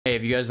Hey,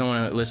 if you guys don't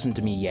want to listen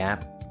to me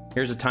yap,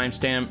 here's a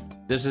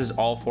timestamp. This is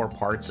all 4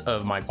 parts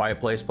of my Quiet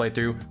Place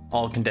playthrough,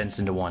 all condensed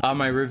into one.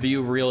 My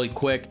review really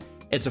quick.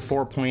 It's a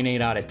 4.8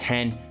 out of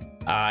 10.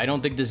 I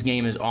don't think this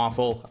game is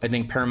awful. I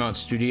think Paramount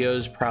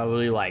Studios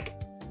probably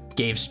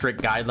gave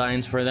strict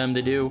guidelines for them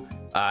to do.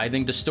 I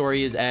think the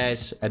story is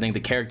ass. I think the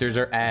characters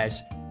are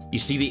ass. You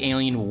see the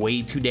alien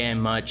way too damn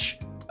much.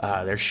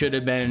 There should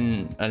have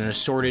been an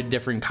assorted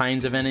different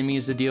kinds of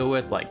enemies to deal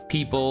with, like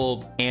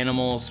people,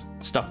 animals,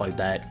 stuff like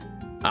that.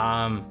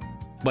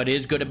 What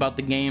is good about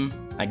the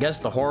game, I guess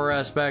the horror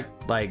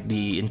aspect, like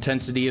the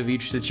intensity of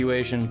each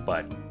situation,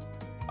 but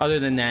other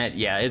than that,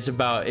 yeah, it's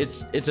about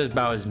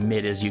as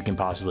mid as you can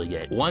possibly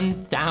get.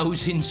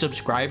 1,000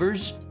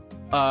 subscribers?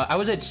 I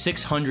was at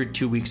 600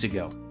 2 weeks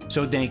ago,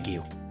 so thank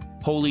you.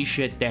 Holy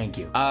shit, thank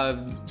you.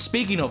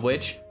 Speaking of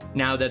which,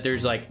 now that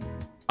there's like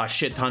a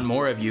shit ton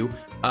more of you,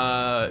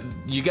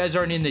 you guys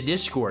aren't in the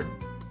Discord.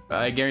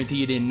 I guarantee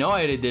you didn't know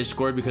I had a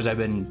Discord because I've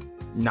been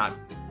not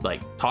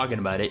talking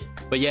about it,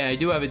 but yeah, I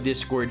do have a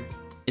Discord.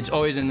 It's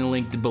always in the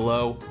link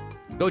below.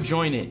 Go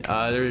join it.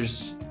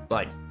 There's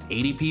like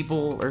 80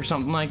 people or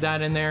something like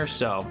that in there,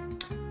 so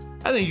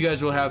I think you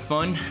guys will have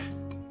fun.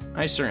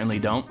 I certainly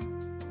don't.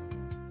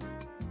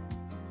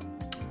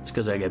 It's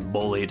because I get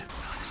bullied.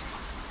 Alex,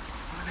 look,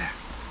 over there.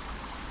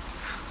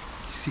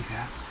 You see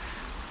that?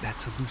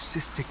 That's a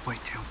leucistic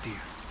white-tailed deer.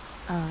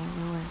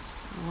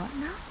 Louis, what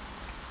now?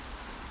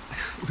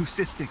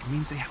 Leucistic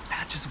means they have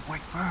patches of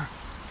white fur.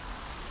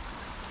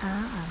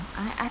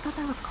 I thought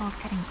that was called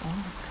getting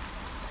old.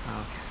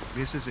 Okay,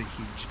 this is a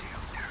huge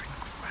deal. They're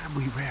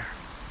incredibly rare.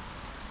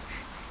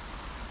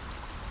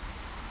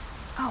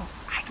 Oh,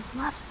 I'd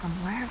love some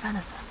rare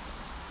venison.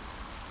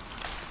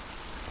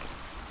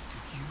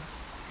 Did you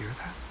hear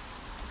that?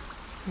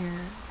 Hear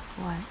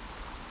what?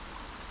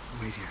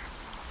 Wait here.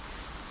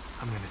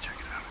 I'm gonna check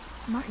it out.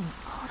 Martin,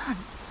 hold on.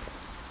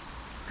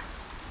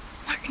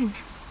 Martin.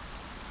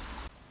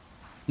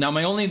 Now,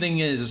 my only thing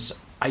is,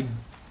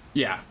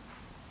 yeah.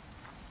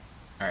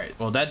 All right,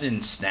 well, that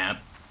didn't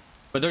snap.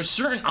 But there's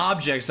certain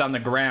objects on the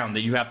ground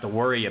that you have to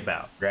worry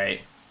about, right?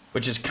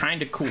 Which is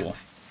kind of cool.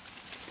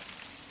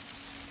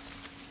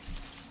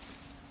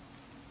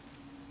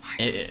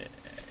 If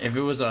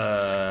it was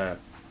a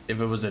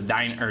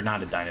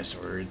not a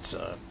dinosaur, it's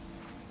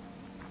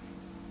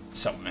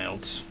something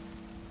else.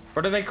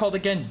 What are they called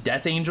again?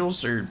 Death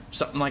angels or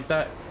something like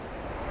that?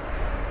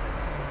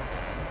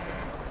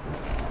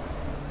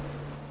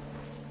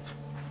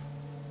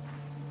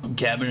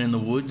 Cabin in the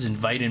woods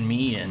inviting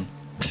me in.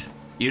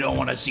 You don't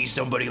want to see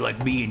somebody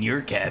like me in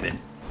your cabin.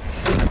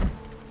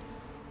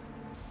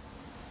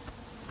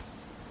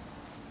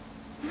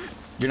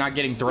 You're not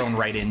getting thrown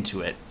right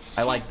into it.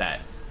 I like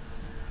that.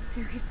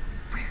 Seriously,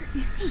 where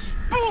is he?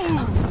 Boom!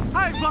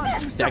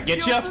 Did that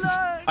get you?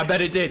 I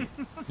bet it did.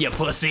 You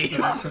pussy.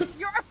 You're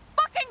a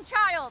fucking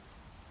child!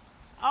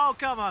 Oh,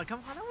 come on.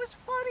 That was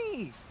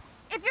funny.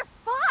 If you're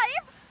 5?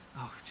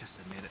 Oh, just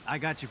admit it. I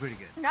got you pretty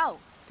good. No,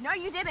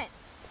 you didn't.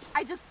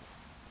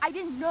 I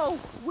didn't know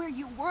where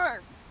you were.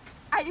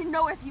 I didn't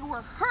know if you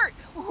were hurt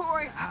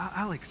or...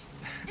 Alex.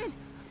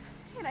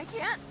 And I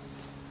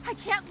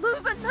can't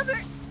lose another...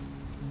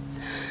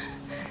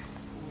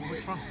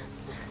 What's wrong?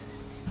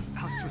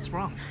 Alex, what's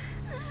wrong?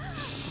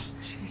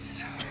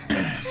 Jesus.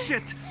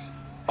 Shit.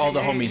 All the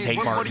homies hate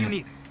Martin. What do you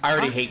need? I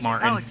already hate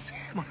Martin. Alex,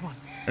 come on.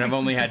 And I've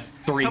only had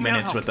 3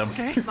 minutes with them.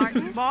 Okay?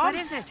 Martin, Mom? what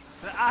is it?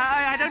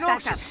 I don't know.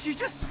 Back up. She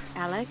just...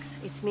 Alex,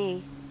 it's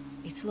me.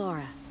 It's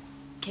Laura.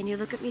 Can you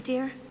look at me,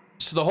 dear?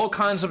 So the whole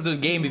concept of the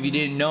game, if you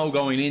didn't know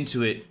going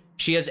into it,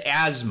 she has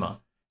asthma.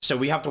 So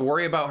we have to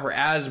worry about her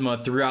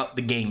asthma throughout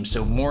the game.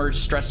 So more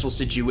stressful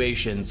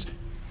situations,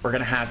 we're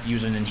gonna have to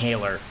use an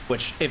inhaler.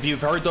 Which, if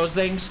you've heard those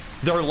things,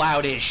 they're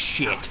loud as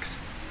shit. Alex.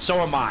 So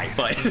am I,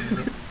 but... Look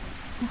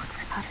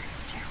for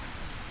batteries too.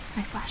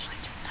 My flashlight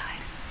just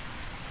died.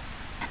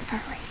 And for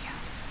a radio.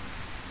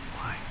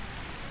 Why?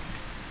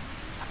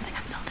 Something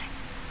I'm building.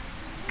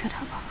 Could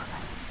help all of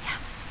us. Yeah.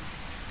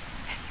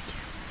 Yeah, you too.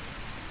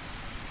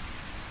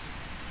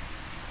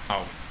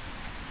 Oh.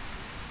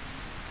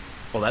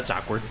 Well, that's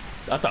awkward.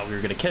 I thought we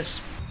were gonna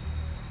kiss.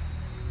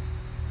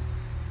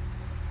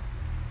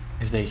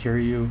 If they hear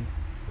you,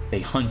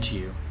 they hunt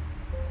you.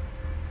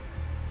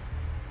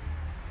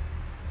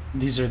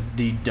 These are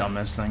the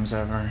dumbest things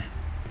ever.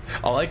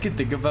 All I can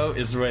think about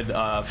is when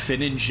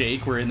Finn and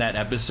Jake were in that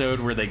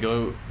episode where they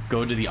go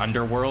to the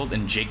underworld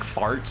and Jake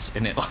farts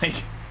and it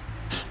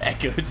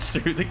echoes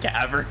through the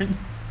cavern.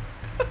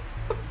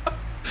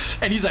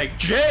 And he's like,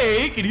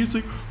 Jake! And he's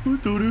like, I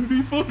thought it'd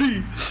be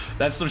funny.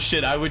 That's some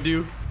shit I would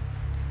do.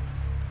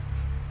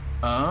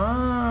 Oh.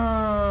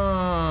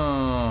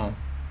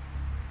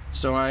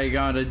 So I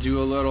gotta do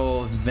a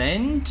little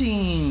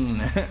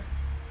venting.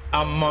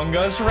 Among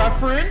Us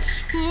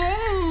reference?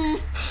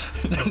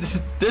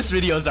 This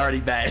video's already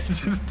bad.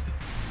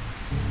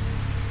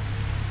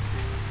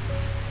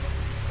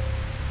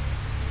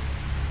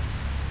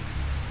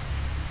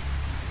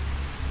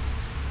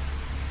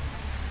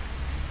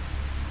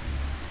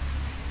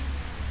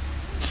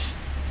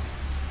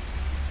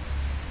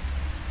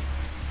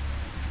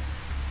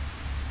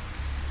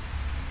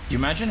 you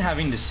imagine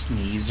having to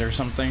sneeze or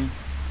something?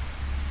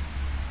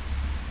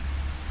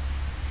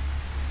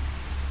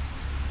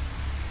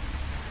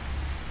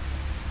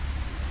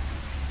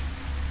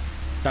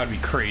 That would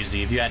be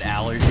crazy if you had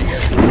allergies.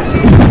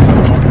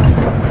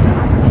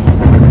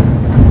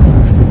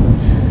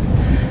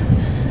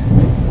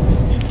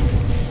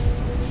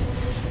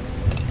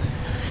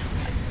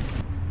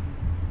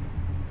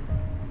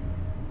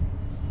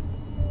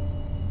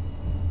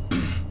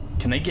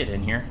 Can they get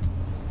in here?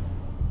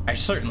 I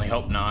certainly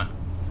hope not.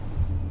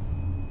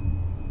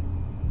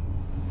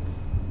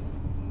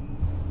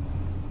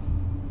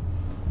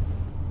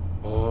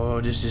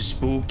 Oh, this is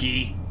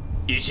spooky.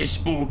 This is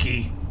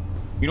spooky.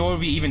 You know what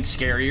would be even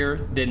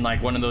scarier than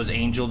like one of those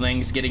angel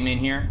things getting in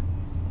here?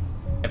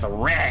 If a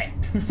rat,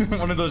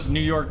 one of those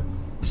New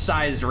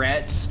York-sized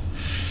rats.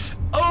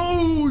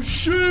 Oh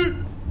shit!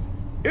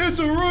 It's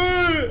a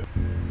rat!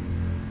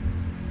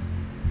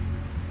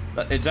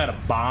 Is that a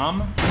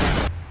bomb?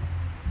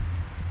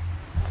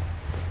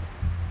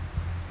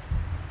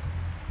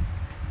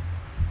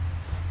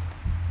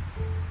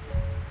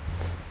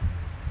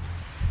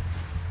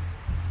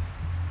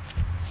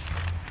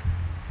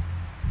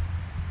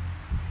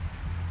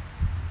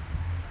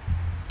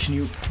 Can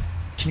you...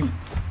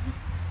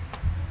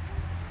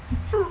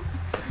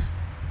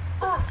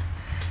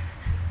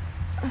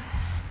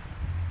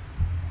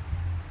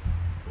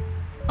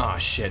 Oh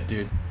shit,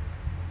 dude.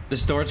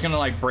 This door's gonna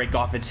like break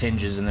off its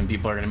hinges and then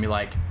people are gonna be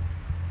like...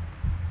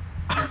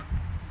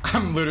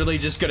 I'm literally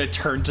just gonna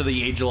turn to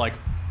the angel like...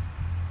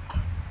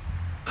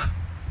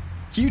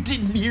 You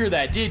didn't hear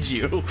that, did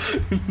you?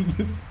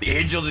 The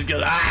angel just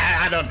goes,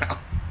 I don't know.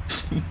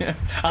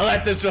 I'll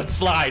let this one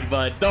slide,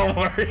 but don't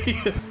worry.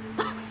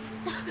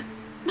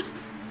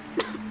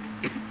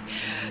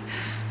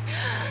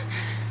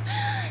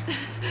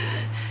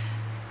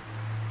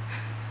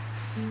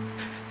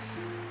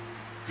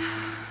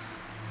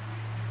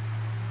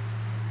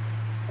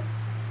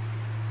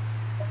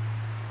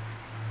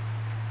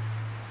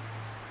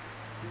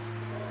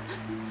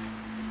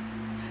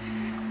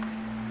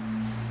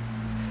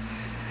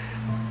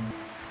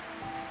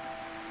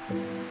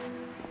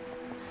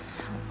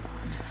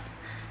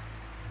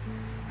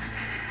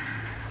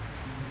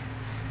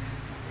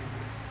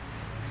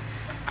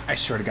 I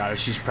swear to God, if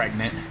she's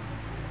pregnant.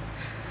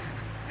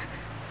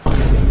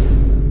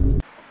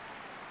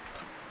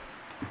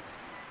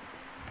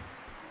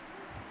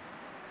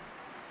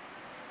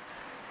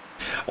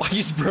 Why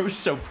is bro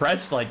so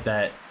pressed like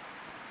that?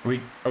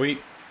 Are we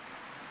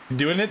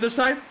doing it this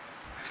time?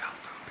 I found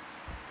food.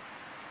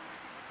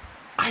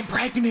 I'm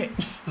pregnant.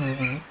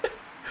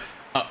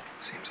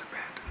 Seems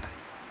abandoned.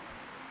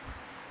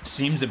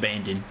 Seems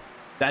abandoned.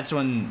 That's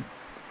when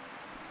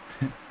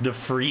the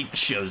freak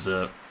shows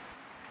up.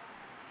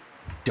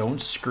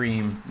 Don't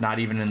scream, not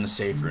even in the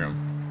safe room.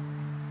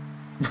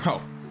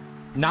 Bro,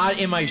 not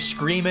am I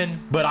screaming,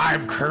 but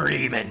I'm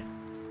creaming.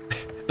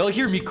 They'll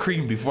hear me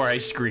cream before I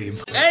scream.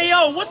 Hey,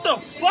 yo, what the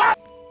fuck?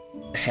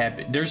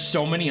 There's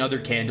so many other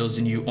candles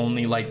and you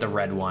only light the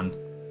red one.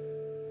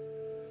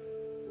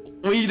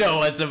 We know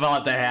what's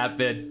about to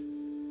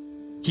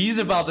happen. He's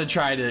about to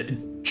try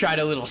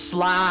to little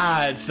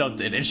slide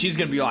something and she's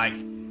gonna be like,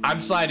 I'm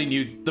sliding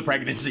you the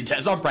pregnancy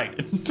test, I'm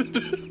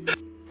pregnant.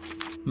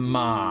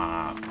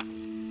 Mom.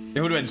 It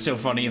would have been so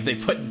funny if they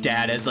put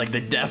dad as like the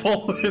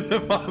devil and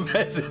the mom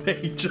as an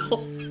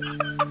angel.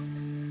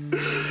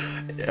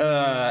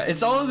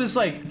 It's all of this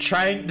like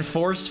trying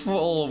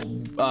forceful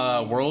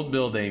world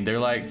building. They're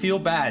like, feel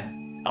bad.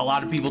 A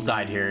lot of people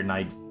died here and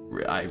I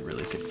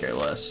really could care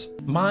less.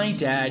 My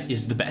dad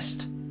is the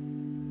best.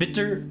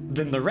 Bitter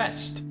than the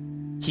rest.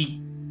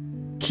 He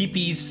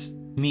keeps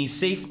me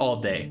safe all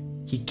day.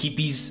 He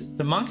keeps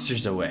the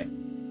monsters away.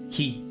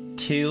 He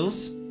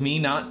tells me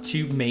not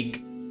to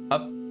make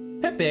a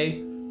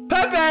Pepe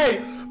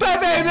babe!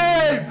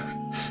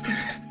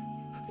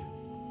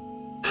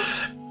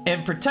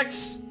 And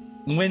protects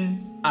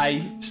when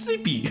I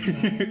sleepy.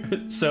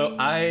 So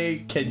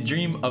I can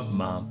dream of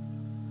mom.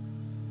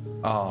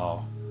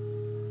 Oh.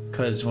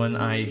 Cause when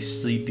I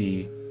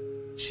sleepy,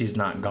 she's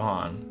not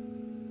gone.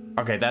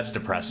 Okay, that's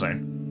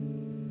depressing.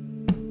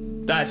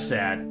 That's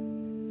sad.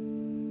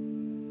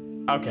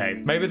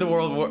 Okay, maybe the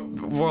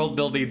world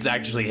building's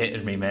actually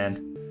hitting me, man.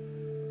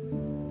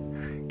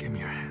 Give me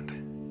your hand.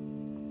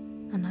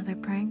 Another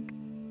prank?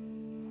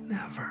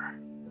 Never.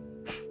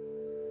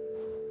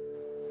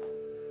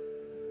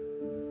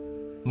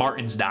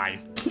 Martin's dying.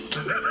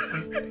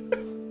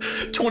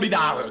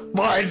 $20.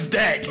 Martin's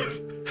dead.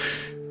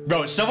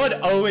 Bro, someone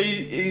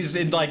always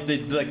in like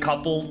the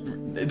couple,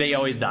 they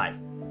always die.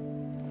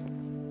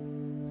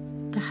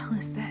 The hell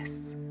is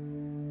this?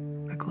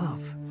 A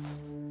glove.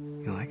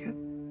 You like it?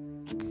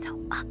 It's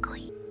so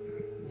ugly.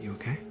 You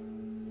okay?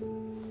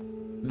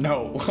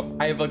 No,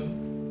 I have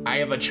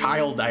a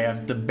child I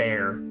have to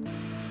bear.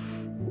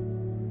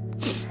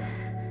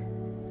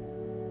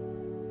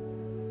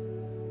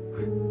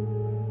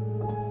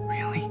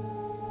 Really?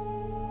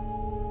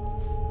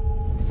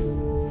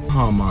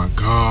 Oh my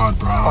God,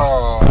 bro.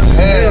 Oh,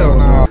 hell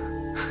no.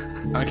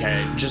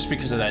 Okay, just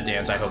because of that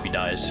dance, I hope he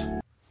dies.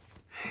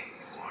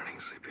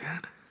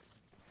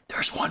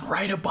 There's one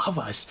right above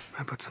us.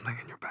 I put something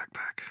in your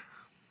backpack,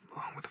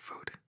 along with the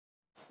food.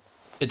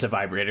 It's a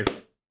vibrator.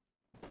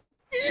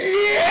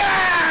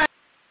 Yeah!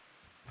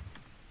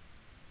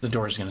 The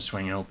door's gonna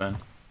swing open.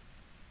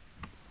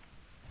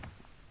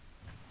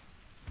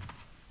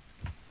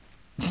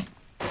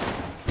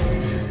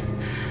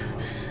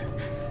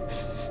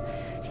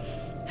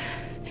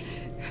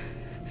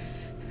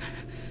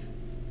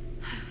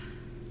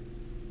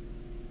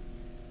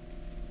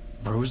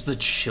 Bro's the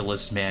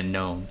chillest man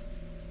known.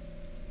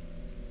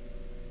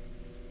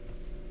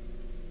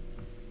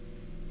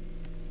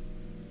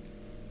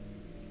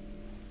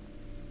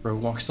 Bro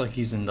walks like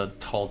he's in the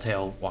Tall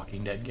Tale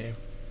Walking Dead game.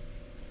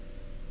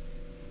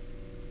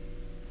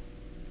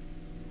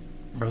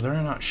 Bro, they're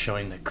not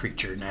showing the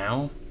creature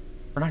now.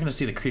 We're not gonna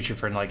see the creature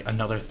for like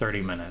another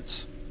 30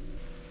 minutes.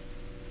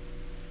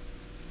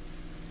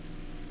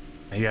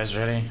 Are you guys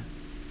ready?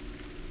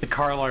 The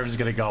car alarm is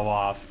gonna go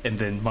off, and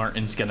then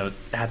Martin's gonna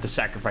have to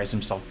sacrifice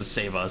himself to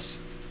save us.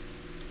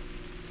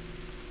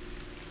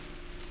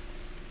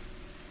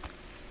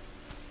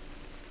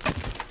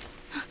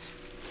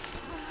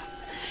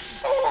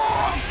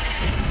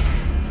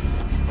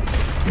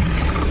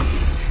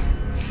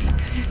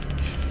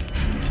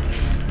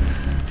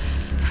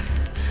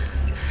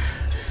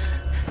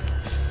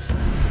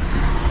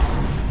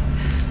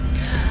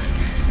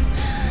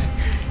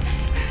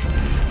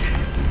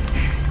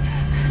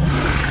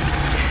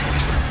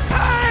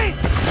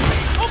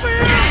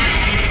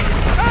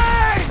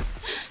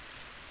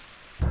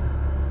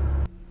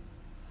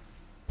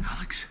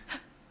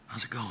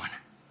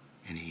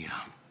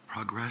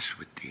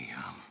 With the,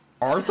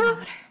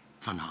 Arthur?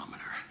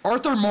 Phenometer.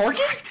 Arthur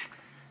Morgan? Right.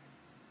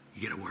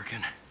 You get it working?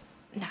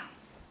 No.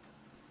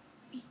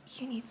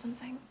 You need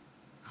something?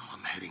 Oh,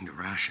 I'm heading to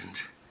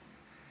rations.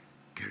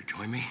 Care to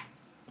join me?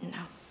 No.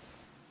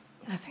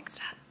 No thanks,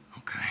 Dad.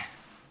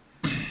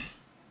 Okay.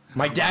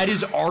 My dad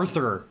is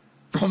Arthur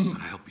from...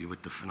 But I help you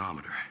with the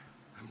phenometer.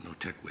 I'm no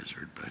tech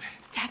wizard, but...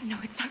 Dad, no,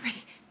 it's not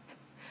ready.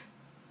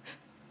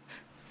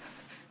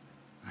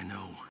 I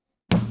know.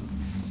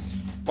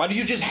 Why do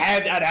you just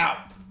have that out?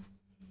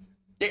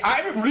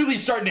 I'm really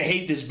starting to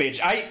hate this bitch.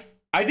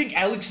 I think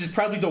Alex is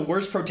probably the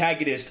worst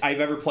protagonist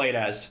I've ever played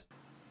as.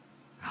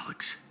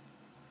 Alex.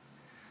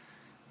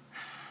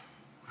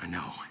 I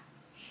know.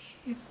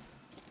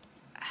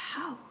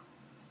 How?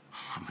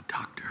 I'm a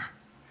doctor.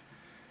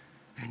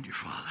 And your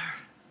father.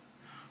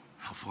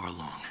 How far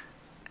along?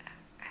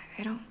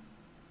 I don't...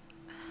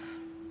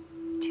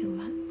 2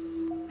 months,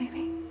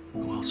 maybe?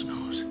 Who else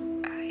knows?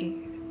 I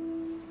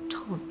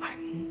told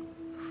Martin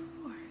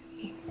before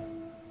he...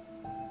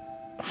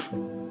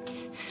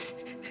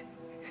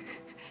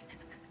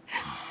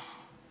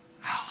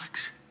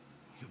 Alex,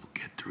 you will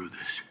get through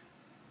this.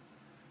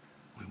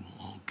 We will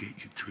all get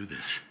you through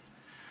this.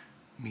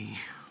 Me,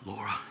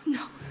 Laura.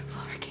 No,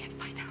 Laura can't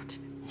find out.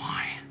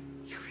 Why?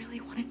 You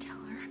really want to tell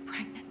her I'm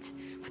pregnant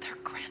with her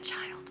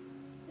grandchild?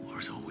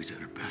 Laura's always at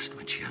her best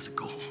when she has a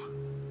goal.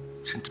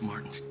 Since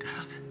Martin's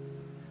death,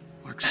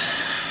 Mark's done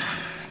a lot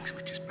of things,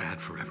 which is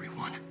bad for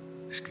everyone.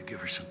 This could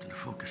give her something to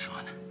focus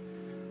on.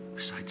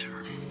 Besides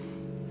her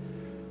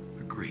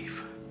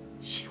grief.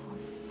 She will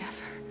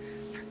never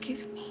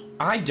forgive me.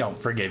 I don't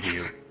forgive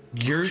you.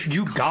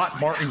 You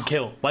got Martin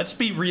killed. Let's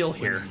be real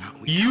here.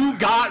 We You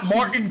got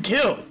Martin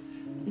killed.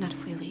 Not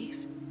if we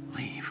leave.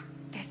 Leave?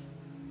 There's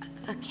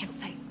a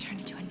campsite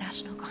turned into a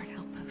National Guard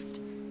outpost.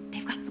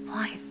 They've got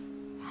supplies.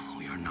 Oh,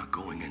 we are not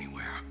going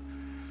anywhere.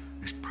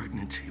 This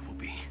pregnancy will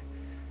be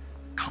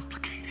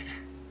complicated.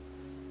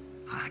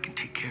 I can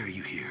take care of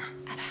you here.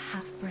 At a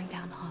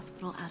half-burned-down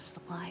hospital out of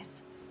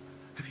supplies.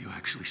 Have you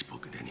actually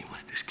spoken to anyone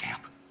at this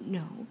camp?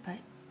 No, but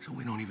So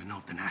we don't even know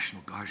if the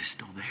National Guard is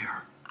still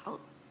there.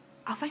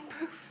 I'll find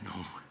proof.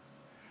 No.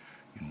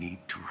 You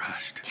need to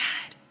rest.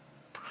 Dad,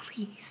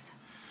 please.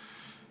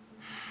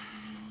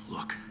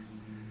 Look,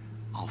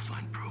 I'll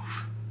find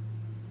proof.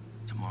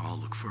 Tomorrow I'll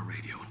look for a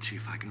radio and see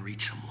if I can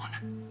reach someone.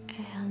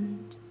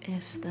 And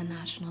if the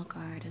National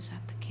Guard is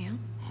at the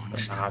camp? One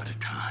step at a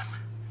time.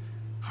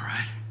 All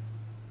right?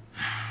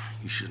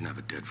 You shouldn't have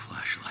a dead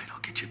flashlight.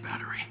 I'll get you a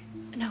battery.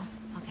 No,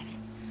 I'll get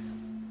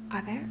it.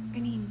 Are there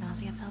any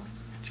nausea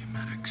pills?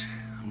 Medics.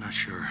 I'm not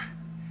sure.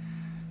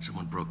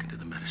 Someone broke into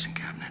the medicine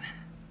cabinet.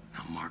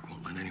 Now Mark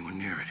won't let anyone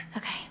near it.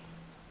 Okay.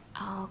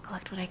 I'll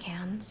collect what I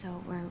can,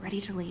 so we're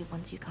ready to leave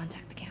once you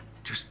contact the camp.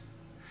 Just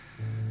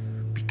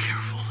be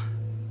careful.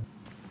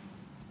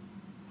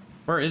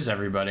 Where is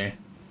everybody?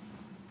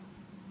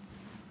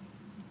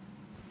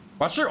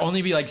 Watch there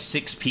only be like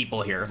 6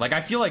 people here. Like,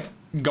 I feel like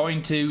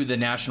going to the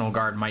National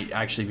Guard might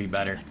actually be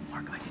better.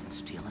 Mark, I didn't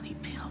steal any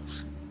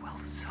pills. Well,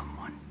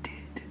 someone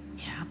did.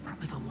 Yeah,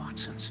 probably the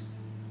Watsons.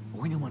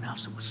 Or anyone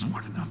else that was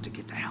smart enough to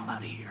get the hell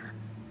out of here.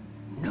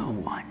 No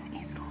one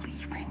is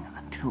leaving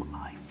until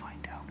I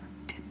find out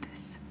who did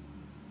this.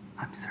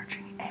 I'm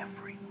searching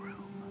every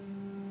room,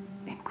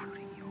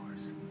 including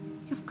yours.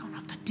 You've gone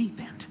off the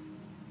deep end.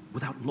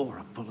 Without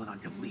Laura pulling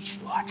on your leash.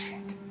 Watch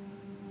it.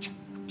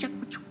 Check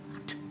what you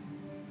want.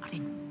 I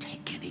didn't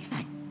take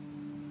anything.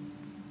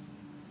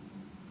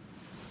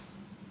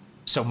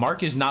 So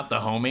Mark is not the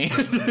homie.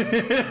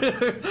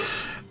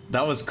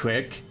 That was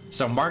quick.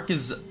 So Mark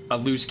is a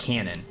loose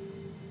cannon.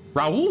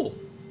 Raul!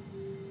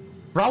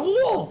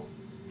 Raul!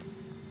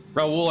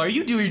 Raul, are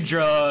you doing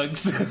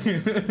drugs?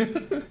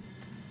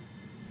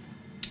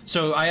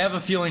 So I have a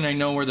feeling I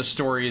know where the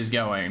story is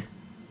going.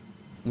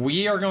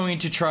 We are going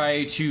to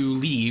try to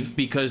leave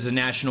because the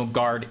National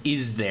Guard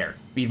is there.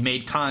 We've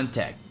made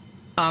contact.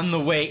 On the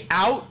way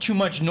out, too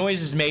much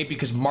noise is made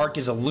because Mark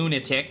is a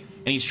lunatic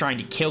and he's trying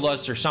to kill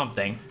us or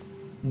something.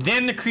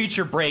 Then the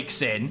creature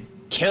breaks in,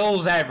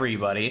 kills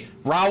everybody.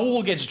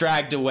 Raul gets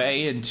dragged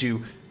away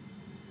into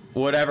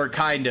whatever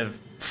kind of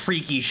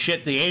freaky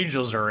shit the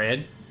angels are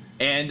in.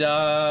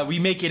 And we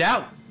make it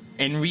out.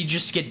 And we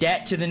just get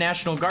that to the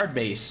National Guard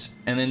base.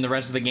 And then the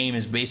rest of the game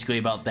is basically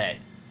about that.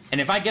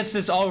 And if I get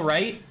this all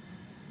right,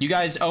 you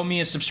guys owe me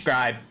a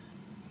subscribe.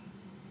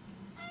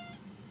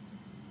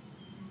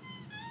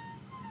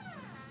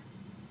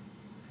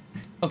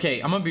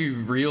 Okay, I'm gonna be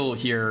real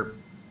here.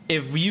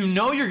 If you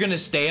know you're gonna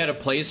stay at a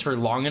place for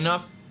long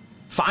enough,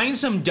 find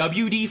some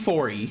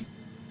WD-40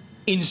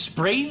 and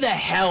spray the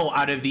hell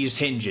out of these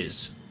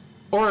hinges.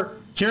 Or,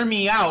 hear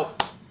me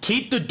out,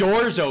 keep the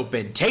doors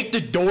open. Take the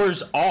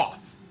doors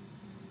off.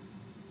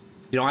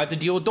 You don't have to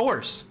deal with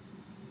doors.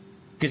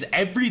 Because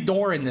every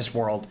door in this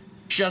world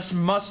just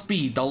must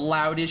be the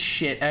loudest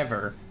shit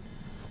ever.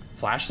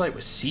 Flashlight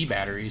with C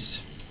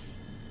batteries.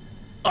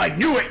 I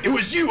knew it! It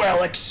was you,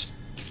 Alex!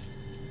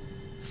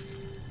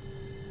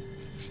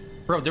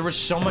 Bro, there was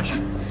so much...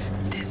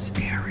 This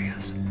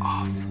area's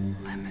off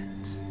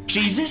limits.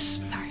 Jesus?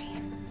 Sorry.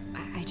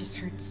 I just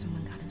heard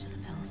someone got into the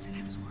pills and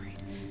I was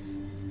worried.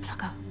 But I'll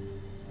go.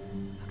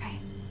 Okay?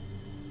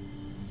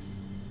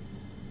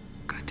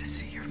 Good to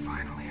see you're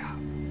finally up.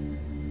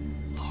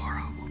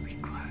 Laura will be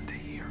glad to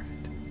hear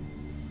it.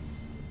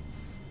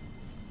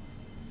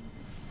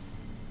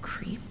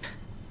 Creep.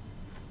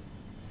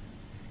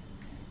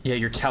 Yeah,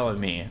 you're telling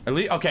me. At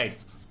least, okay.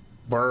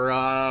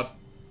 We're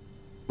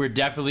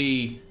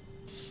definitely...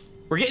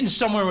 We're getting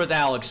somewhere with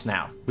Alex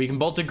now. We can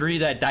both agree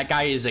that that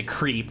guy is a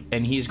creep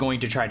and he's going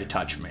to try to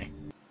touch me.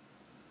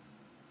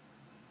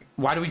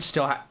 Why do we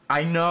still have...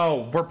 I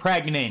know, we're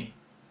pregnant.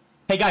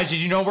 Hey guys, did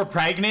you know we're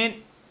pregnant?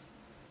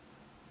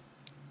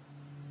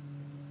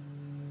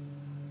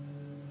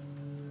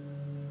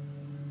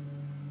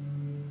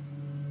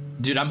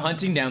 Dude, I'm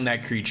hunting down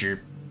that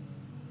creature.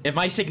 If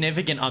my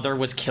significant other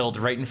was killed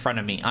right in front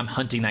of me, I'm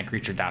hunting that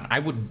creature down. I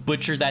would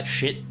butcher that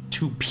shit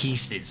to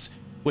pieces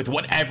with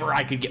whatever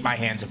I could get my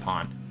hands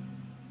upon.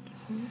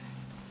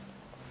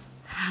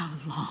 How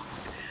long?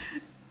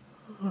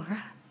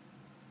 Laura?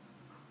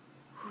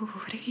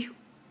 What are you...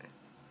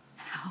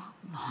 How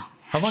long?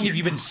 How long have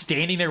you been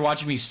standing there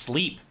watching me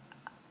sleep?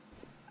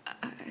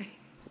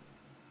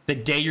 The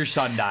day your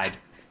son died.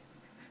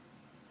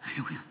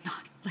 I will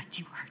not let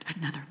you hurt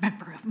another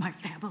member of my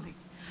family.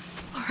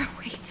 Laura,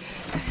 wait.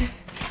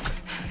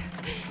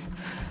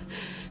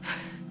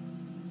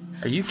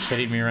 Are you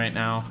kidding me right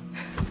now?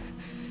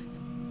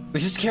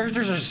 These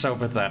characters are so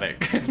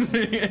pathetic.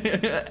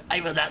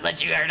 I will not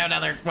let you hurt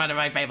another one of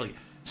my family.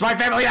 It's my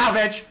family now,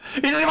 bitch!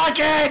 He's my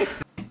kid!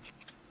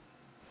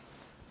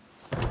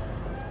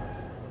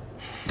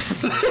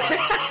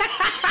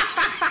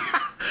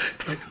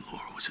 I knew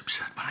Laura was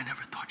upset, but I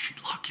never thought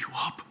she'd lock you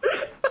up.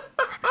 Grab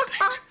your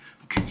things.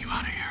 I'm getting you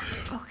out of here.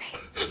 Okay.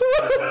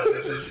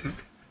 This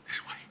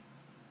way.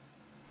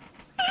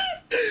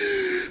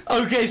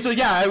 Okay, so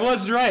yeah, I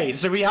was right.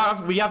 So we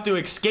have to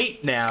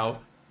escape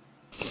now.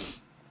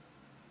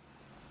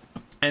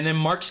 And then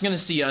Mark's gonna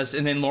see us,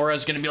 and then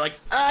Laura's gonna be like,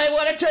 I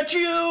wanna touch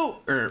you!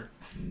 Or,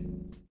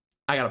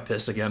 I gotta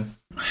piss again.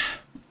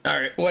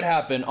 Alright, what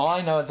happened? All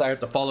I know is I have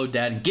to follow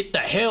Dad and get the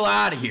hell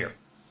out of here.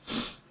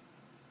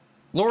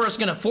 Laura's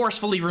gonna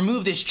forcefully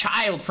remove this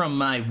child from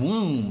my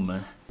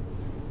womb.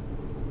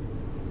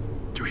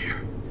 Through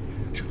here.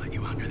 She'll let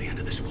you out near the end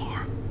of this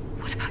floor.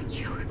 What about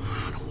you?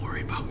 Don't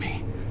worry about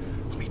me.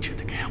 I'll meet you at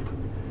the camp.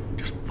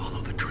 Just follow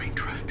the train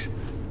tracks.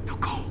 Now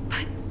go.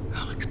 But...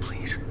 Alex,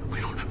 please.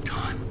 We don't have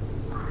time.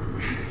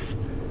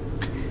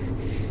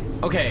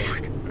 Okay.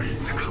 Quick,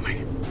 they're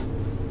coming.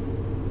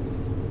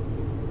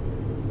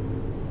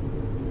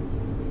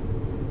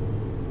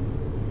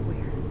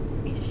 Where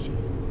is she?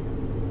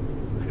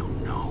 I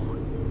don't know.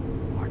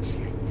 Watch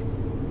it.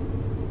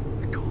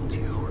 I told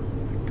you.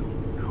 I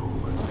don't know.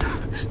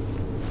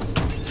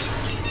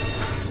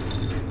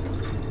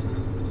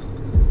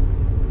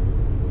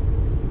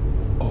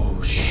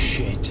 Oh,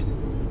 shit.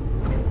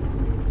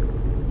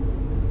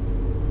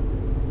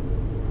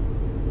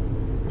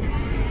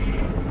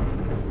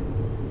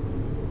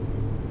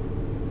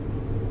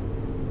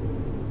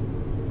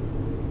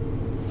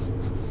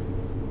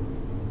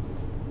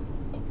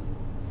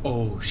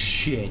 Oh,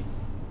 shit.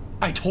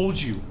 I told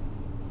you.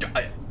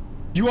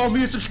 You owe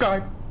me a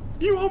subscribe.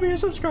 You owe me a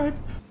subscribe.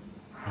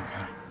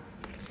 Okay.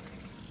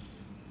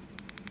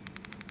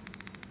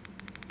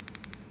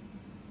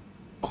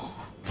 Oh.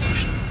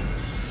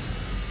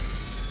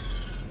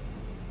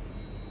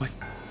 What?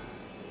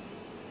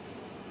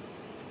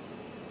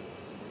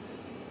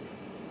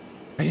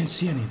 I didn't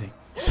see anything.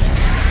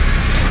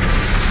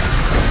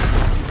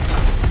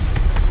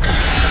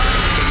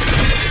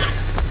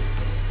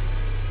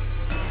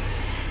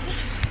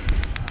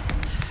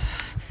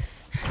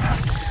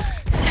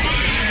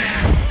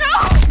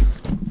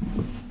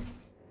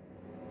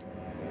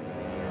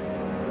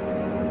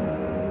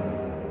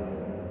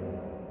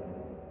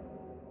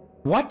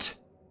 What?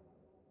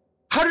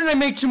 How did I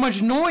make too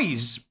much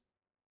noise?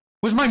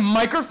 Was my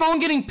microphone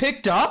getting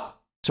picked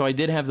up? So I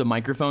did have the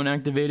microphone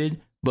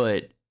activated,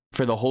 but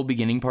for the whole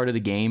beginning part of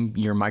the game,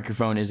 your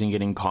microphone isn't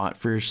getting caught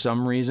for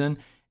some reason,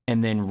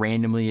 and then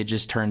randomly it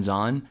just turns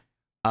on.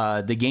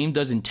 The game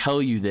doesn't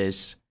tell you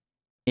this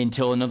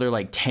until another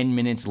like 10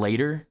 minutes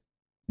later.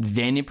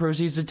 Then it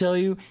proceeds to tell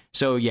you.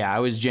 So yeah, I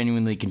was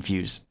genuinely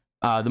confused.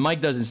 The mic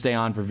doesn't stay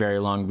on for very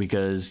long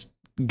because,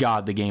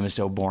 God, the game is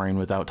so boring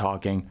without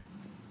talking.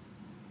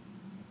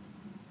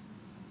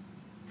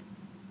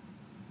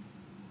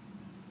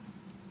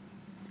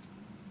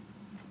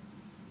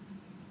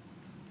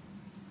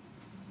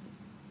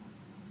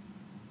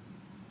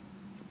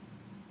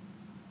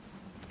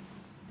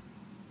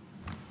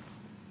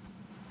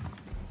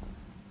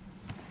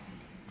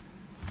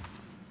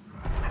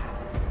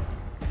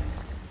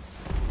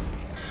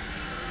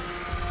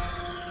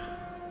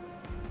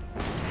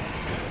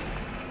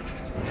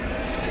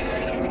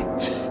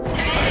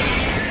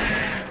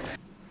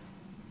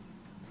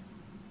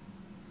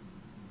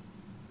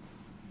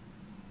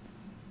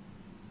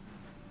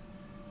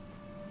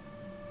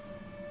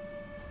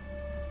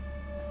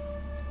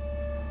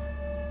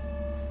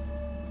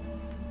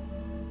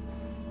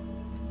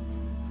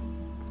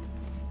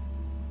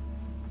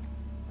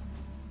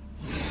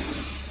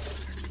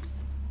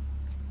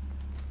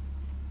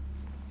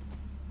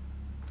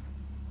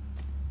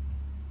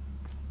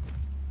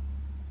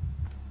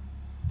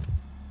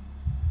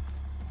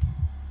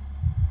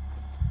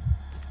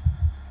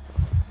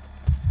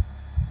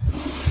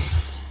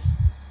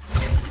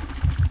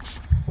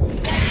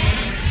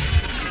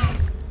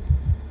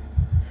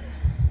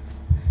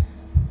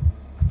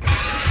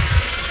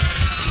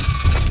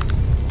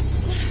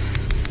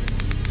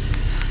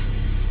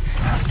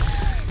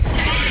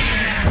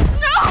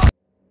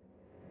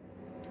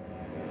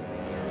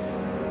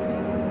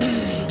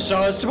 So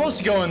I was supposed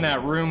to go in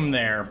that room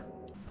there.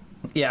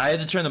 Yeah, I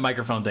had to turn the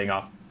microphone thing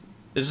off.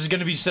 This is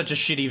gonna be such a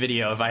shitty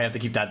video if I have to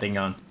keep that thing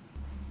on.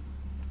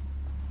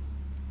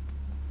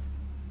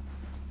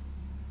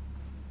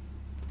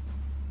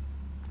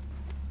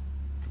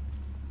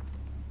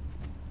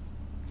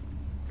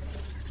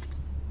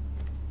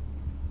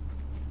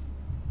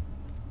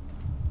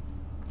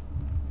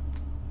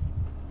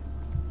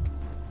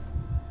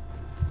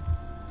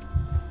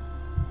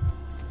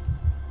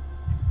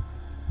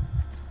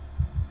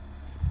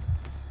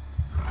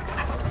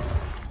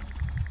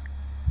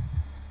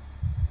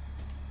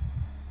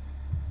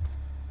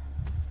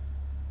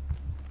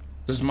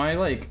 Does my,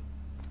 like,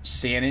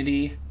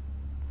 sanity...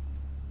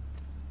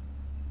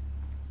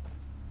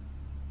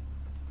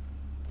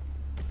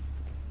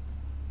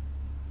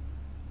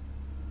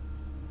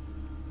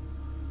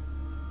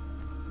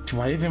 Do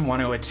I even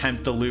want to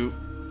attempt the loot?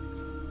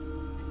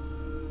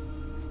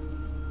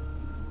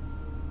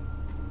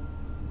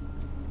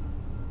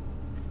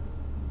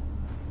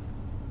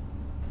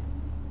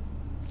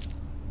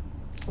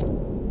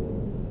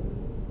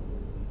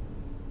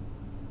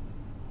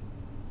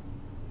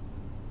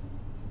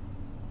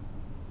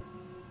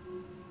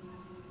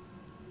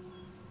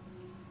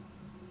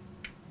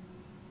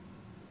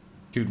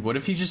 Dude, what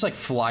if he just like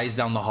flies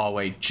down the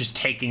hallway, just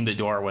taking the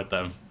door with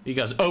him? He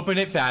goes, open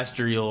it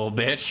faster, you little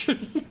bitch.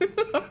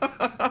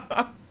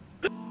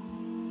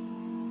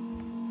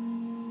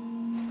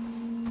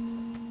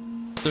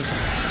 There's...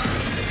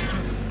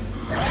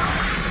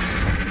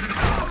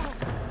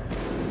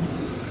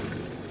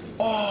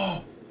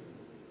 Oh!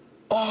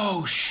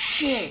 Oh,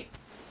 shit!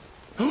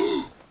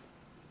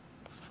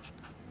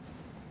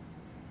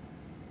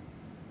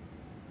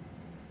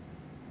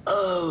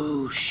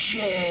 Oh,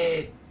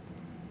 shit!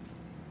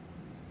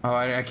 Oh,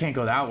 I can't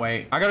go that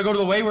way. I gotta go to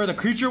the way where the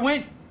creature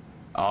went?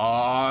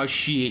 Oh,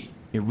 shit.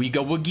 Here we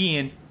go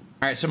again.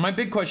 Alright, so my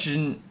big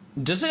question,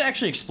 does it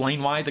actually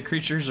explain why the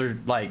creatures are,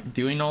 like,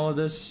 doing all of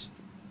this?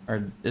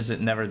 Or is it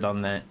never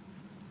done that?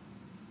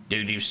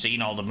 Dude, you've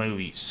seen all the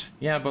movies.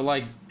 Yeah, but,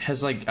 like,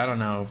 has, like, I don't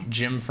know,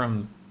 Jim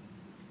from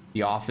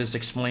The Office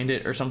explained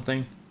it or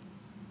something?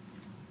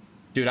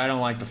 Dude, I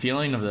don't like the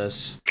feeling of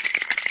this.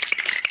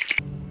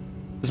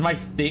 Is my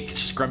thick,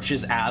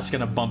 scrumptious ass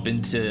gonna bump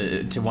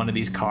into one of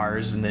these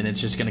cars and then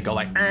it's just gonna go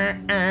like,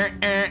 and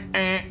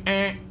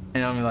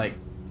I'm like,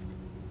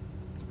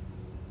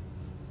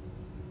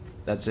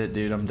 that's it,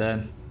 dude, I'm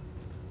dead.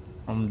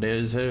 I'm dead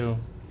as hell.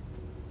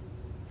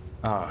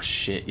 Oh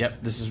shit,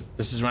 yep, this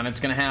is when it's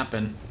gonna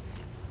happen.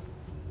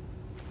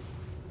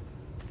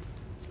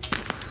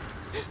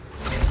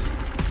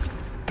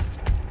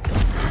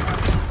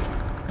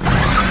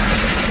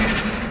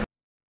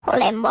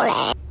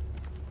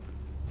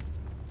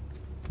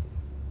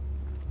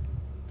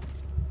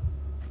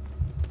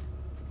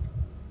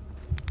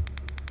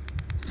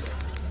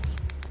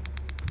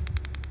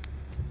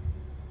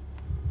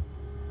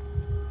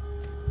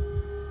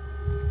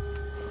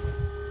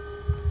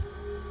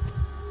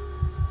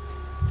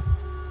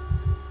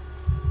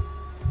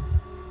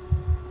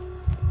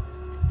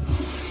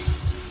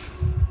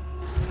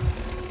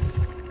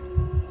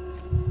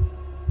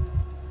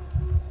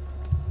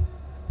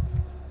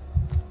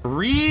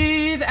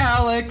 Breathe,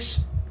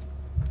 Alex.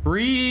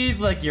 Breathe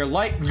like your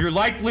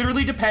life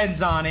literally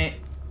depends on it.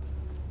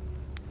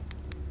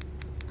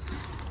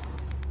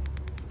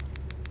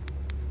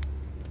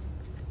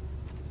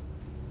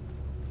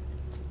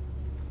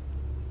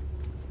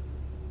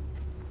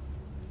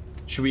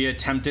 Should we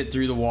attempt it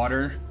through the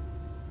water?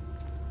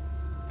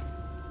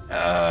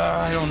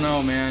 I don't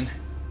know, man.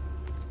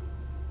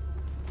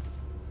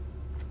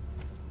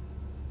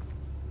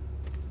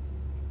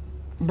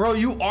 Bro,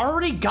 you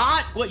already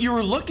got what you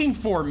were looking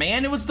for,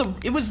 man. It was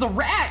the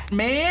rat,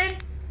 man.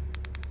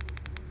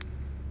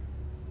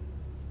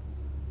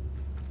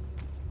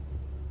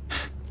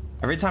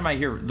 Every time I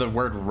hear the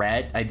word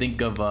rat, I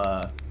think of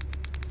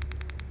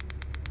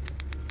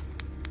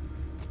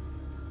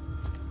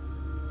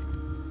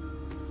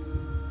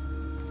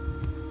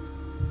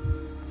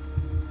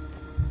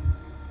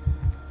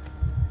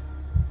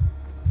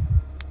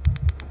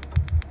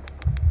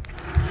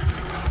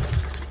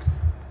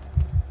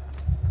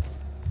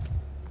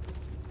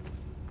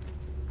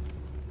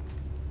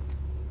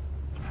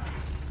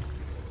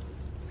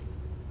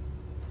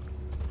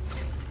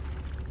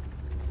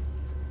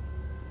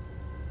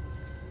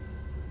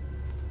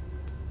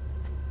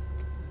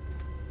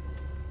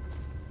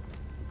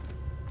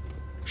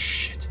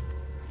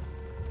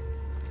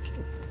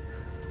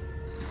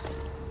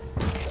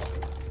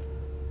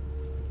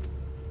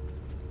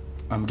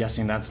I'm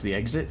guessing that's the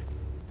exit.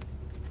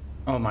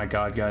 Oh my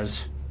god,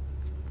 guys.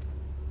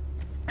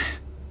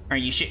 Are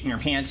you shitting your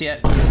pants yet?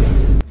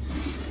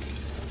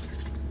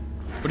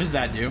 What does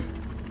that do?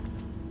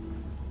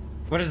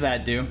 What does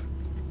that do?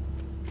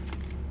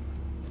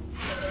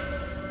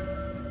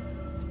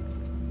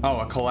 Oh,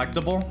 a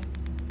collectible?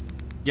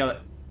 Yeah.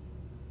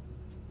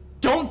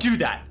 Don't do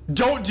that.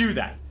 Don't do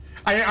that.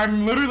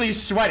 I'm literally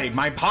sweating.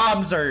 My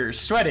palms are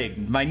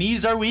sweating. My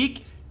knees are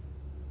weak.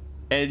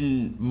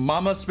 And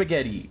mama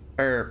spaghetti.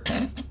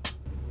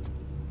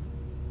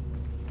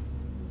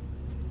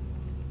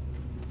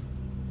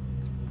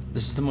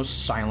 This is the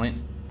most silent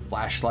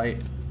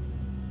flashlight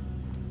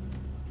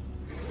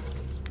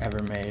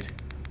ever made.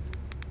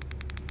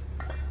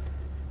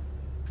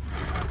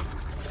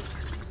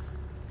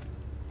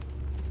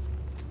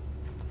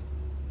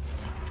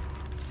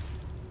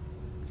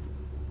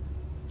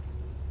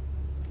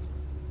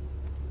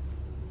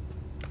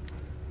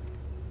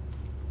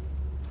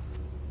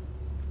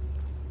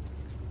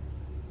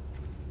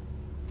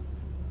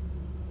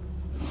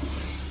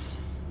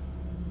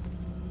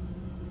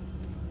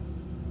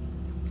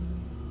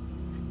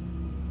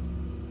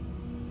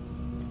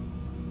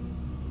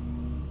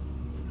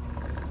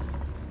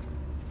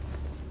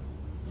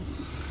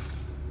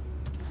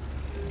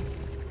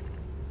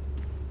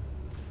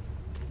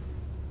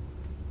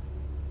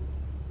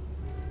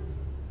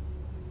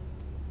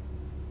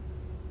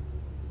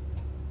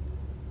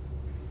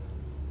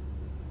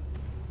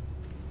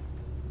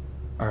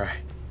 All right.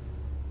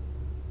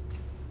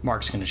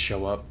 Mark's gonna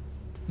show up.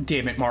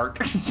 Damn it, Mark.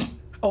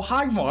 Oh,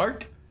 hi,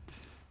 Mark.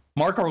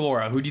 Mark or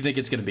Laura, who do you think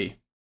it's gonna be?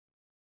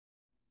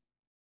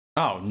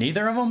 Oh,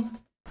 neither of them?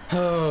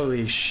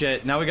 Holy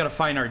shit. Now we gotta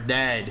find our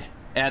dad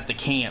at the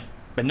camp.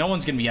 But no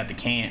one's gonna be at the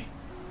camp.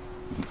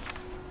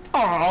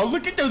 Oh,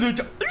 look at those. Look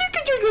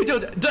at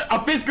those.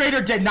 A fifth grader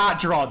did not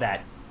draw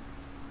that.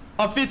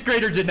 A fifth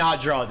grader did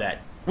not draw that.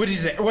 What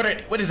is it?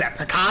 What is that,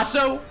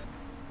 Picasso?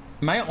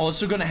 Am I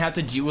also gonna have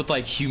to deal with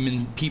like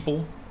human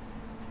people?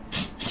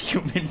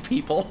 Human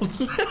people?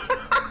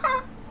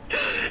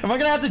 Am I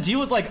gonna have to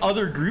deal with like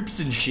other groups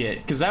and shit?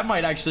 Because that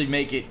might actually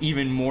make it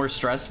even more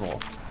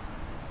stressful.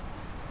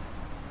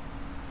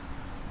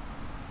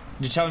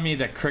 You're telling me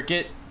that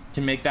cricket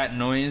can make that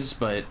noise,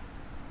 but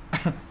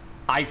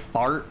I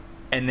fart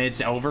and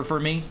it's over for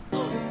me?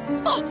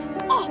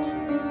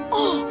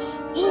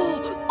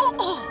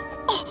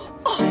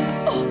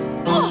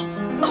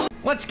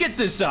 Let's get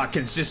this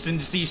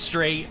consistency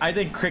straight. I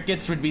think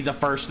crickets would be the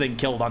first thing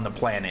killed on the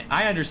planet.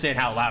 I understand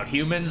how loud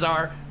humans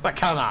are, but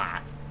come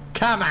on.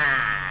 Come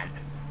on.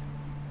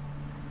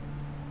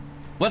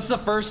 What's the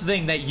first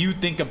thing that you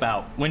think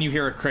about when you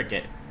hear a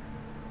cricket?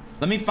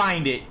 Let me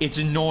find it. It's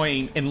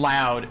annoying and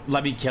loud.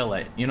 Let me kill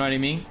it. You know what I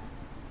mean?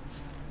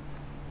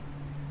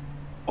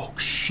 Oh,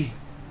 shit.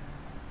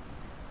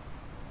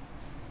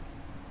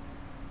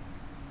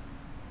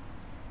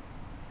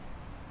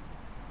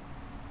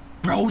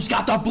 Bro's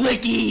got the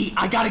blicky.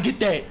 I gotta get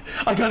that.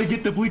 I gotta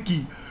get the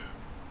blicky.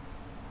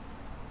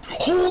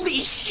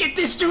 Holy shit,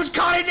 this dude's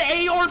caught an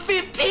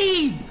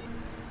AR-15.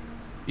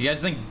 You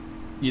guys think,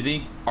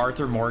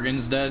 Arthur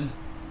Morgan's dead?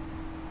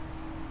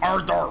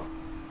 Arthur,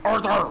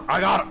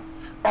 I got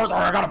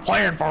a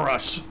plan for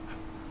us.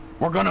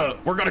 We're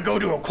gonna go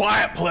to a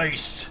quiet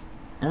place.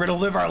 We're gonna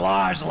live our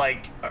lives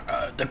like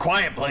the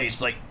quiet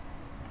place. Like,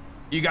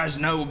 you guys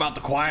know about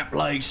the quiet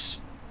place?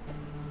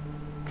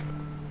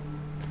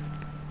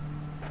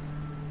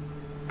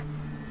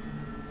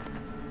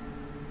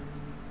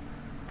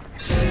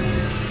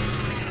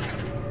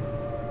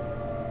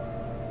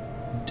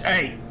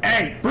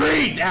 Hey,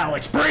 breathe,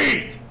 Alex,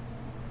 breathe!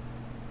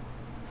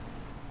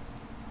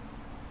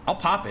 I'll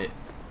pop it.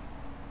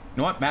 You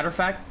know what, matter of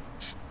fact,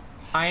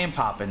 I am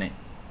popping it.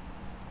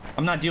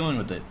 I'm not dealing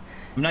with it.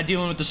 I'm not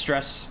dealing with the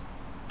stress.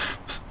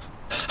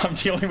 I'm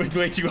dealing with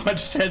way too much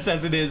stress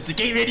as it is to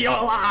keep video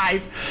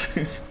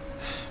alive.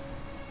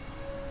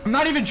 I'm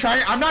not even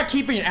trying. I'm not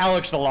keeping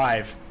Alex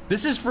alive.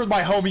 This is for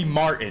my homie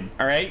Martin,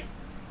 all right?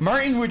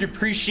 Martin would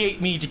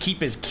appreciate me to keep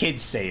his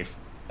kids safe.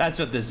 That's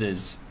what this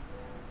is.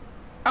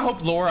 I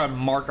hope Laura and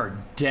Mark are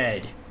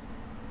dead.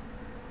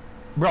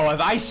 Bro,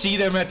 if I see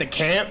them at the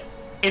camp,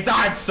 it's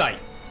on site.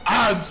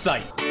 On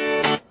site.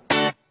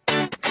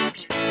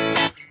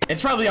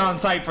 It's probably on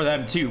site for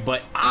them too,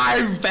 but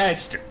I'm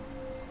faster.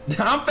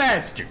 I'm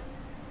faster.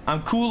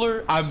 I'm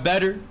cooler. I'm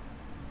better.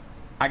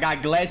 I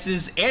got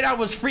glasses, and I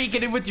was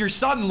freaking it with your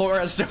son,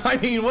 Laura, so I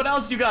mean, what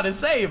else you gotta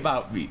say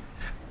about me?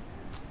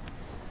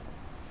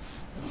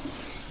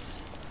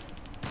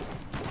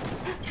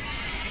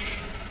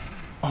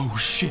 Oh,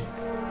 shit.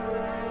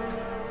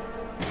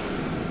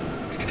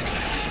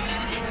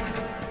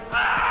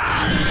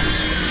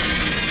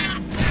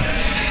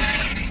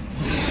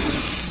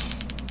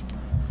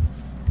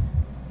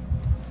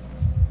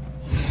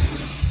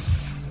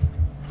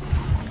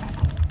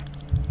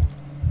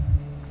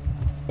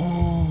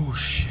 Oh,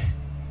 shit.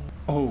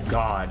 Oh,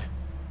 God.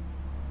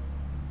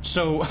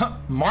 So,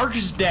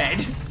 Mark's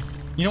dead.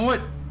 You know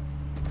what?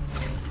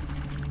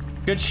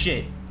 Good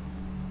shit.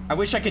 I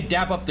wish I could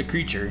dap up the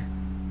creature.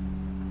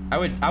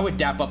 I would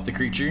dap up the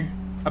creature.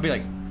 I'd be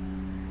like,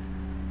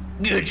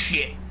 good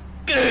shit.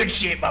 Good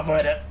shit, my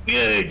brother.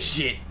 Good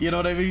shit. You know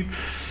what I mean?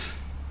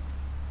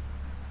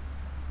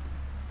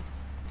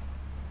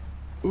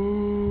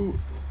 Ooh.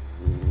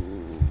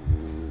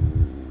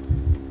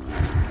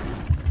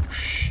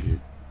 Shit.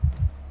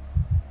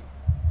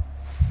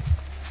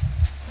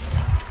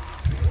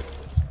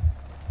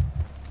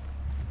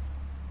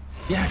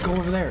 Yeah, go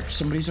over there.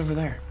 Somebody's over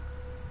there.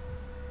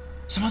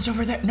 Someone's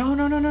over there. No,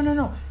 no, no, no, no,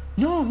 no.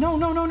 No, no,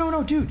 no, no, no,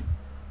 no, dude.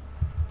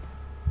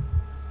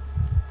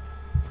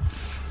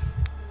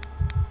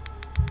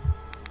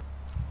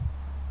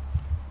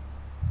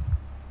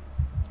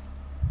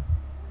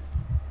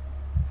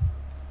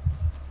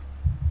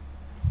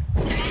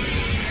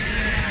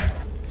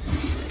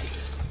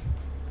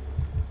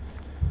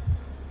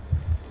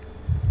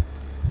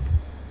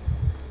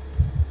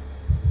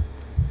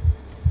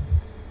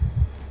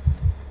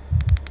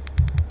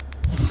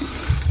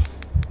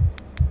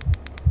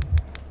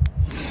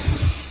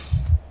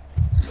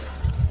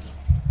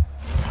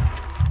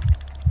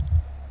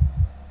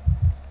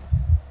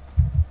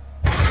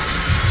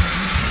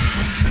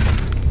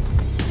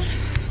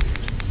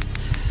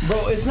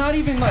 Bro, it's not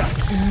even like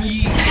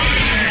me.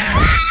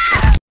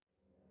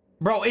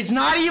 Bro, it's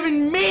not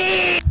even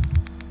me.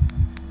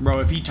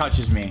 Bro, if he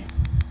touches me,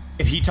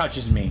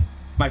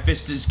 my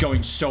fist is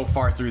going so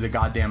far through the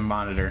goddamn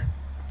monitor.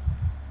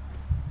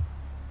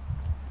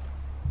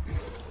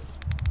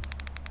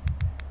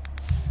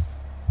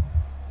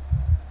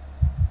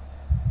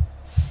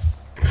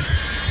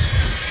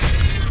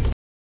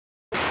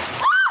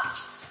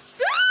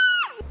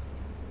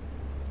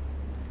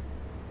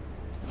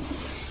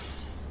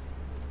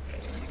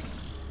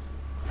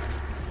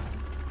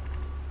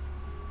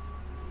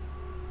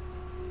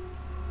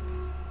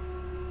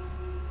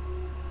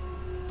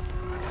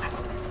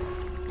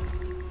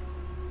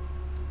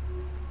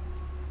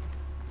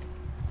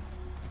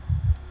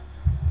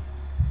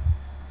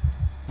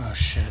 Oh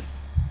shit.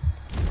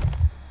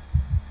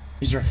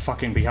 He's right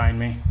fucking behind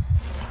me.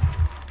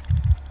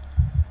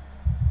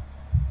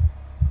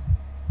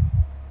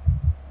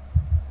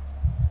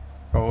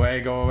 Go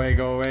away, go away,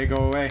 go away, go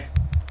away.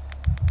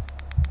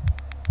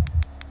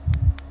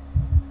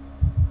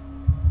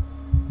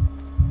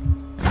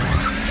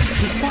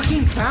 You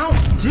fucking found.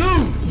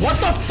 Dude, what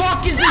the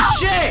fuck is this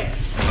shit?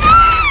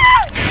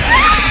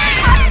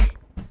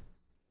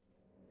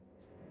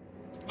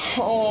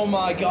 Oh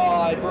my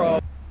god, bro.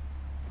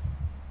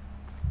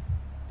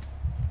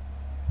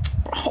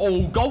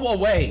 Oh, go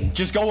away.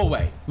 Just go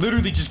away.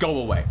 Literally just go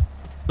away.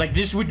 Like,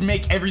 this would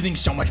make everything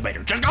so much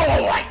better. Just go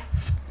away.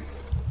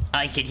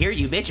 I can hear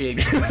you bitching.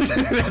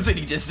 That's what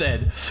he just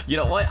said. You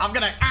know what? I'm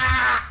gonna...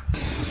 Ah!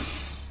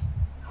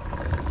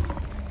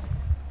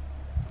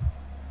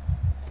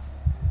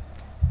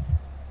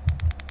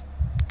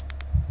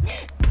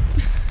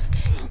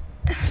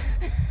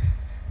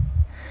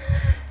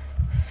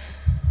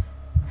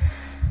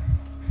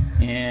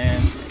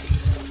 And...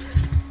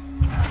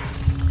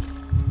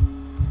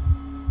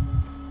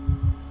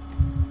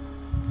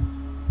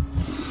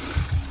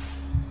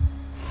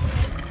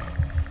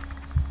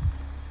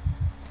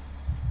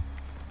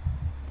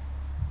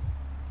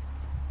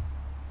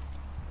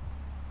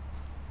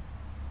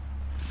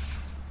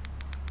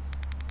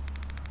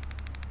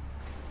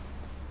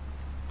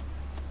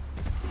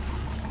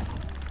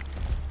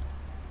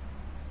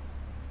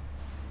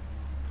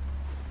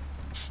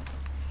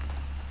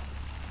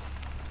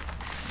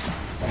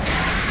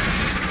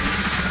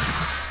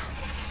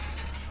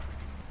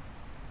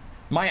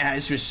 my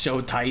ass was so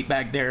tight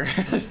back there.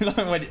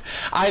 When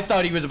I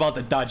thought he was about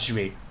to touch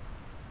me.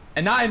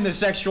 And not in the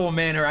sexual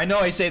manner. I know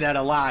I say that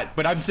a lot,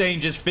 but I'm saying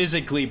just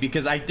physically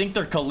because I think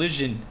their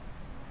collision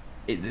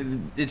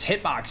its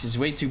hitbox is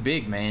way too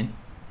big, man.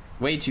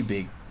 Way too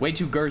big. Way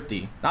too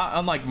girthy. Not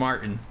unlike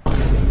Martin.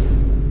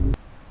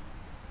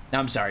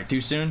 I'm sorry,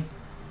 too soon?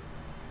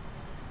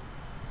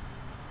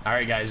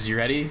 Alright guys, you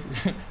ready?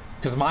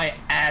 Because my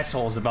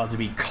asshole is about to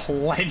be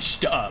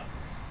clenched up.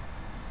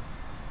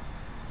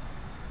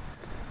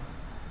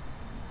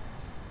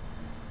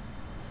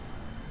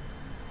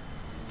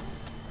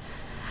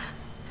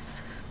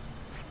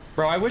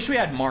 Bro, I wish we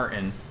had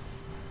Martin.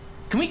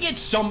 Can we get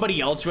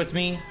somebody else with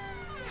me?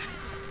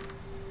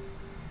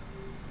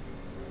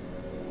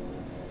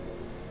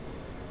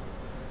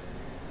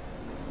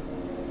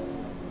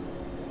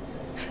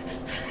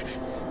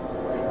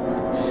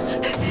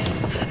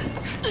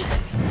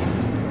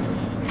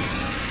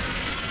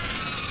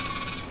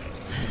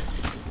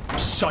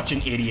 Such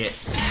an idiot.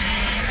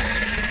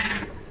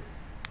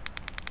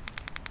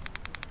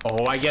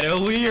 Oh, I get a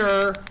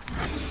leer.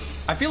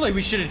 I feel like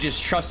we should have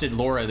just trusted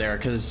Laura there,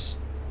 because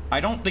I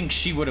don't think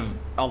she would have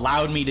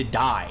allowed me to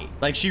die.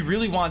 Like, she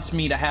really wants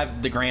me to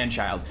have the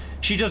grandchild.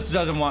 She just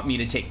doesn't want me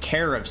to take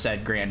care of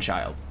said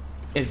grandchild.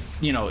 If,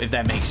 you know, if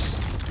that makes...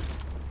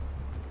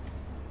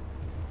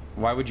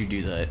 Why would you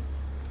do that?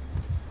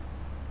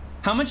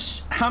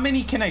 How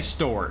many can I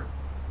store?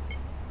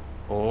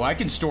 Oh, I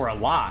can store a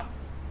lot.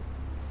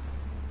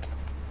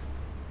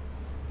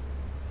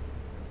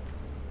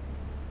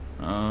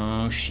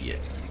 Oh, shit.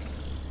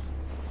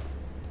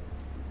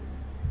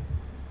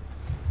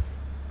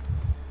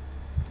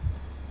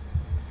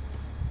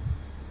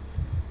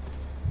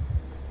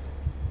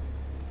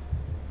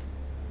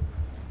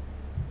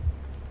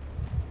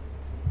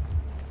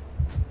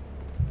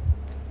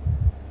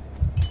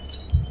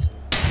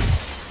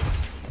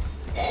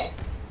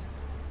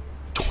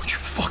 Don't you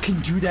fucking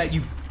do that,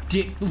 you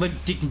dick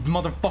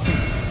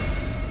motherfucking...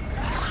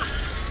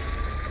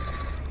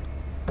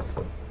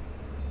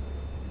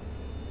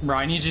 Bro,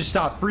 I need you to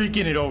stop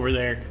freaking it over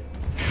there.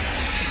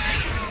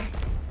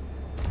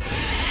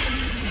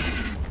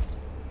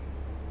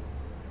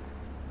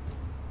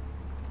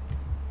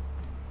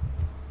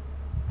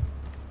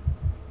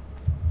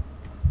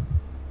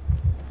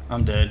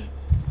 I'm dead.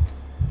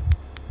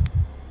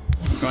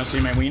 You wanna see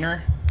my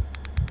wiener?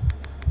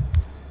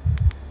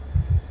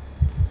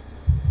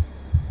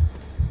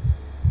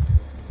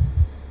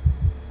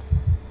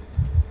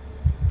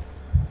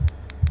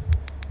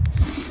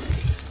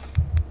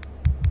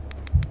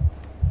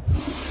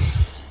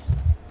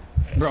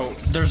 Bro,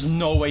 there's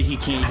no way he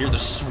can't hear the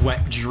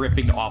sweat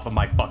dripping off of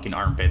my fucking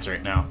armpits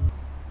right now.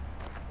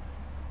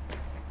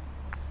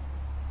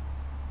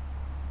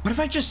 What if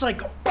I just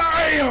like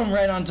BAM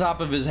right on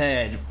top of his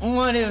head?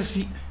 What if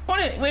he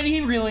would he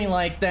really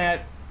like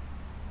that?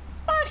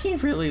 Would he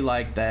really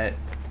like that?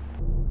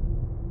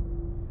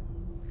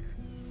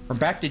 We're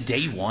back to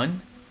day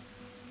 1?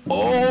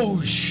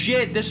 Oh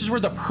shit, this is where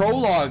the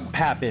prologue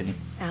happened.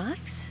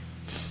 Alex?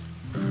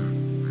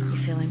 You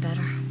feeling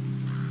better?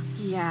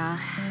 Yeah.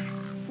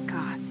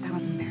 God, that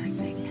was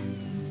embarrassing.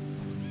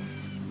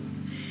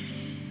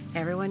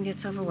 Everyone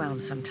gets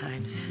overwhelmed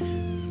sometimes.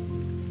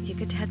 You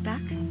good to head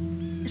back?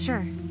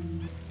 Sure.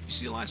 You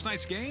see last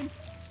night's game?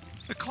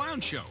 A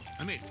clown show.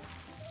 I mean,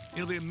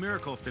 it'll be a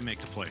miracle if they make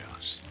the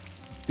playoffs.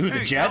 Ooh, Hey,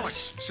 the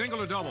Jets? Alex,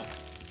 single or double?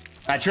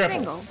 I triple.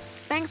 Single.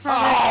 Thanks,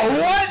 Robert. Oh,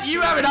 what? You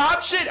have an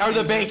option? Or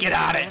the bacon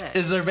on it?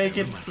 Is there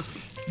bacon?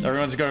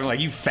 Everyone's going like,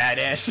 you fat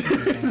ass. Just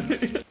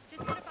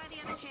modify the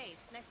other case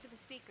next to the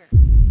speaker.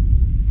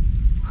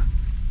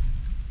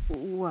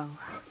 Whoa.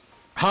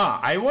 Huh,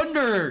 I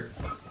wonder.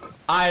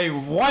 Hey,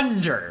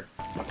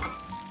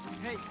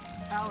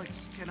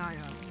 Alex, can I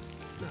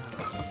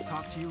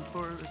talk to you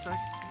for a sec?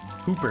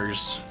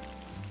 Hoopers.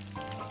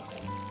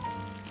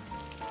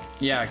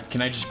 Yeah,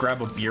 can I just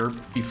grab a beer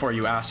before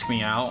you ask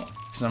me out?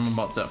 Because I'm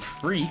about to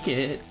freak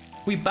it.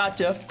 We about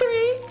to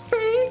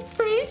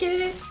freak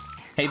it.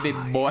 Hey, big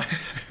boy.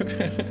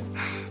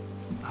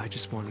 I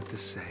just wanted to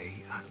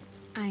say,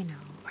 I know.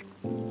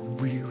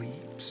 really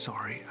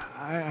sorry.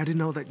 I didn't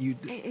know that you'd...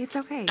 It's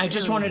okay. I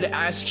just wanted to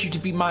ask you to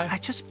be my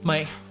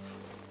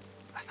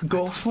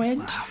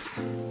girlfriend.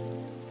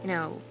 You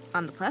know,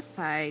 on the plus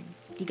side,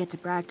 you get to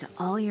brag to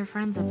all your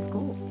friends at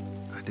school.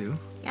 I do?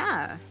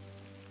 Yeah.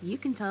 You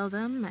can tell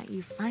them that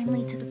you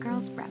finally took a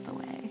girl's breath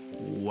away.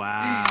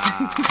 Wow.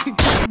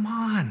 Come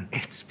on.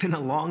 It's been a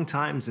long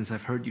time since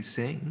I've heard you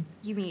sing.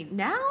 You mean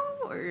now,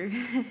 or?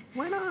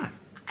 Why not?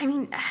 I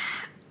mean,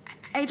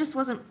 I just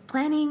wasn't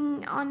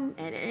planning on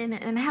it,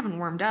 and I haven't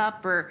warmed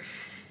up, or...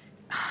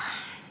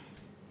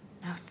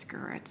 Oh,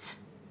 screw it.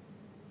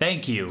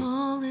 Thank you.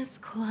 All is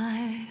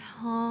quiet,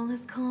 all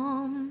is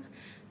calm,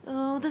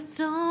 though the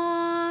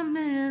storm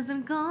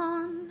isn't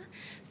gone.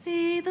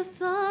 See the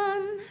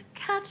sun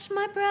catch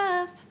my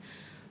breath.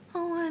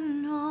 Oh, I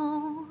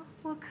know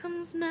what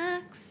comes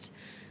next.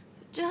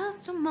 For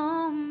just a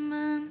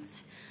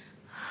moment,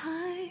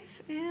 I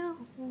feel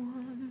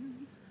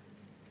warm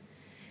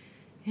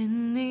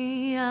in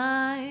the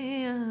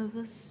eye of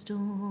the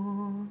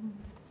storm.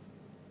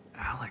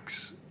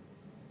 Alex.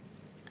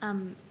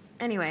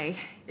 Anyway,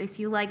 if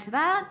you liked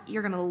that,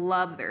 you're gonna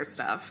love their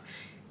stuff.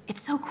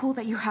 It's so cool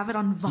that you have it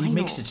on vinyl. He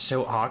makes it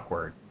so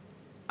awkward.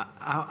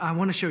 I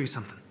want to show you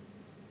something.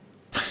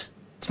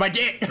 It's my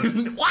dick.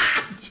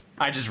 What?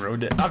 I just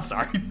ruined it. I'm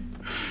sorry.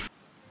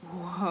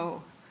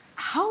 Whoa.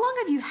 How long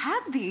have you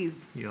had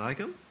these? You like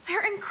them?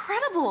 They're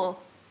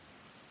incredible.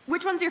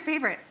 Which one's your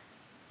favorite?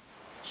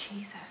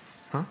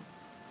 Jesus. Huh?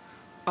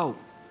 Oh,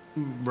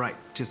 right.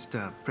 Just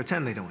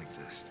pretend they don't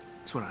exist.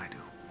 That's what I do.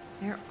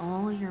 They're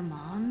all your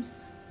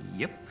mom's?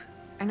 Yep.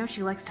 I know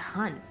she likes to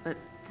hunt, but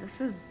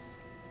this is...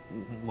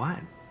 What?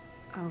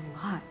 a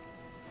lot.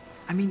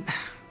 I mean,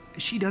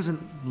 she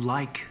doesn't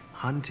like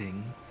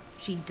hunting.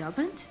 She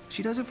doesn't?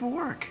 She does it for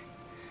work.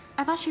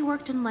 I thought she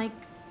worked in, like,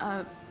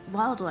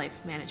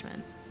 wildlife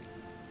management.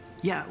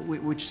 Yeah,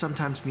 which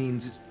sometimes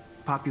means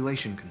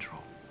population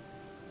control.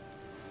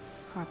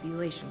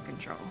 Population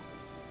control.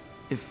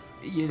 If,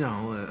 you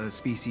know, a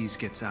species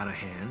gets out of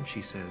hand,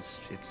 she says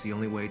it's the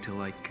only way to,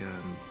 like,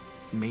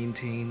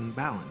 maintain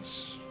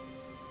balance.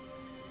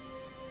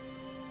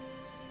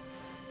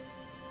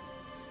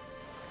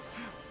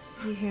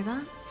 You hear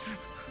that?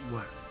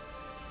 What?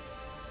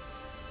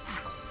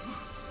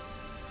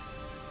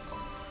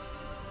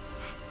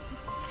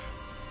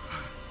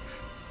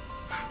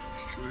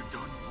 Should have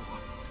done more.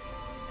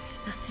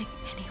 There's nothing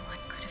anyone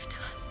could have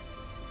done.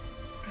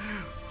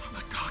 I'm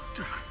a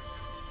doctor.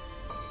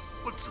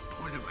 What's the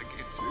point if I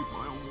can't save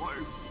my own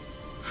wife?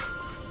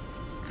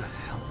 The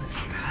hell is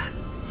that?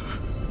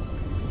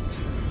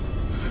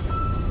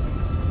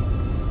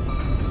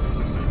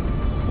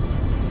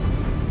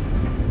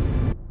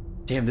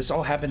 Damn, this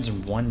all happens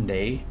in one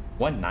day?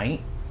 One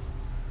night?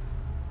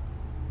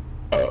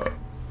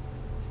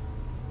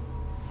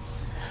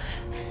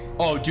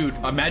 Oh, dude,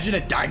 imagine a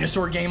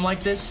dinosaur game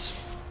like this.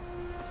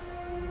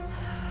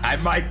 I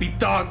might be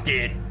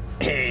talking.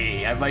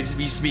 Hey, I might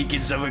be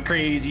speaking some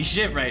crazy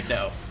shit right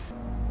now.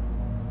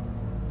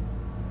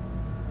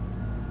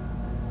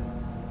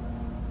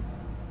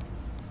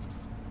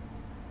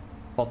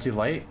 Faulty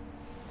light?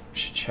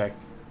 Should check.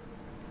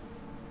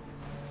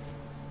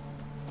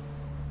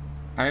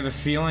 I have a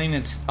feeling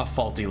it's a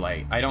faulty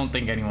light. I don't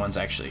think anyone's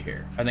actually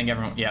here. I think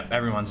everyone, yep,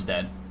 everyone's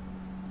dead.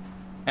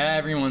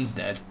 Everyone's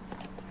dead.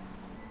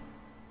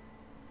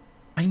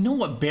 I know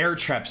what bear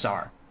traps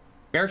are.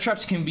 Bear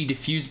traps can be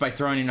diffused by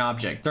throwing an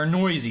object. They're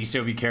noisy,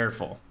 so be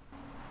careful.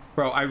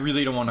 Bro, I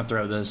really don't want to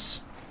throw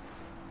this.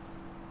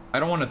 I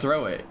don't want to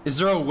throw it. Is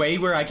there a way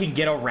where I can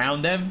get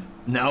around them?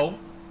 No?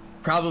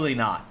 Probably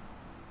not.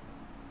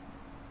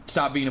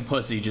 Stop being a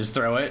pussy, just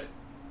throw it.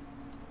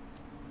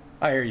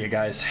 I hear you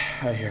guys.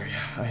 I hear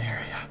you. I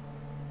hear you.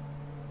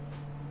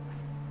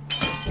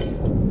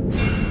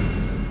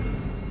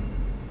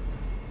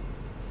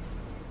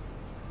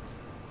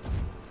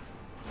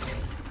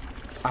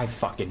 I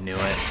fucking knew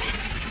it.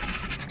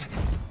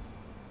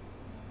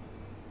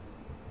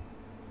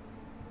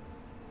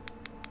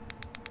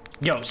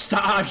 Yo,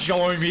 stop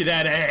showing me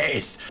that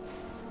ace!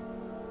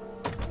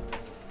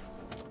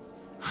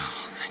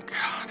 Oh, thank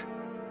God.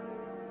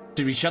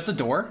 Did we shut the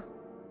door?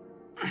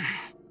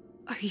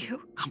 Are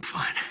you? I'm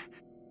fine.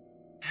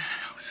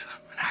 It was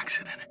an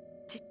accident.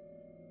 Did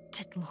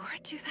Laura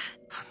do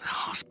that? The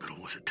hospital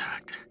was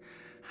attacked.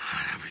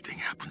 Everything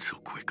happened so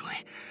quickly.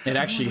 It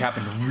actually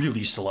happened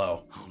really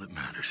slow. All that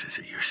matters is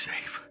that you're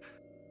safe.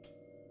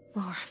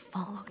 Laura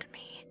followed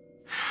me.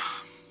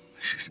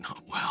 She's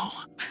not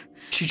well.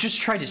 She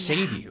just tried to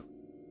save you.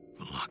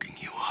 For locking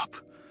you up.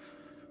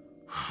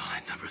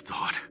 I never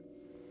thought.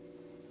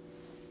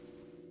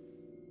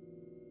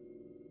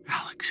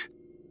 Alex.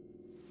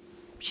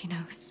 She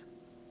knows.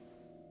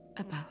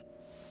 About.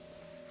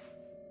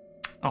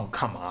 Oh,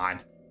 come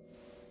on.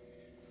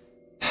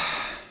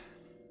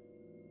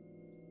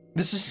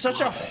 This is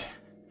such a...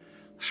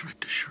 It's ripped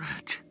to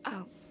shreds.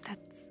 Oh,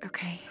 that's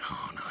okay.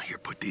 Oh, no, here,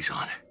 put these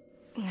on.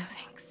 No,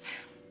 thanks.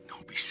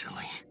 Don't be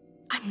silly.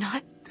 I'm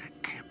not.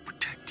 That can't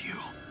protect you.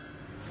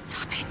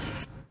 Stop it.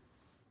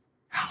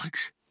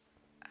 Alex?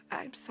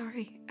 I'm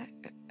sorry.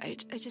 I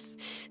just...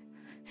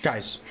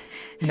 Guys,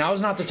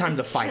 now's not the time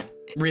to fight.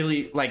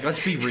 Really, like,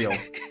 let's be real.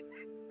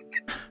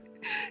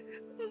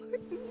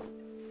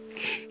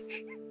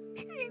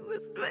 He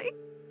was my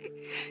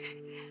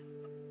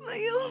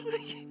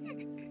only...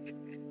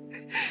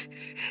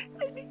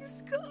 And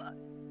he's gone.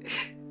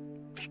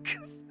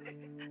 Because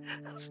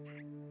of...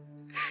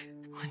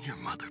 When your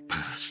mother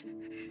passed,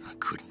 I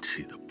couldn't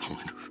see the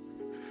point of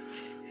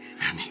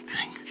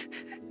anything.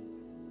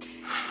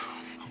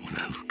 But when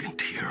I look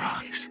into your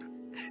eyes,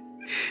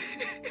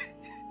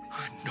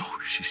 I know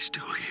she's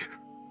still here.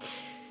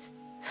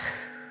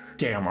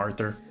 Damn,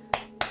 Arthur.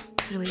 What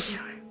do we do?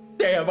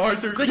 Damn,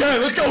 Arthur. Yeah,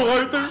 let's go,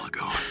 Arthur. A while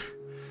ago,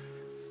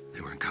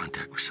 they were in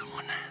contact with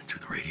someone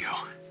through the radio.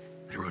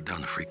 They wrote down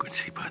the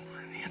frequency, but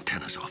the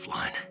antenna's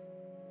offline.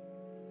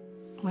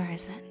 Where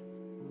is it?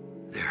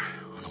 There,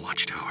 on the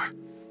watchtower.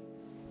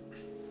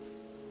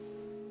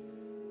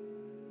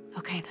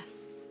 Okay, then.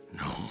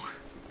 No,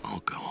 I'll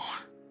go.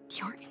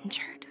 You're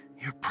injured.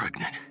 You're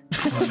pregnant.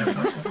 One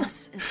of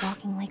us is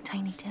walking like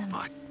Tiny Tim.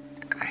 But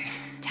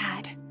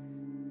Dad,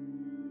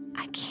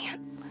 I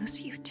can't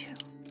lose you two.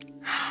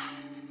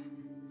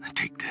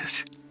 Take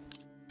this.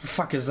 The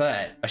fuck is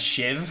that? A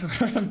shiv?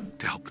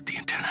 To help with the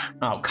antenna.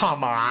 Oh,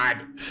 come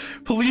on.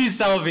 Please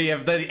tell me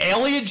if the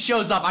alien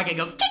shows up, I can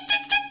go tick, tick,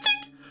 tick,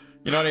 tick.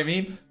 You know what I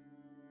mean?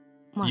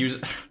 What?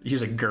 Use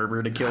a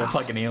Gerber to kill a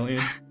fucking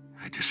alien.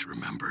 I just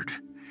remembered.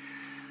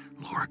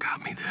 Laura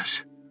got me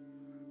this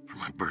for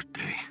my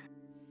birthday.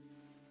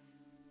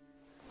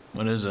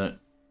 What is it?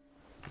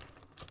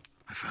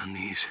 I found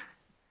these.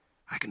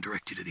 I can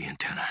direct you to the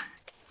antenna.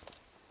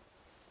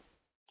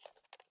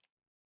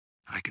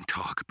 I can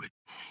talk, but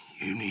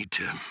you need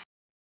to...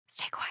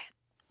 Stay quiet.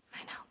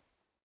 I know.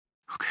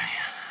 Okay,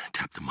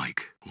 tap the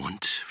mic.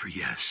 Once for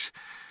yes,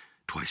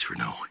 twice for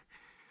no.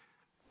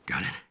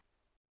 Got it?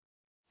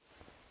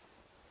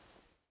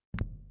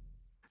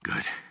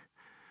 Good.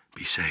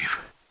 Be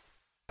safe.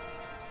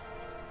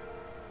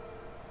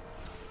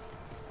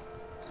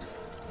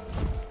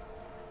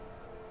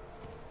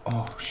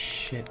 Oh,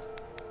 shit.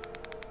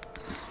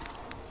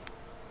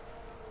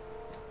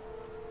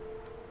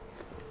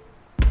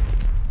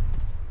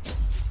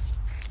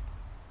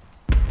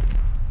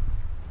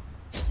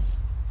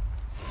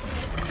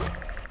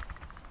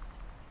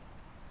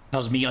 That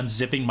was me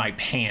unzipping my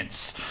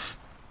pants.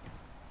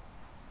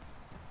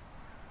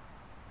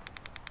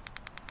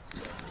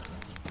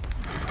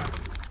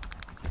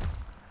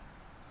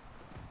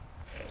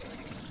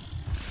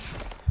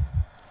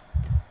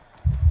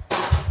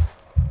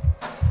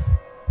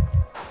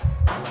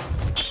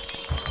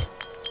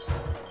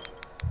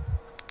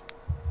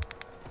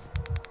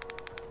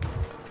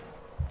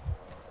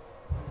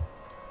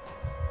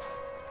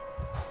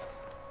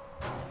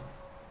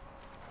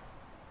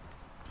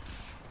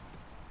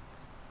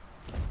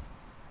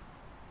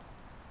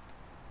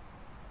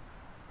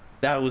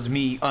 That was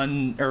me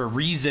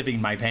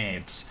re-zipping my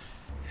pants.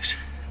 Is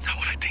that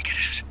what I think it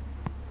is?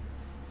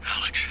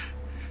 Alex,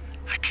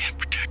 I can't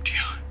protect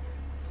you.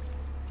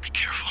 Be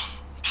careful,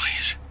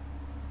 please.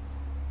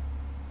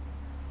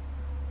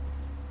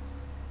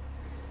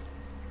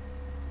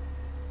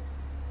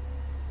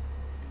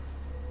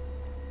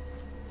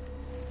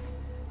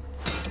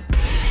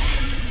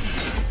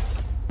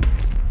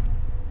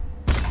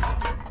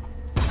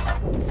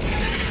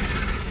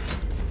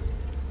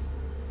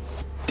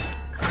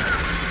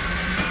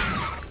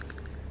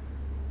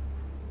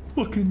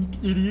 Fucking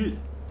idiot.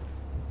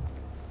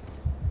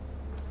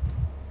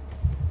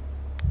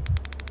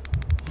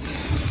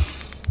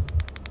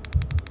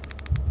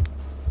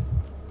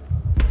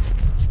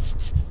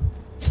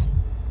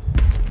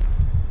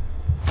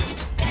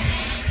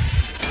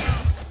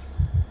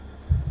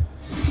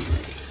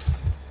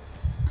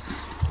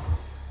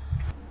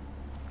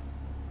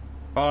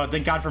 Oh,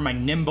 thank God for my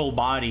nimble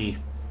body.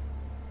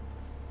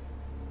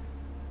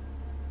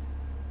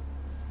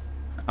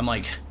 I'm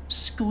like,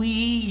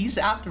 squeeze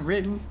out the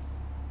rim.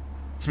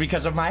 It's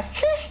because of my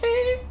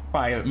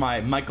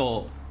my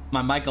Michael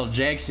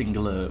Jackson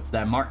glove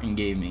that Martin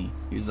gave me.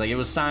 He was like, it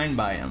was signed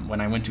by him when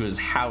I went to his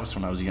house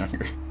when I was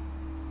younger.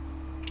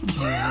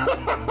 Are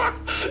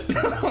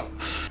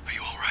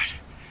you all right?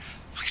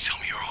 Please tell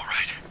me you're all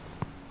right.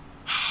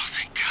 Oh,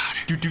 thank God.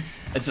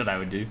 That's what I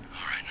would do.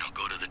 All right, now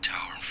go to the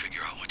tower and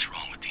figure out what's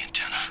wrong with the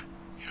antenna.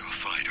 You're a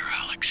fighter,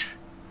 Alex.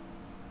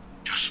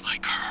 Just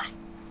like her.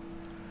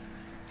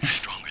 You're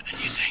stronger than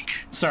you think.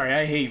 Sorry,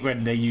 I hate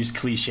when they use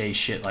cliche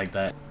shit like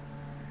that.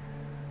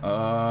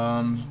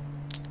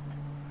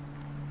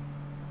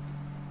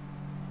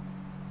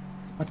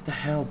 What the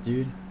hell,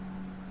 dude?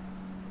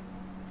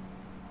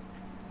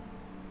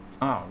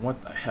 Oh,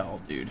 what the hell,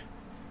 dude?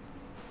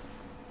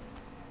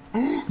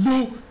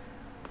 No!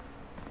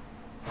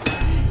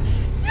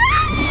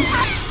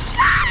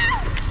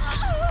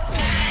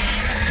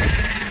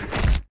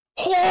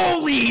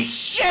 Holy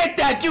shit,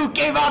 that dude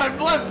came out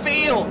of left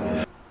field!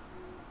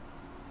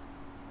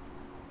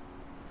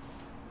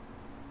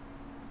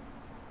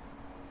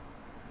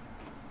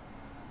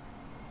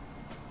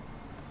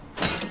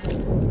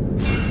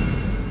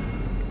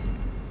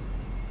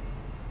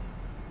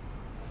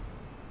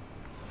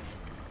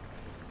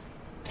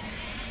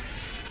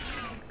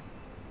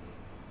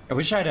 I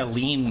wish I had a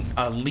lean.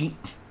 I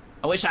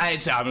wish I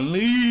had some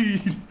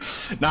lean.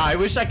 Nah, I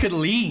wish I could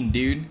lean,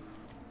 dude.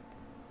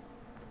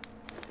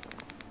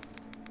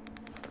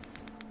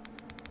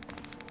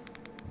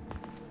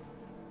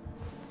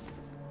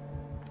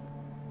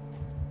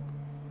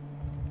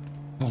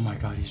 Oh my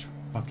God, he's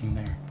fucking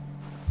there.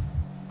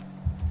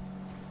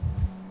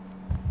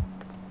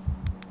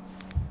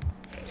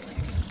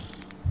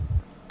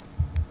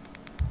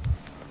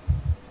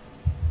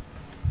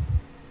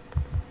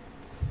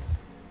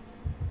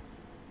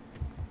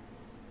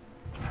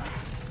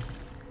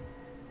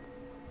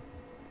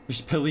 There's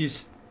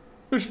pillies.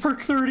 There's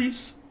perk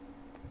 30s.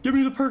 Give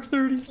me the perk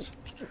 30s.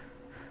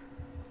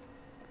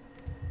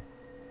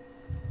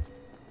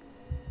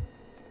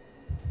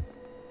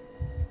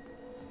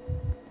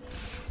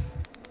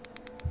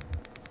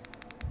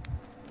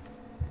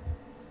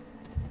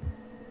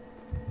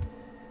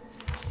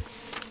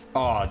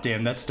 Oh,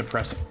 damn, that's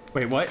depressing.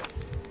 Wait, what?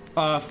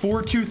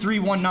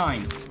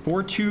 42319.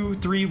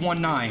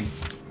 42319.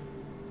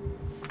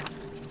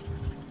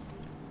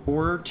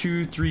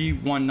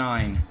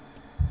 42319.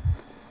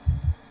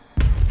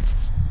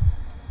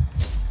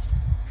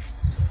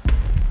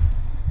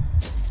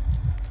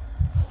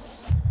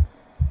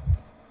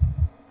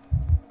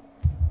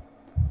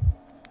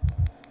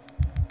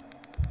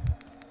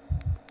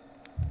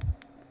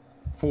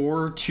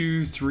 Four,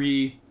 2,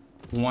 3,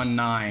 1,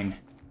 9.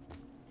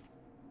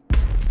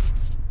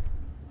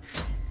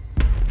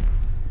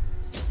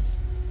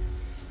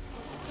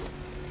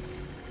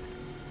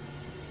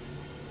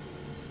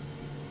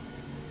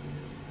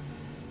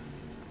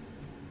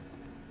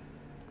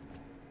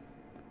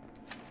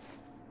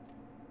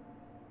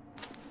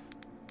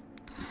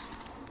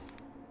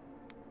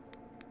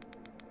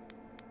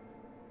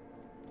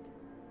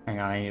 Hang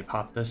on, I need to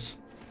pop this.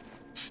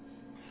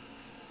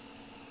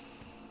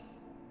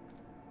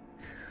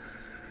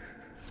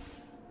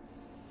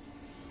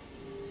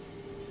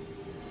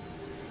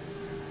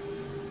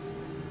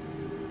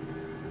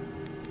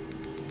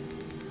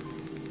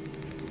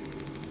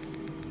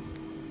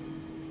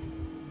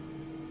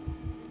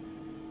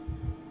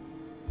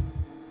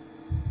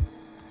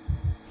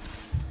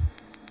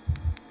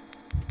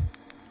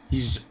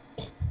 He's...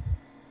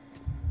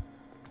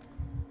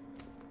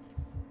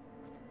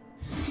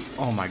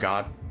 Oh my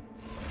god.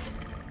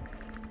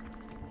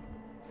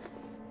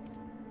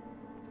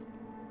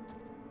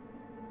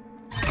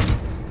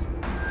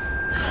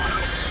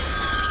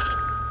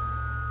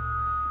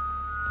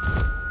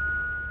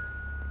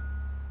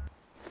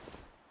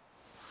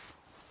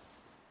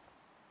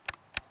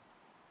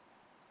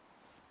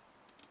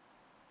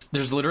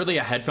 There's literally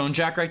a headphone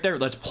jack right there.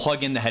 Let's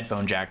plug in the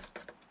headphone jack.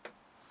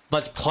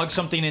 Let's plug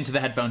something into the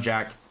headphone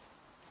jack.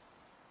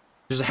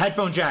 There's a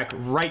headphone jack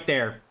right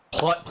there.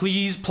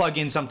 Please plug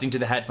in something to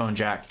the headphone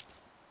jack.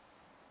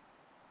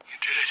 You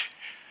did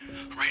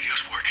it.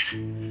 Radio's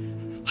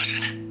working.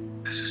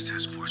 Listen. This is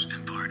Task Force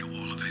Empire to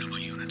all available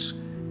units.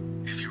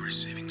 If you're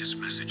receiving this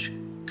message,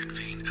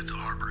 convene at the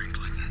harbor in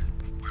Clinton.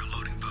 We're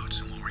loading boats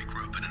and we'll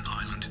regroup at an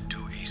island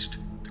due east.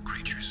 The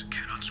creatures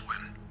cannot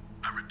swim.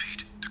 I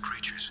repeat, the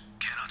creatures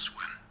cannot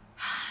swim.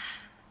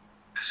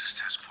 This is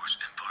Task Force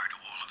Empire to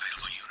all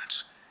available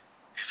units.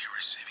 If you're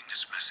receiving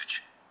this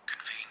message,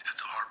 convene at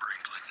the harbor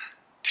in Clinton.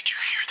 Did you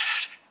hear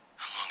that?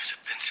 How long has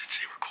it been since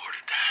they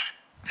recorded that?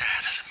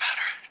 Yeah, it doesn't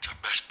matter. It's our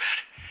best bet.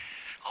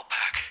 I'll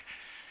pack.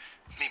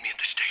 Meet me at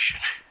the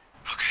station.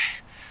 Okay,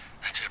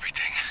 that's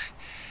everything.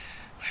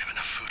 We have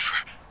enough food for...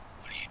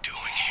 What are you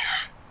doing here?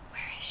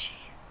 Where is she?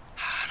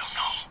 I don't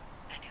know.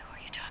 Then who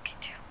are you talking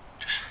to?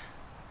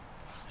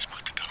 Just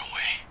put the gun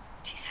away.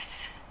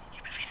 Jesus, you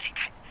really think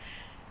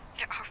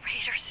there are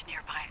raiders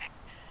nearby?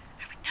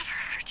 I would never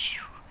hurt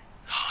you.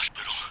 The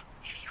hospital.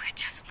 If you had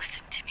just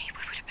listened to me,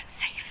 we would have been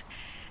safe.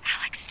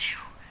 Alex,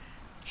 too.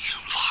 You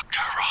locked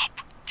her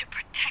up. To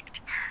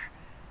protect her.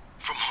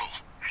 From who?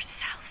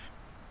 Herself.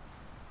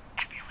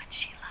 Everyone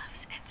she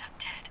loves ends up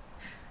dead.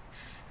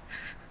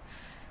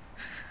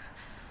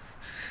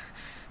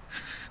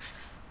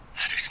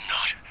 That is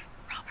not...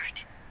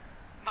 Robert.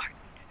 Martin.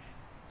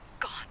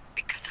 Gone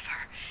because of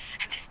her.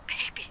 And this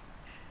baby.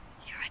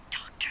 You're a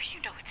doctor.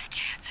 You know its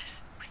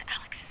chances. With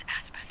Alex's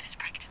asthma, this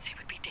pregnancy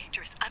would be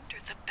dangerous under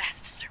the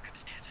best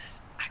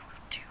circumstances. I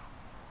will do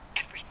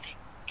everything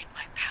in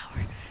my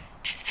power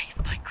to save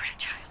my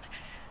grandchild.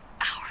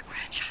 Our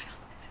grandchild.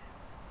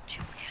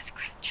 Julia's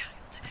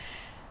grandchild.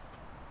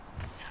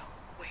 So,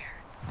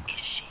 where is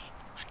she?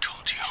 I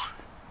told you.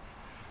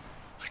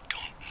 I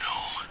don't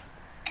know.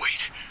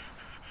 Wait.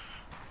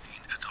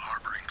 At the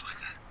harbor in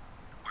Clinton.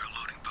 We're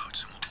loading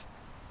boats and we'll...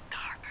 The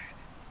harbor.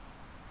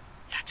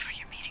 That's where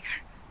you're meeting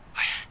her.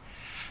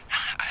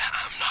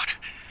 I'm not...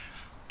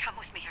 Come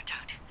with me or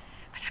don't.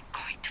 But I'm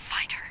going to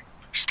find her.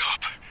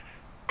 Stop.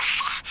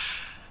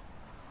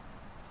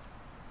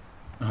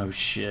 Oh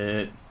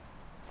shit.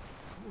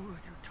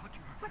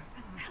 What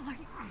the hell are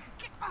you?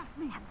 Get off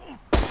me!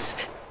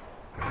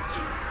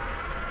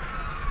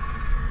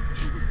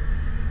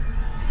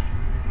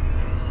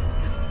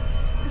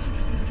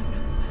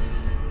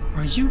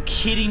 Are you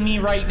kidding me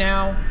right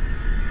now?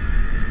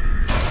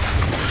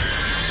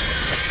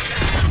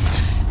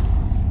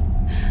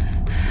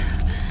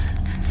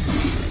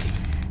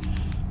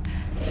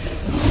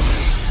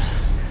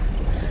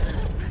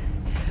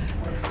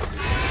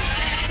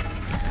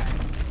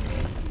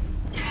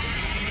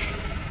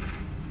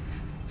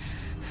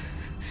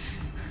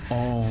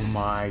 Oh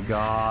my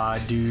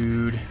god,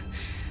 dude.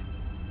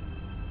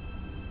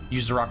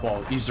 Use the rock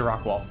wall. Use the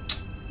rock wall.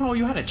 Oh,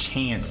 you had a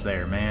chance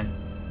there, man.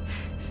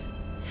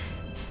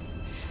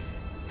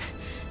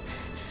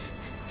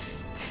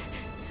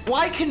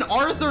 Why can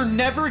Arthur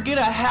never get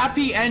a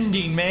happy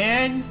ending,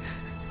 man?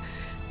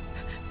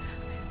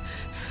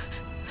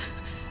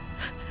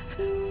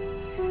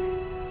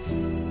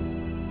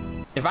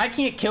 If I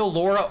can't kill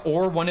Laura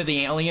or one of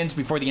the aliens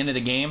before the end of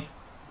the game,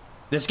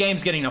 this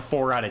game's getting a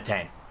 4 out of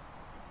 10.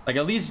 Like,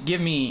 at least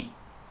give me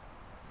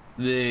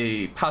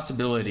the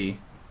possibility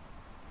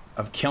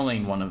of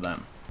killing one of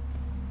them.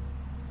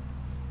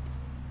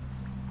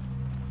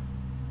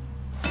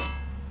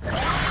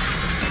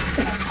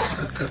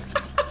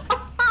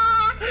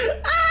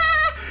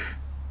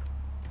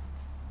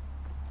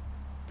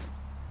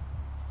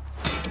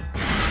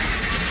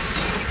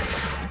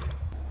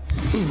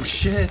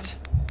 shit.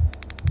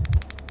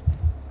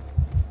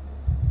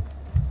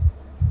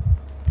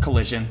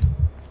 Collision.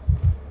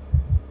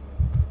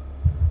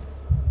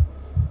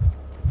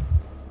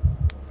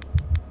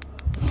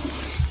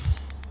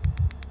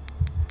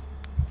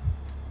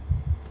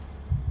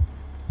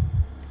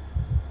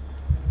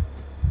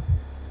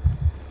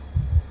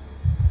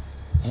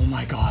 Oh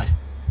my god.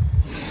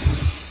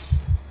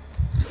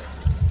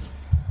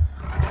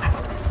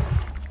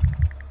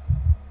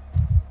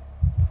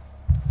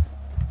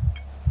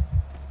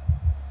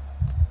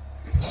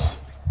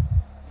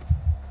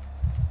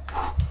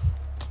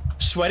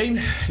 Sweating?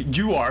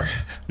 You are.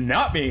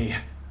 Not me.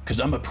 Because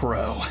I'm a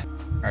pro.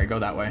 Alright, go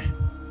that way.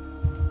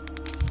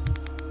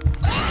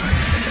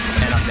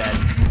 And I'm dead.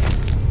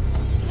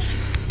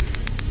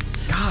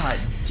 God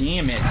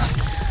damn it.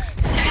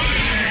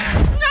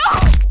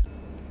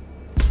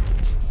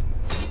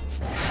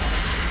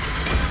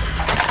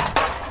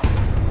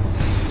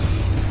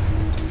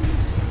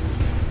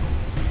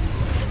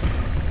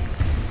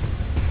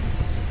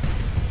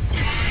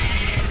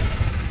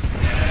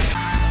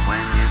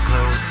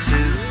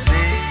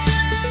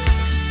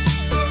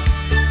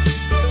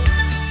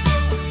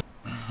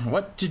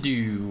 What to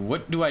do?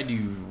 What do I do?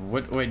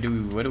 What do I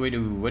do? What do I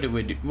do? What do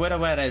I do? What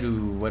do I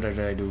do? What did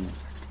I do?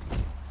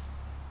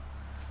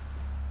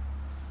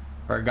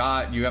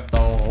 Forgot you have to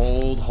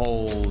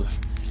hold.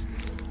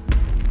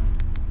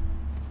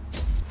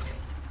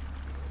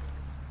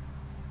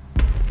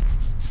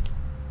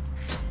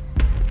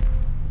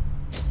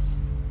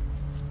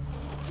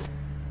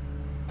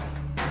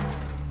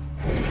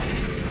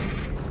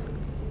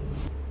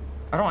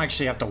 I don't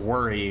actually have to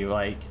worry,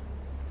 like,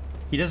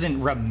 he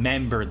doesn't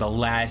remember the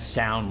last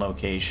sound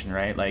location,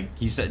 right? Like,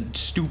 he's a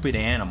stupid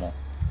animal.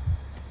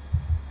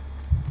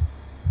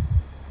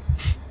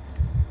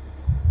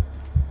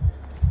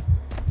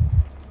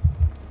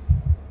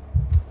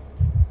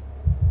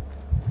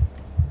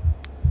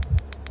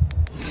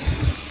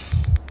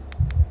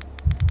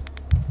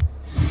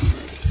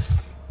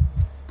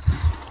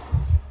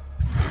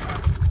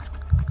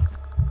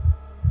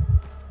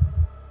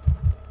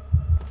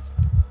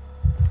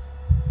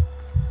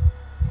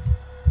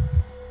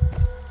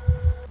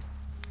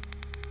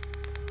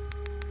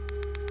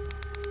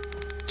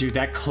 Dude,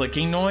 that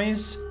clicking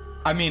noise,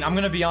 I mean, I'm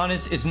gonna be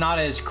honest, it's not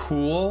as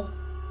cool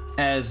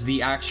as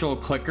the actual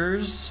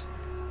clickers,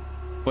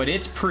 but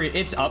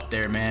it's up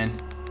there, man.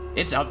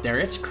 It's up there,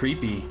 it's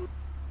creepy.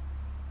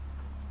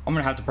 I'm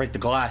gonna have to break the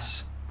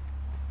glass.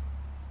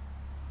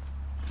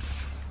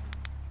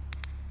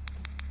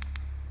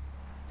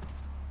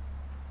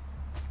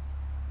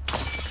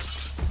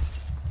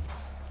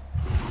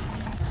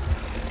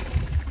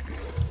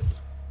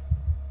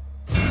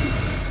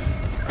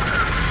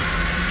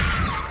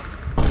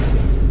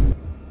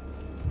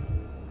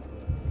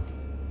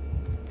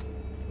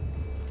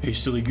 Hey,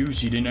 silly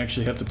goose, you didn't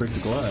actually have to break the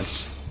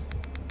glass.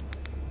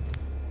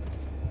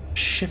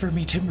 Shiver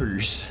me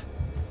timbers.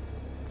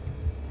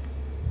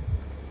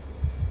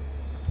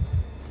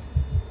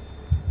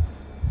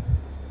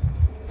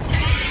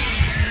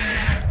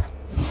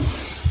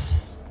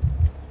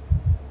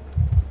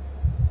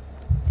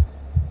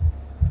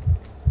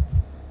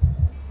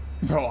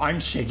 Bro, I'm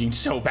shaking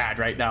so bad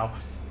right now.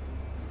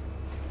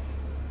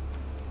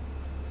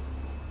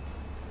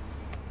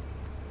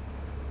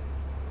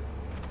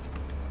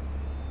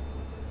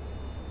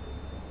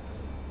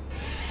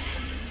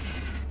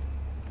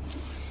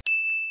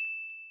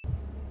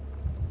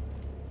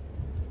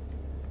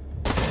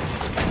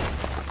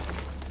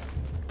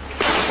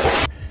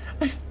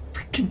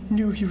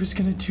 Knew he was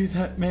gonna do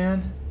that,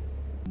 man.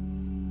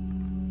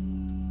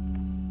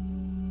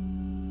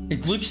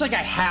 It looks like I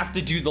have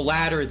to do the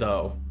ladder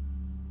though,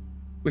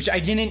 which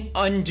I didn't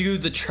undo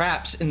the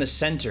traps in the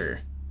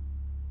center.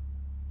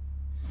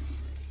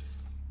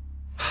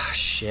 Ah,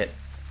 shit.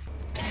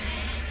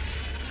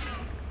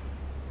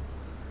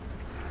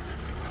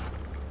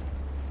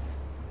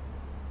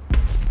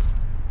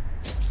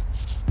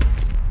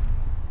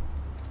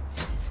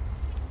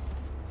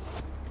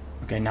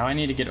 Okay, now I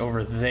need to get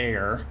over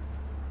there.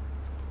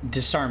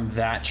 Disarm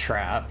that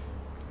trap.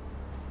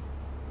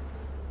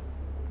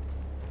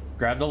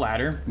 Grab the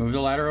ladder, move the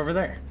ladder over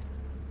there.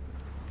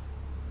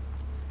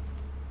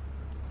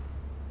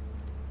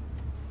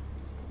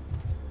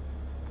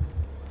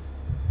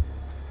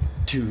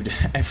 Dude,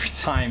 every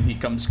time he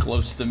comes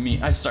close to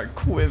me, I start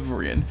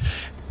quivering.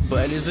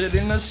 But is it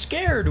in a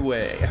scared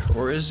way?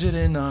 Or is it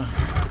in a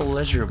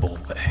pleasurable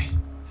way?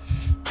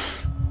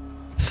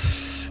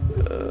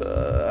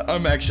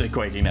 I'm actually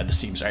quaking at the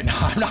seams right now.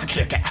 I'm not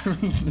gonna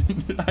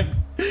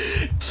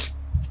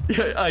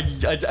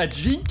a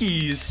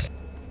jinkies.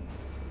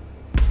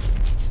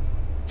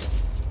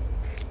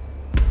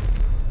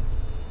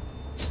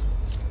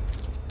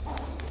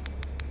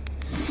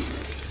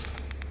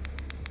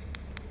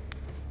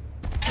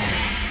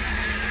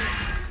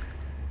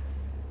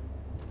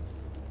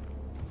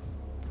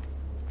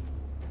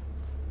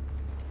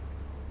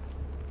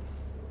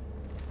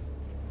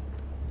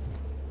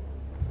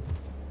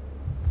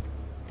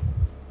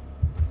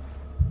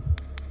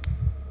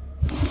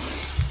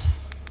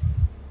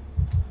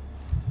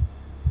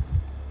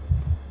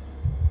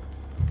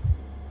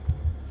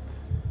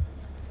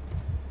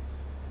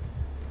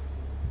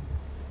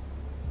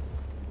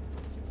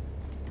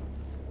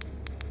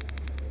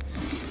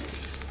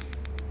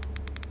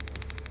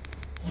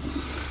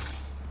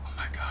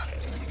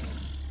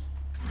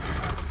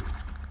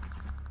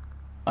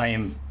 I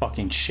am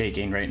fucking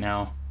shaking right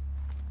now.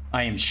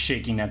 I am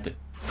shaking at the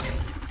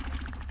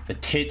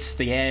tits,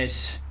 the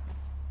ass.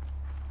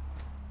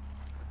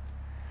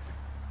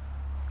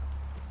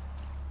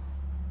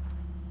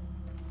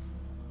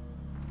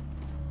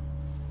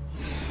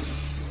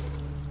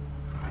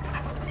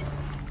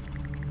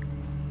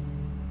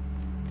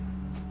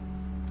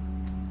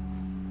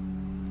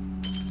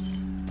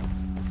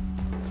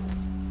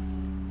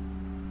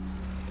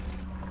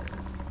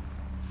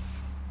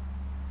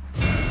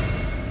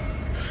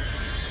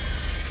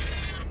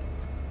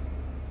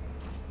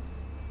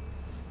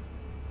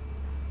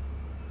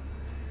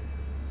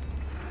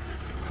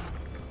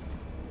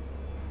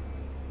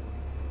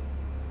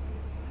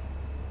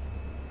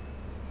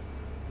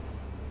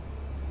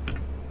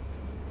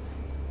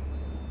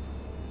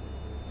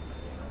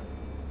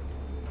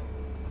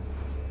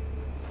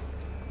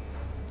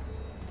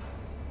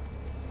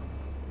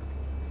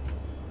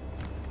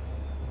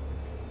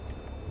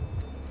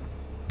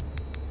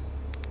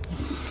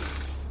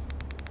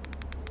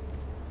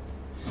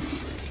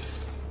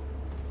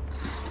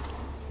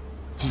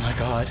 Oh my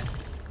god.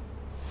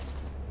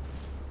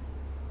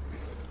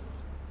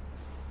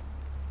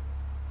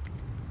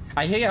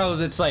 I hate how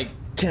it's like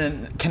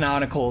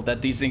canonical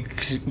that these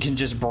things can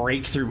just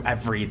break through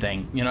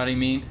everything. You know what I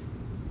mean?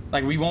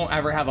 Like, we won't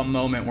ever have a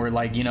moment where,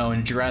 like, you know,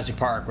 in Jurassic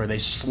Park where they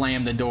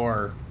slam the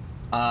door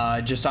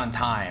just on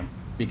time.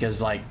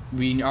 Because, like,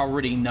 we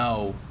already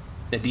know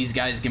that these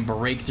guys can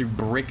break through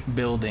brick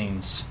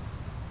buildings.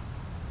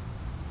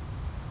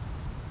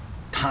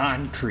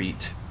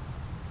 Concrete.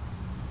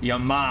 Your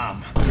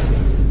mom.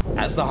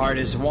 That's the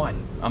hardest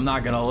one. I'm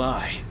not gonna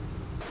lie.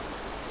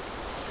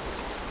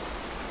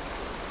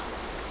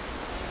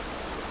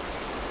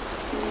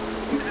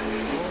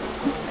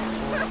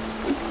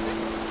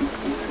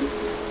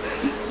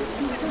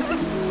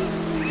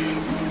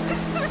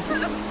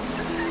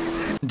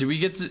 Do we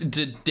get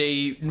to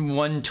day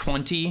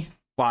 120?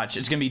 Watch,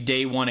 it's gonna be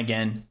day 1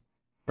 again.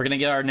 We're gonna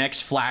get our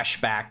next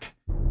flashback.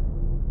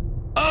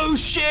 Oh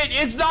shit,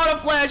 it's not a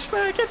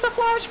flashback, it's a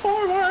flash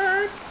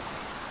forward.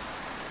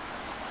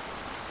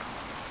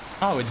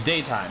 Oh, it's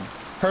daytime.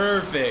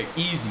 Perfect,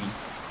 easy.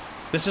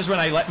 This is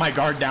when I let my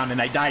guard down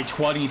and I died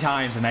 20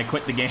 times and I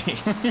quit the game.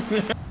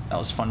 That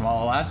was fun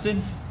while it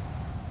lasted.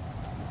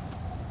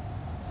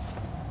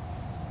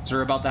 So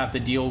we're about to have to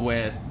deal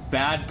with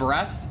bad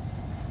breath,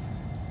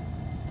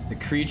 the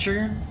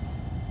creature,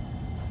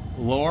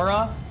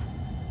 Laura,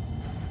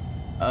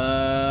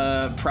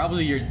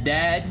 probably your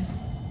dad,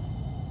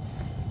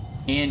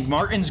 and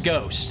Martin's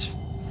ghost.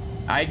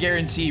 I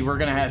guarantee we're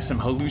gonna have some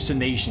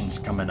hallucinations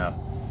coming up.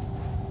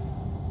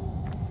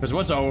 Because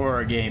what's a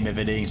horror game if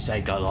it ain't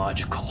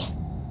psychological?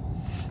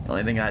 The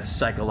only thing that's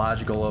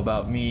psychological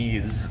about me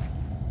is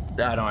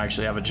I don't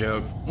actually have a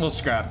joke. We'll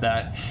scrap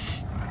that.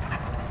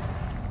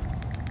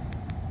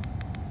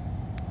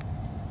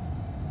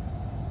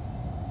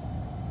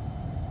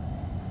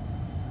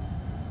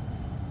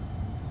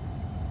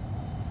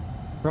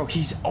 Bro,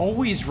 he's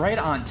always right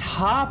on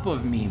top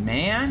of me,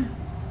 man.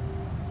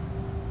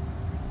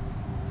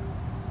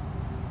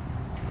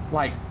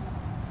 Like,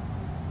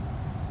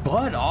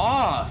 butt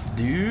off,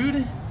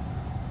 dude.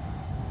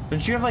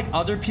 Don't you have, like,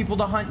 other people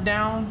to hunt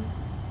down?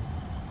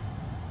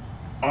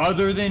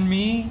 Other than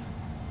me?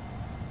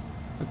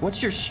 Like,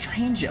 what's your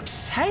strange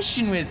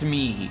obsession with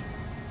me?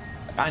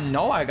 Like, I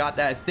know I got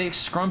that thick,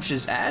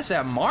 scrumptious ass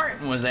that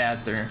Martin was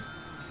after.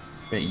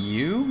 But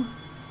you?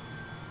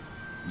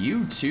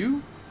 You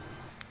too?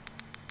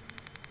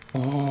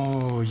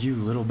 Oh, you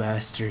little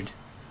bastard.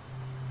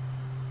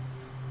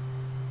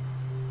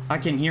 I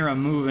can hear him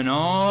moving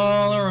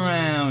all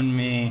around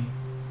me.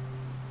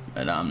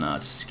 But I'm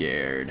not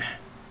scared.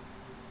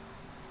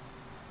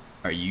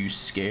 Are you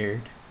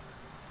scared?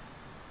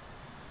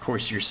 Of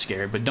course you're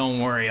scared, but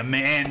don't worry, a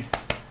man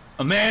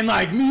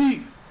like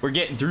me, we're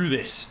getting through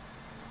this.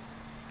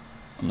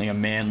 Only a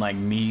man like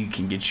me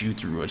can get you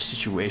through a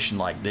situation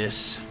like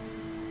this.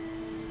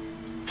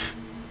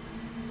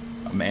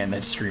 A man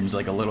that screams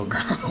like a little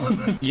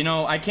girl. You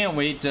know, I can't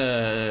wait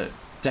to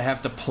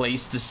have to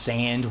place the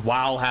sand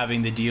while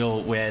having to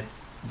deal with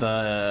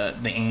the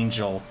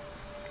angel,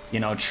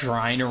 you know,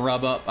 trying to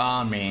rub up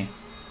on me.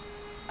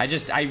 I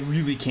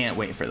really can't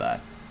wait for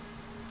that.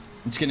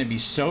 It's gonna be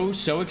so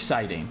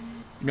exciting.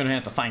 You're gonna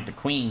have to fight the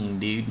queen,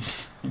 dude.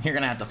 You're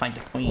gonna have to fight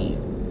the queen.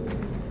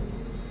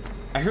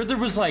 I heard there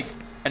was like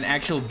an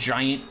actual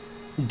giant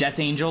death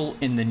angel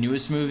in the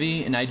newest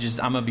movie, and I'm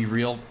gonna be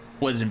real,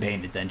 wasn't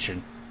paying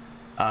attention.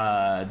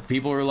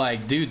 People were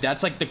like, dude,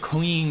 that's like the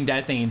queen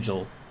death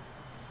angel.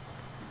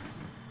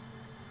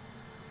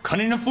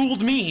 Couldn't have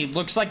fooled me. It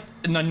looks like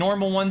the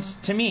normal ones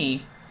to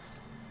me.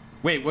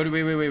 Wait. What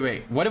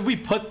if we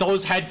put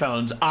those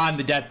headphones on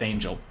the death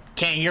angel?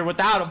 Can't hear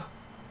without them.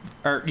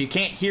 Or you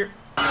can't hear.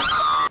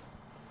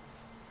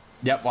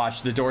 Yep,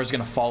 watch. The door's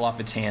gonna fall off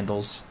its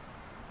handles.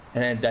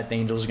 And then death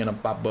angel's gonna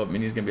pop up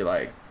and he's gonna be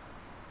like,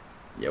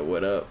 yo,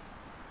 what up?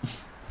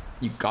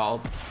 You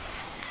called?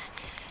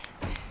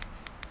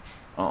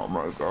 Oh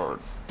my god.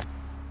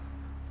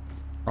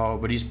 Oh,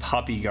 but he's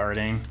puppy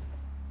guarding.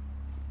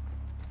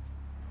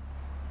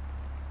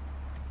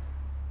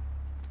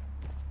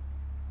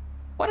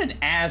 What an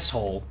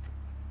asshole.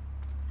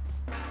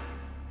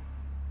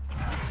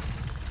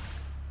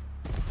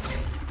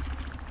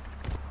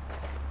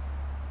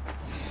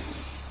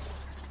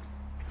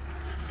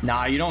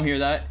 Nah, you don't hear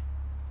that.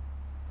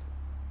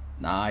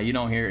 Nah, you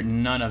don't hear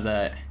none of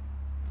that.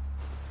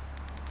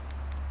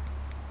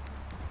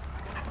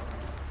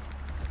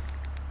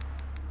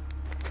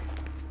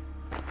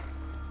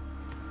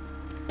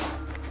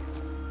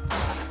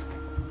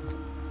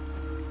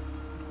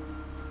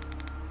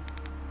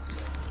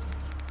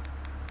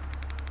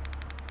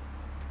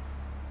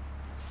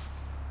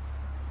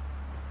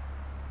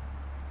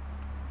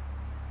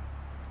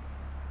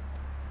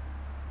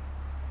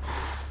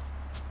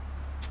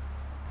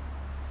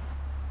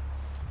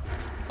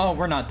 Oh,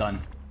 we're not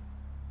done.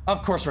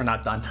 Of course we're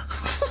not done.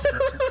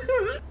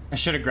 I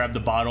should have grabbed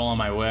the bottle on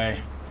my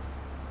way.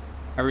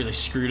 I really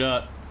screwed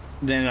up,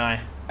 didn't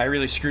I? I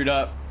really screwed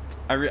up.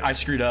 I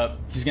screwed up.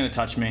 He's gonna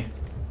touch me.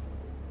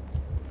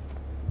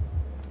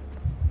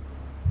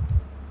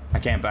 I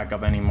can't back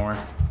up anymore.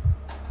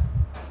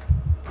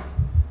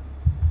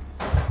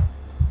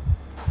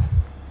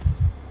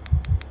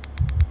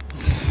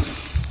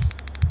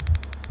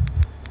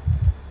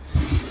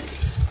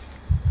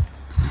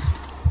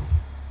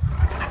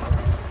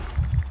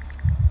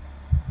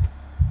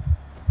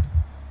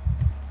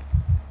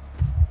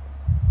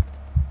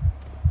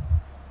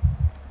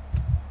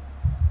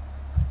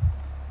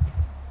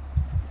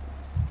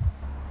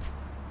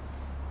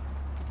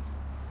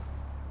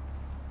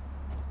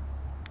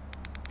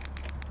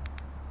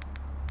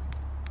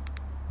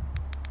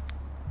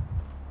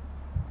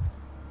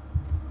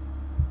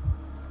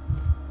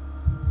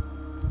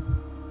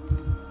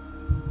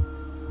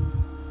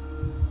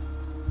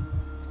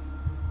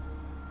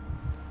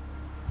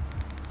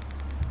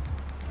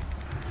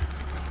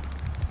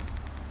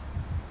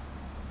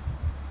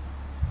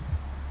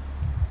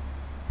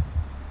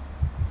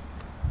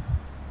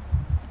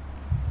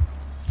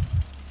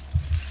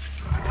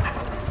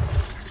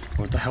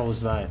 What the hell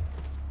was that?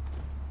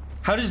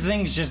 How does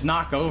things just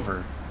knock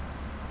over?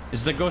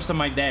 It's the ghost of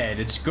my dad.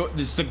 It's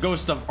the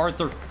ghost of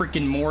Arthur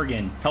freaking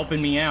Morgan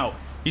helping me out.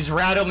 He's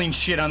rattling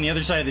shit on the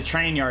other side of the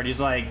train yard.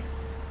 He's like,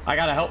 I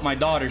gotta help my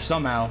daughter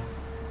somehow.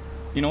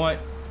 You know what?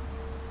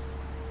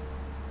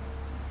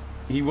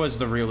 He was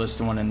the realest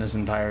one in this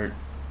entire...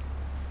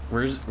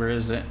 Where is it?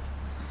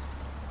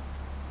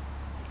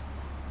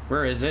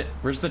 Where is it?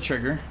 Where's the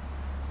trigger?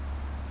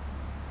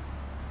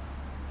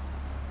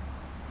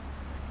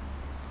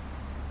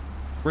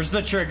 Where's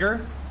the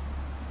trigger?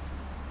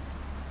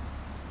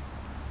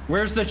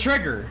 Where's the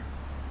trigger?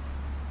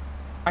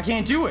 I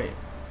can't do it.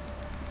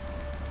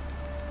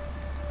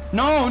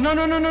 No, no,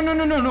 no, no, no, no,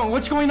 no, no, no.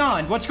 What's going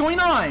on? What's going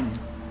on?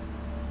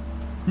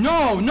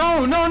 No,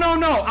 no, no, no,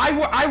 no.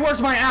 I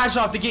worked my ass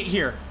off to get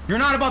here. You're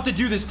not about to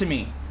do this to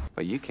me.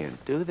 But you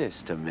can't do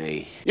this to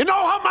me. You know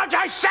how much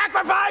I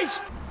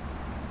sacrificed?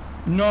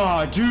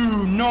 Nah,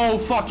 dude, no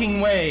fucking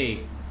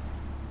way.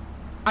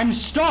 I'm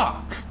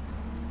stuck.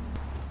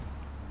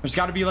 There's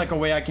got to be like a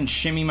way I can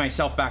shimmy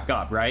myself back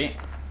up, right?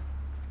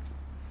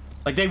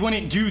 Like they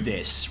wouldn't do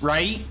this,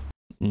 right?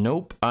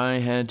 Nope, I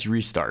had to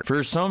restart.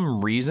 For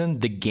some reason,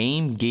 the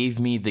game gave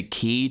me the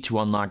key to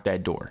unlock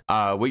that door.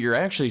 What you're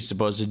actually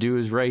supposed to do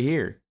is right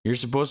here. You're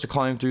supposed to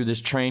climb through this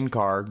train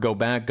car, go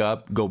back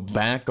up, go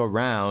back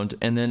around,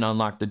 and then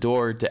unlock the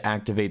door to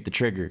activate the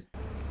trigger.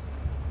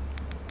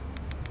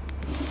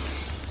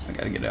 I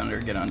gotta get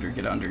under, get under,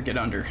 get under, get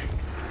under.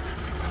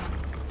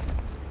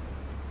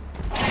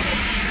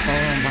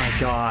 Oh my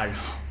god.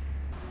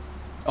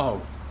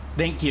 Oh,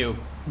 thank you.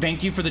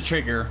 Thank you for the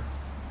trigger.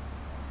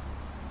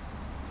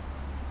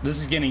 This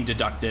is getting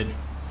deducted.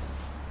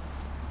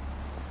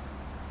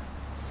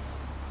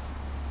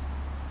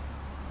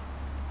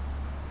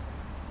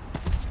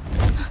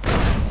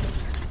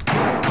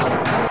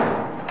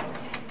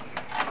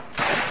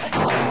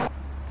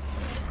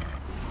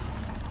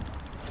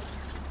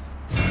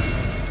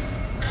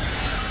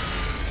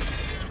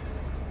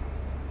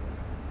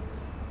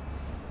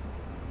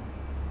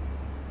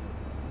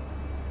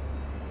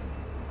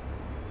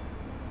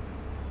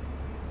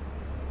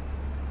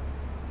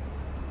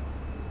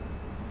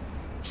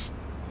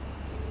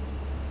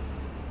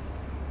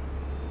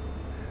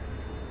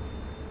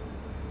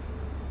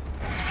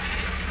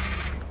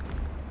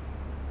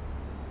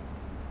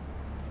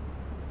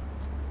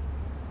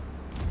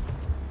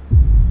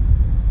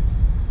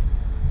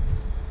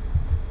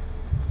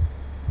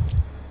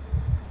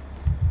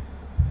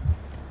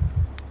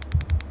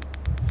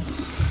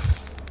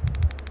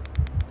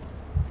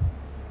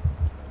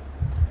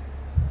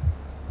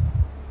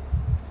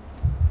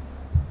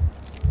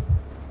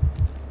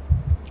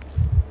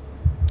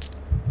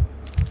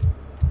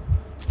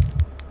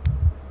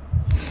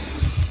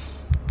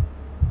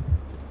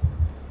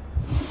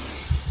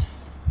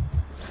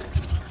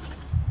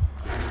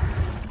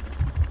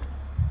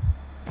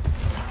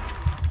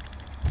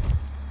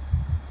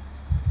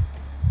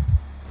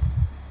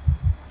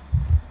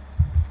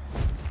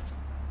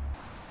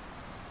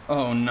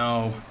 Oh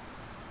no.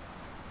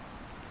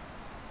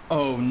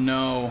 Oh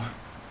no.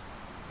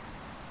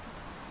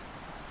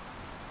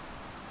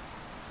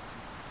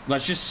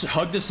 Let's just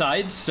hug the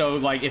sides, so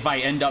like if I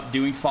end up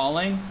doing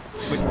falling,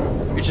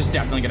 which is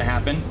definitely gonna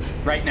happen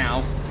right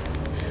now.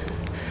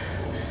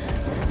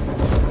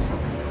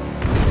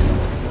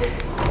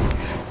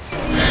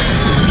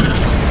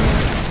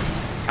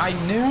 I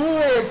knew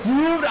it,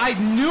 dude. I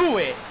knew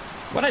it.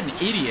 What an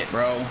idiot,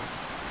 bro.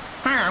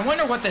 I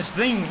wonder what this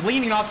thing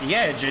leaning off the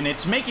edge, and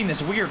it's making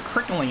this weird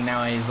crickling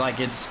noise, like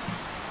it's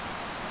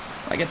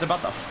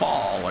about to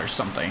fall or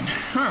something.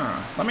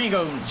 Huh. Let me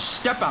go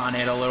step on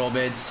it a little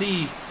bit,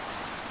 see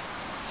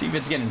if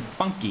it's getting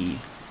funky.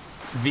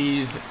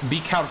 Viv, be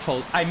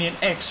careful. I mean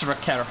extra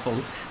careful.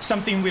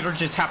 Something weird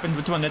just happened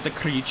with one of the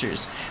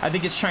creatures. I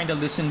think it's trying to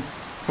listen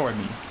for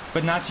me,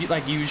 but not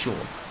like usual.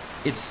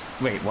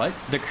 Wait, what?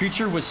 The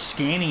creature was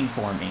scanning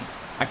for me.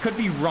 I could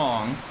be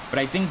wrong, but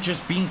I think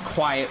just being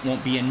quiet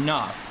won't be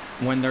enough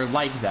when they're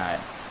like that.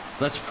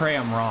 Let's pray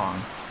I'm wrong.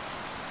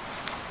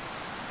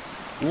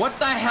 What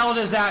the hell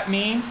does that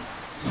mean?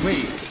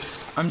 Wait,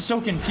 I'm so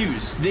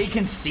confused. They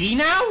can see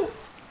now?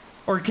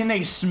 Or can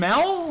they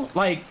smell?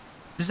 Like,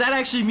 does that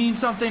actually mean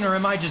something, or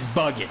am I just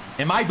bugging?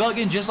 Am I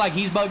bugging just like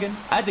he's bugging?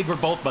 I think we're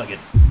both bugging.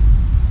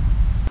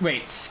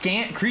 Wait,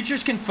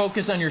 creatures can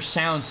focus on your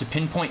sounds to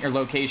pinpoint your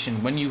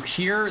location. When you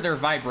hear their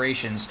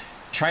vibrations,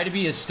 try to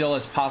be as still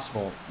as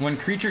possible. When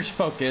creatures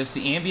focus,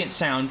 the ambient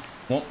sound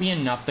won't be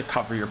enough to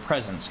cover your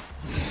presence.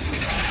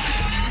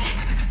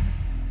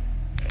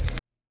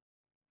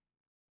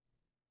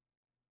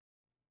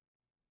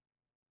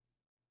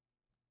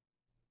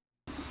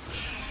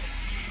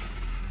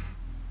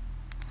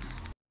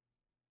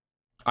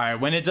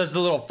 Alright, when it does the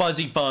little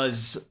fuzzy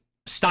fuzz,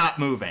 stop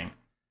moving.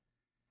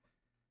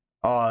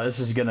 Oh, this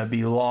is gonna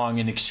be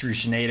long and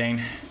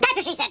excruciating. That's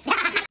what she said.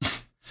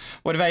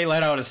 What if I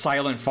let out a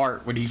silent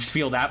fart? Would you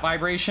feel that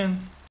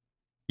vibration?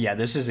 Yeah,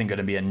 this isn't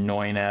gonna be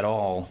annoying at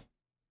all.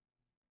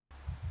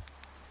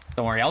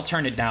 Don't worry, I'll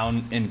turn it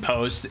down in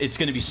post. It's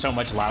gonna be so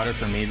much louder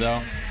for me,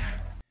 though.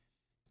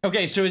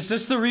 Okay, so is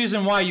this the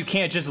reason why you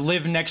can't just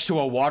live next to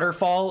a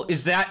waterfall?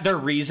 Is that their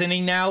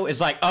reasoning now? Is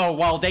like, oh,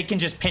 well, they can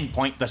just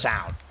pinpoint the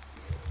sound.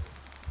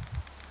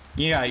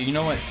 Yeah, you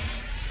know what?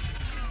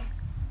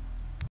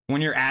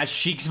 When your ass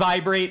cheeks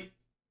vibrate,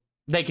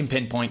 they can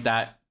pinpoint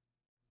that.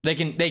 They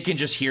can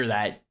just hear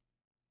that.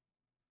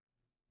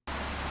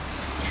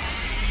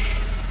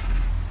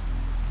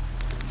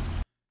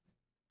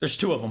 There's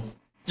two of them.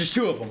 There's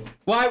two of them.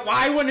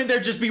 Why wouldn't there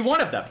just be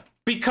one of them?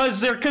 Because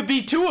there could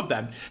be two of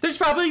them. There's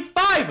probably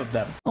 5 of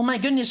them. Oh my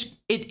goodness.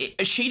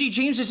 Shady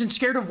James isn't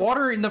scared of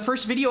water in the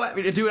first video.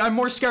 Dude, I'm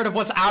more scared of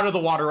what's out of the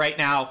water right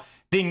now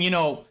than, you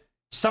know,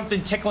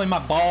 something tickling my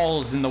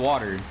balls in the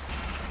water.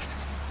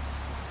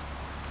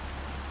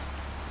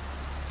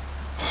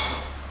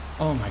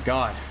 Oh my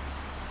god.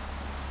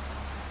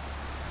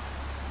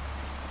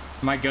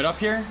 Am I good up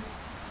here?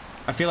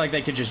 I feel like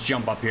they could just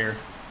jump up here.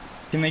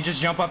 Can they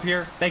just jump up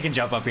here? They can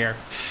jump up here.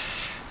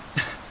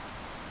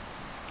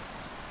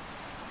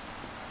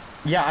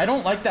 Yeah, I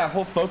don't like that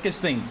whole focus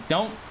thing.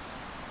 Don't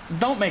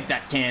make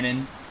that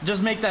canon.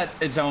 Just make that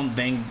its own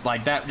thing.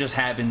 Like, that just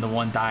happened the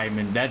one time,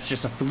 and that's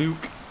just a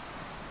fluke.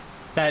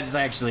 That is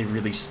actually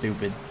really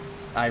stupid.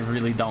 I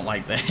really don't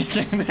like that.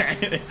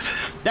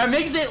 That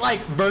makes it like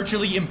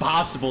virtually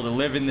impossible to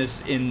live in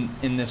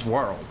this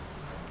world.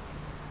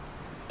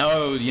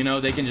 Oh, you know,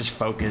 they can just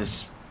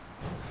focus.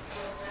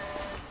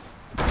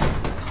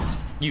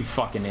 You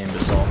fucking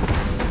imbecile.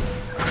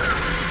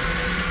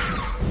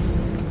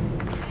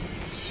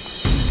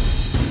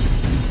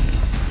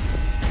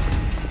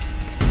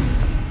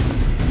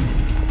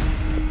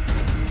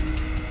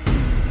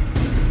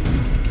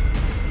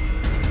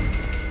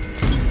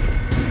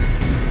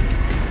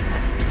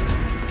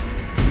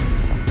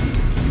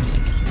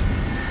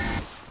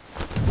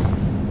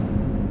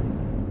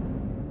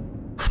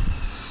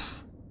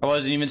 I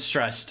wasn't even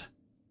stressed.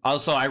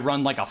 Also, I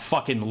run like a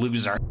fucking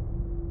loser.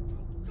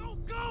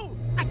 Go!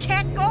 I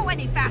can't go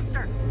any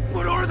faster!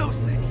 What are those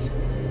things?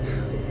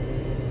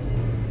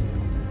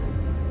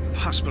 The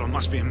hospital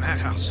must be a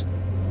madhouse.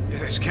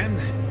 Is Ken?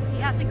 He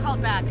hasn't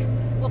called back.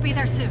 We'll be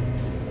there soon.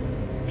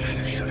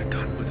 I should have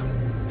gone with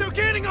him. They're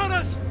gaining on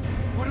us!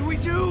 What do we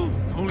do?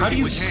 How do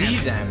you see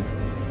them?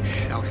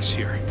 Alex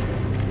here.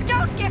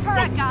 Don't give her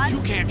a gun!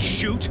 You can't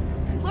shoot!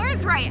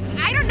 Laura's right.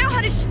 I don't know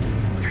how to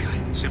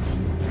Okay, simple.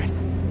 Right?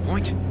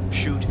 Point,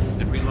 shoot,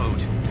 then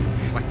reload.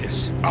 Like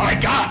this. Oh, I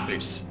got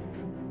this!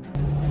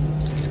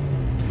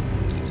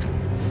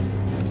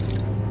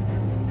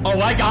 Oh,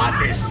 I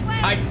got this! Oh,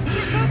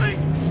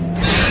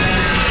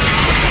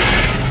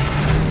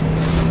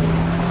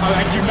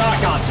 I do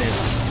not got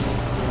this.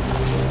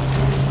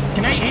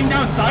 Can I aim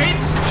down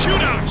sights?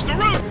 Shootouts, the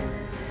route!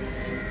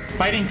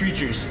 Fighting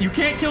creatures. You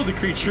can't kill the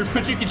creature,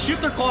 but you can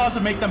shoot their claws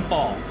and make them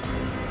fall.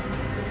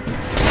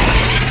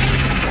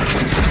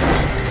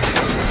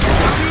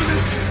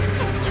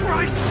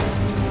 Christ!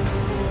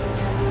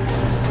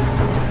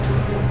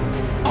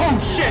 Oh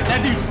shit,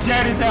 that dude's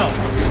dead as hell.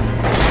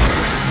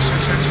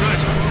 That's good.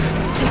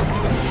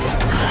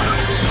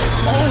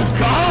 Oh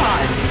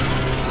god!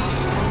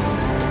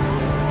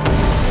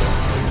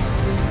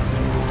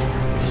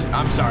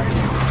 I'm sorry,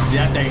 dude.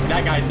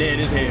 That guy dead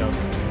as hell.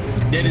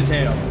 Dead as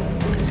hell.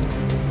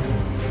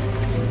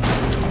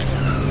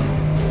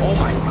 Oh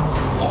my god.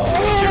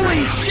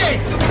 Holy shit!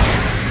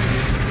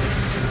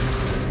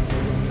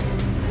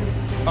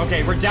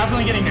 Okay, we're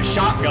definitely getting a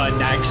shotgun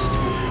next.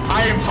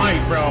 I am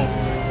hyped, bro.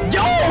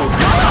 Yo!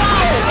 Go!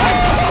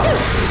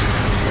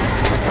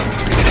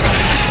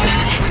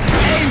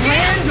 Hey,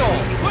 Randall!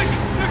 Quick!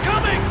 They're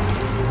coming!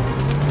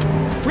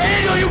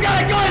 Randall, you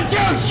got a gun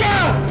too!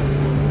 Shoot!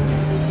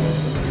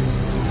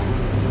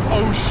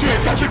 Oh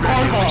shit, that's a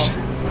car bomb.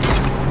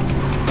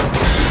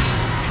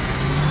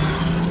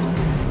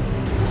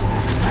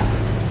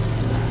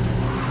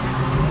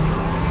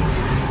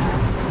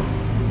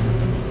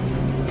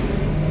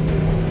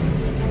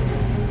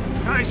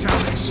 Nice,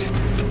 Alex.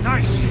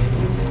 Nice.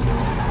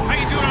 How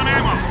you doing on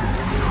ammo?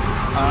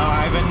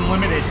 I've been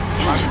limited. I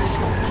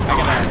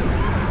gotta...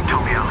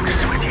 Tell me Alex is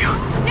with you.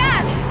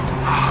 Dad!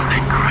 Oh,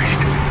 thank Christ.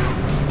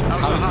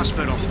 How's the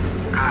hospital?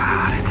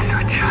 God, it's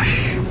such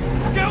a...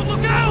 Look out!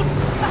 Look out!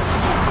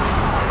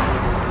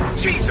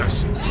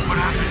 Jesus! What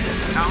happened?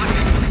 Alex?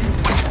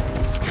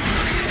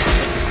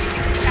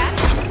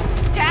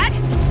 Dad?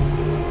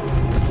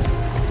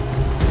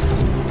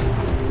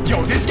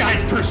 Yo, this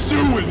guy's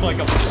pursuing like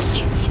a...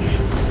 Shit.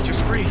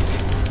 Just breathe.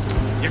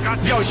 You got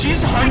this. Yo,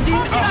 she's hunting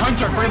a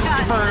hunter for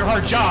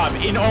her job,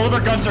 and all of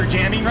her guns are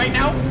jamming right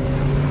now?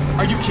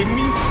 Are you kidding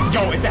me?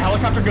 Yo, if the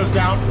helicopter goes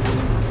down...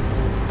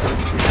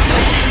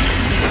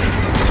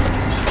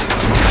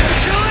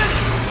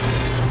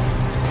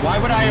 Why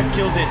would I have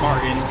killed it,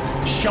 Martin?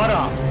 Shut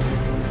up.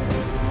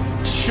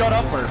 Shut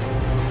up or...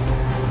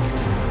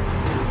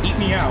 Eat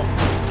me out.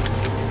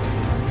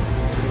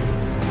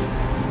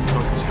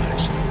 Focus,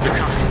 Alex. They're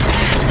coming.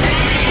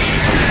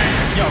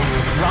 Yo,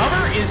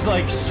 Robert is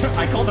like...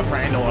 I called him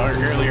Randall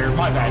earlier.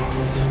 My bad.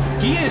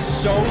 He is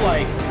so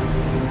like...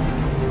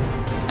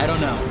 I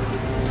don't know.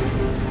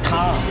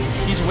 Calm.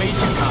 He's way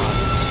too calm.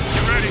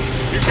 Get ready.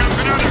 Here comes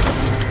another.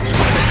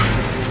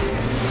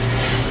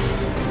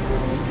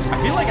 I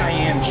feel like I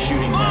am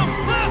shooting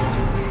them. Left!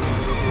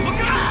 Look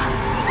out!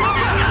 Look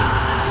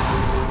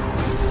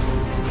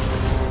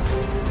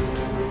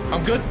out!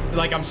 I'm good.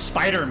 Like, I'm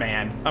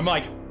Spider-Man. I'm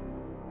like...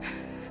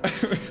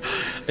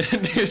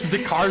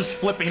 the car's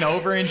flipping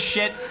over and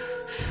shit.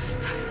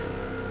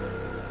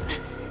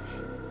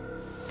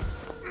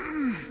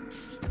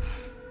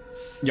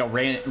 Yo,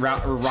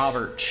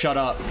 Robert, shut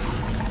up.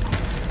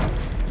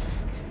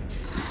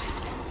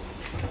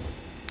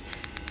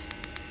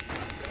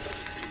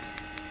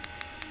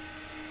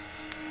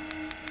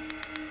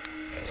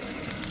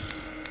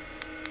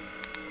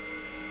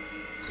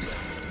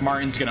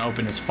 Martin's gonna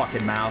open his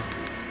fucking mouth.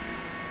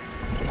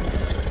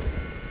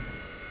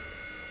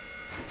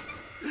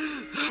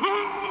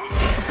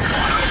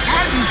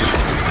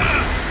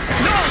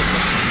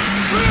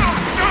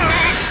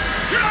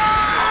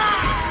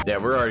 Yeah,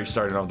 we're already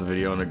starting off the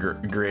video on a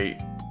great.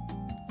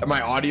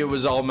 My audio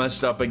was all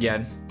messed up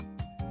again.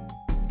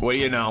 What do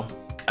you know?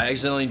 I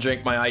accidentally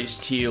drank my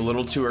iced tea a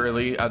little too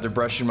early after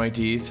brushing my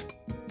teeth.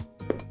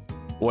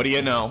 What do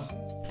you know?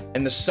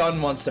 And the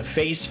sun wants to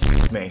face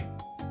me.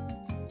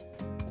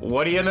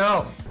 What do you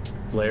know?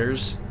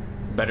 Flares?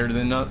 Better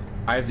than not.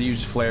 I have to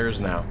use flares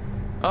now.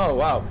 Oh,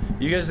 wow.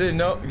 You guys didn't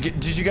know?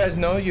 Did you guys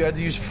know you had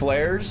to use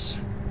flares?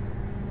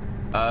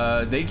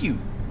 Thank you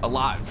a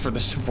lot for the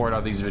support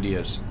on these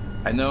videos.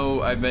 I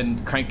know I've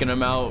been cranking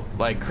them out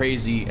like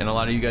crazy, and a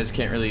lot of you guys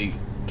can't really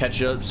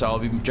catch up, so I'll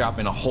be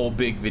dropping a whole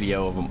big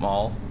video of them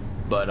all.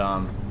 But,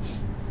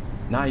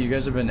 nah, you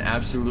guys have been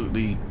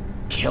absolutely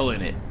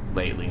killing it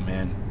lately,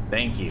 man.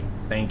 Thank you.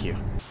 Thank you.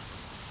 I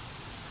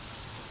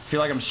feel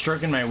like I'm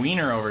stroking my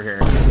wiener over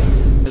here.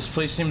 This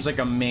place seems like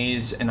a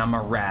maze, and I'm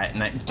a rat,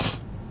 and I...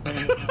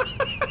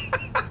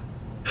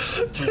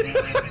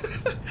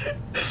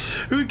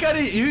 Who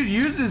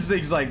uses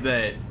things like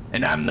that?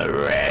 And I'm the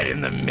rat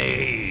in the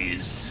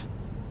maze.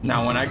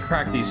 Now, when I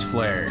crack these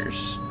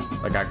flares,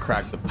 like I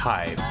crack the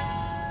pipe,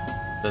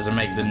 does it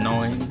make the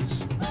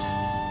noise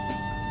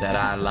that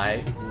I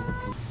like?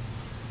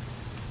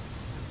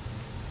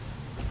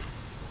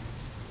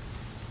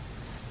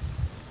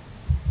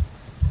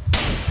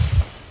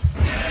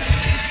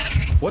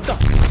 What the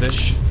f is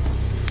this?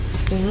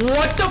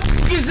 What the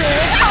f is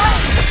this?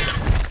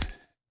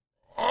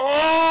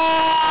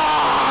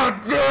 Oh,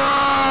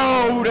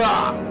 dude!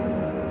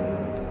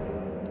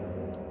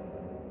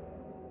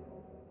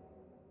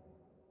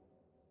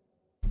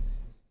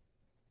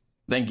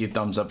 Thank you,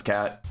 thumbs up,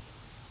 cat.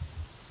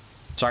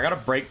 So I gotta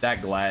break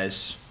that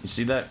glass. You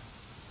see that?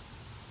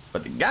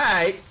 But the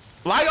guy,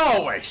 like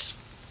always,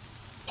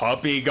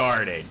 puppy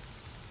guarding.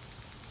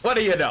 What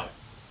do you know?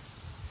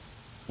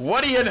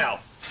 What do you know?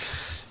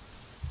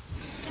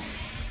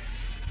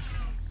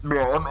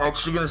 Bro, I'm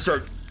actually gonna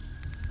start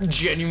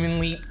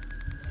genuinely...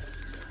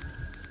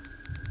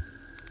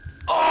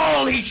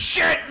 Holy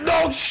shit!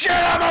 No shit!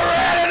 I'm a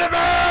rat in the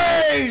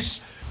maze!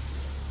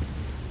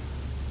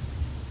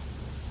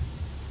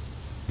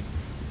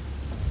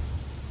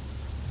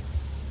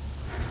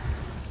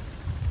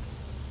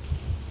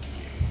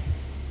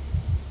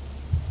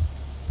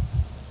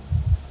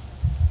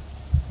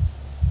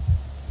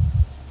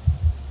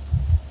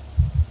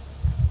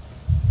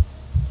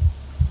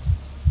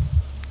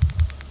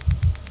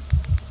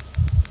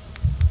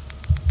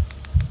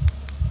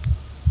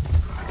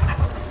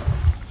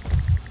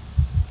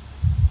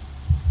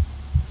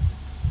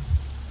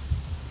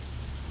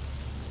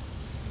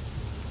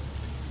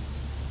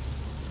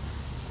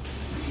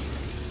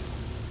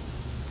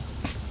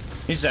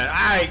 He said, all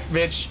right,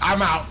 bitch,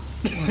 I'm out.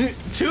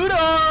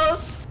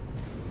 Toodles!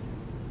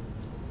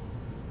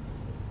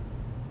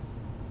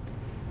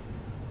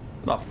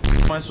 Where the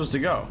f am I supposed to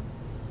go?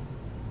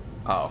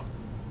 Oh.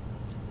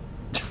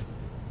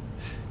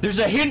 There's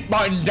a hint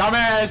button,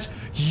 dumbass.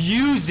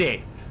 Use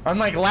it.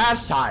 Unlike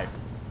last time,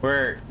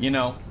 where, you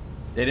know,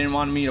 they didn't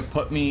want me to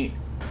put me...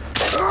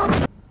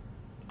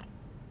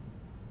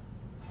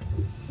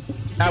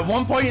 At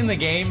one point in the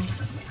game,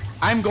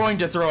 I'm going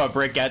to throw a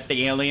brick at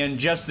the alien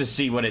just to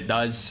see what it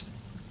does.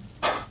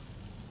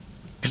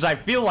 Because I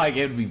feel like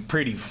it would be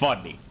pretty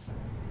funny.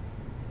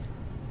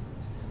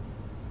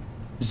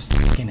 Is this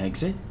the fucking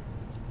exit?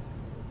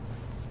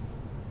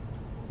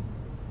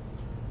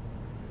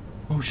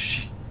 Oh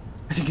shit.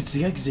 I think it's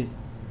the exit.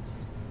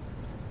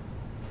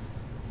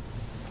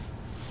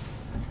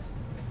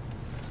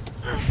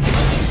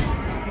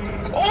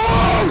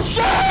 Oh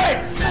shit!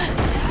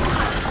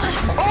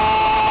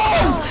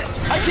 Oh!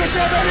 I can't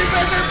tell any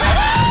measure.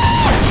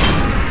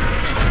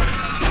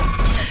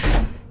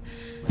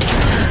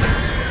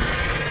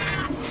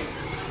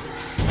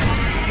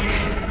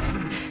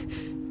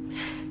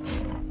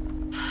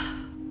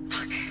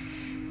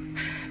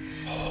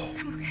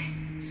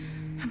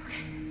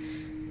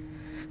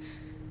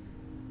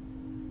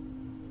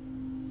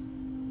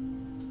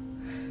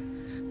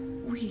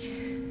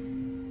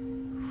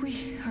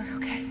 We are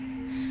okay.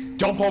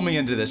 Don't pull me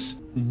into this.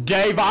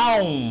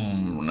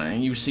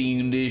 Davon! You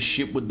seen this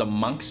shit with the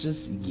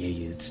monsters?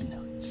 Yeah, it's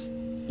nuts.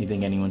 You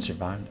think anyone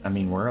survived? I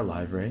mean, we're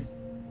alive, right?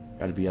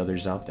 Gotta be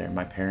others out there.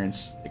 My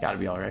parents, they gotta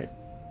be alright.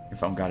 Your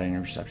phone got any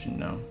reception?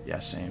 No. Yeah,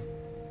 same.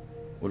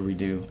 What do we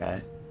do,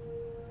 Pat?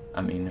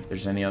 I mean, if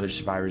there's any other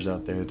survivors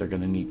out there, they're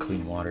gonna need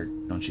clean water,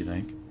 don't you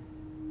think?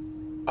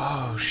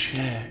 Oh,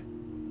 shit.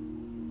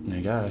 I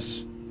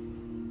guess.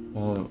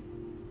 Well,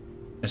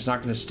 it's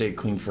not gonna stay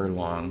clean for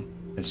long.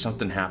 If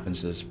something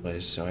happens to this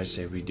place, so I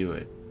say we do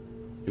it.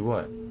 Do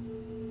what?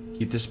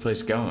 Keep this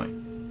place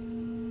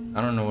going.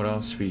 I don't know what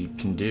else we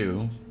can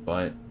do,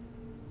 but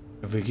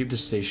if we keep the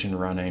station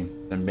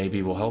running, then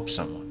maybe we'll help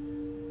someone.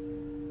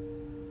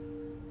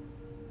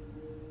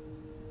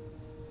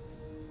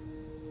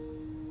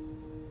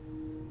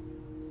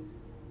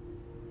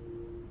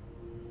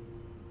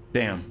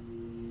 Damn.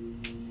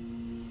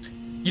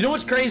 You know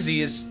what's crazy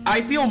is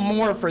I feel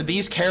more for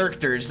these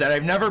characters that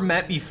I've never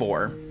met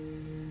before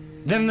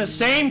than the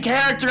same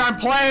character I'm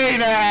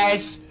playing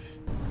as.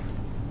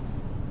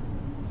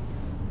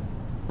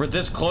 We're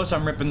this close,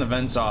 I'm ripping the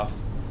vents off.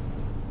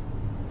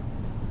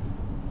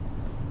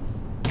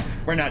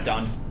 We're not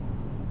done.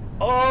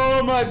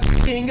 Oh my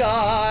fucking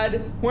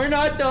god. We're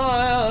not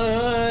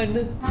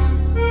done.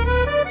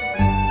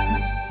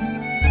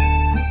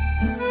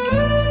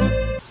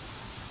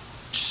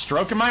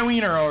 Stroking my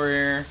wiener over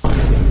here.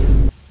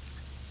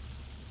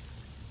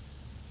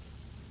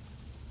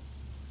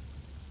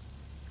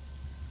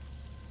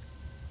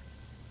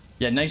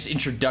 Yeah, nice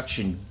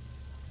introduction.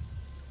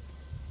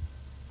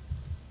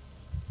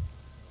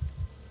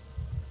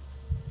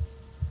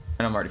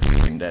 And I'm already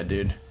fucking dead,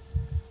 dude.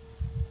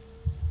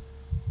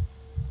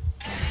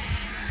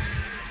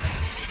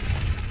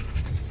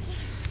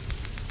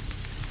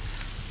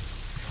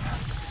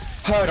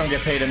 Oh, I don't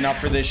get paid enough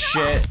for this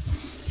shit.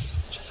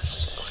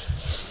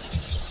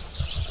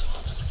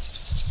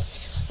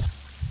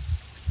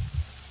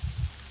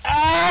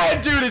 Ah,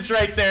 dude, it's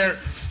right there.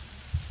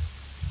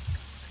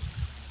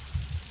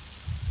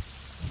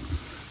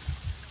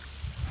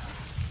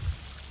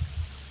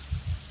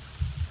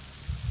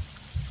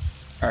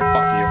 Alright,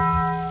 fuck you.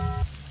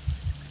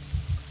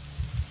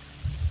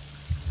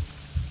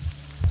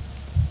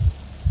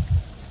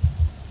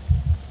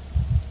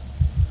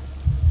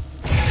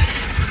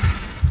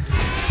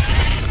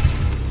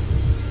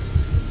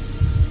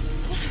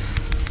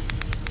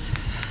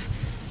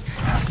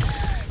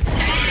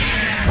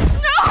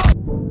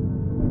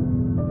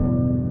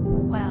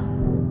 Well,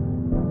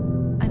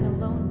 I'm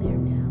alone there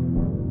now.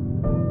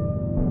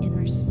 In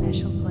our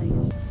special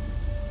place.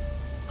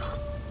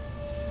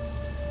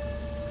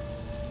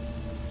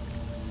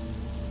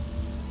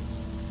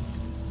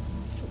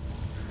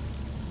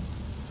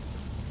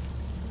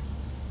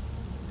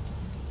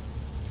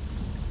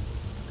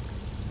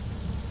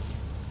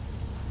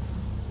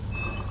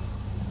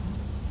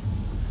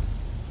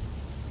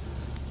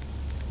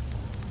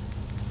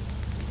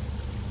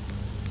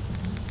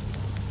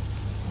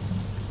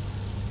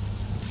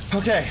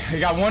 Okay, we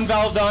got one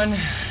valve done.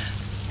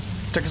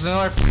 Took us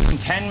another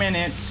 10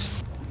 minutes.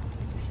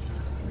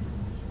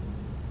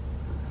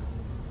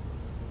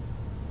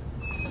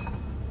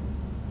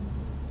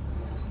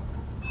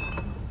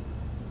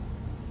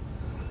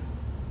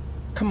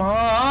 Come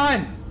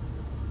on!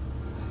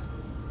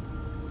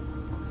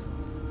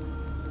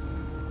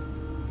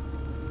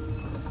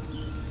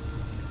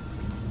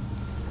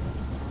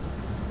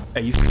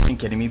 Are you f***ing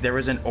kidding me? There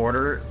was an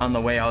order on the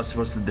way I was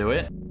supposed to do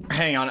it?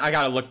 Hang on, I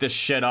gotta look this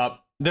shit up.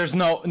 There's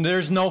no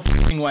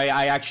f***ing way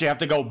I actually have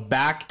to go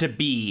back to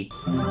B.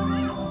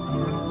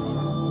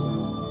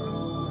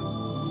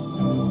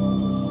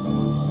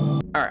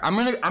 Alright, I'm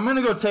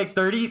gonna go take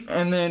 30,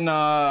 and then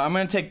I'm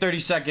gonna take 30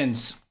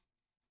 seconds,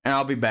 and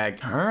I'll be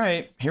back. All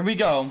right, here we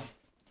go,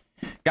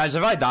 guys.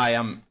 If I die,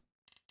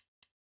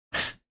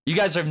 you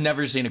guys have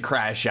never seen a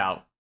crash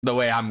out the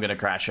way I'm gonna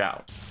crash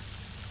out.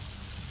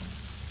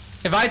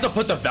 If I had to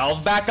put the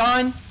valve back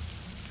on,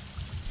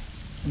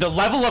 the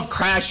level of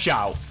crash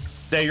out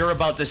that you're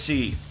about to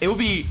see, it will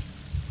be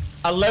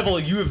a level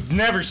you have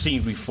never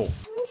seen before.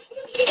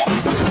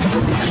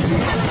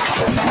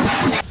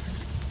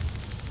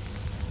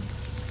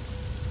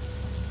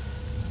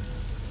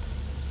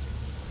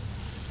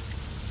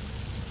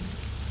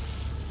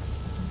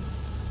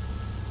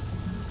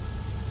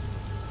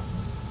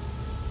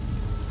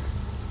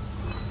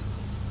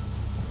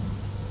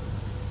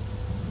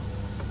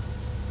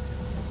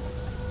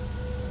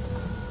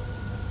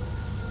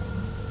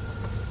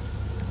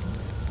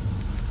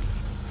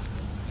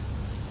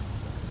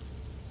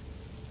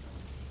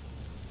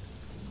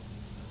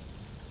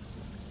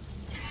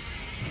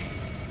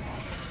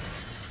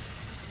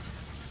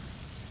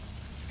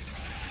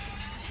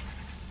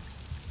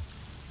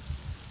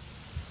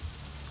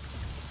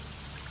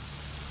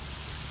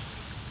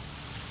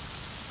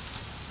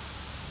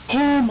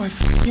 Oh my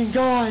fucking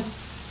god.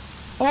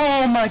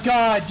 Oh my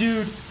god,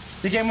 dude.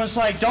 The game was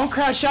like, don't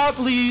crash out,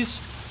 please.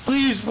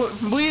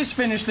 Please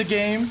finish the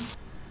game.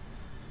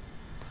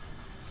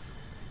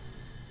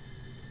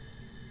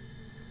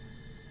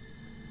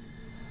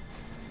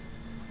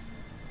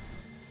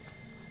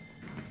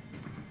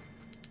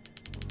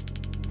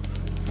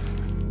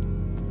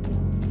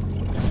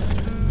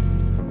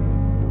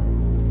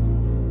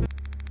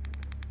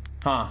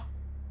 Huh.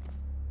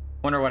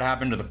 Wonder what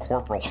happened to the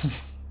corporal.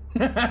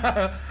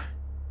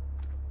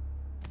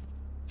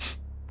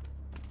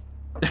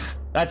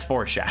 That's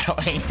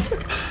foreshadowing.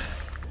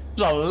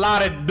 There's a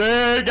lot of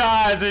dead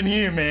guys in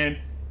here, man.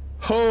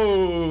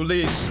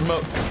 Holy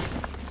smoke.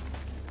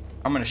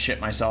 I'm gonna shit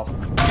myself.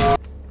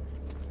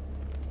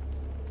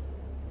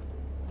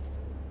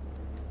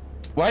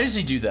 Why does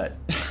he do that?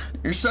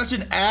 You're such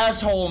an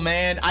asshole,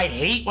 man. I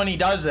hate when he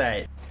does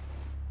that.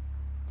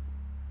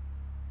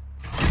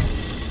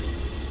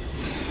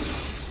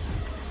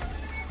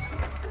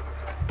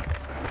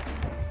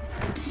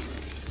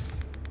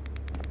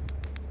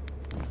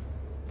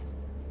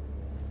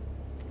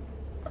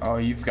 Oh,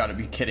 you've got to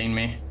be kidding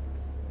me.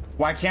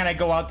 Why can't I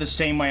go out the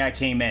same way I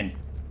came in?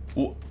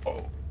 Who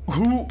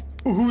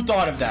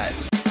thought of that?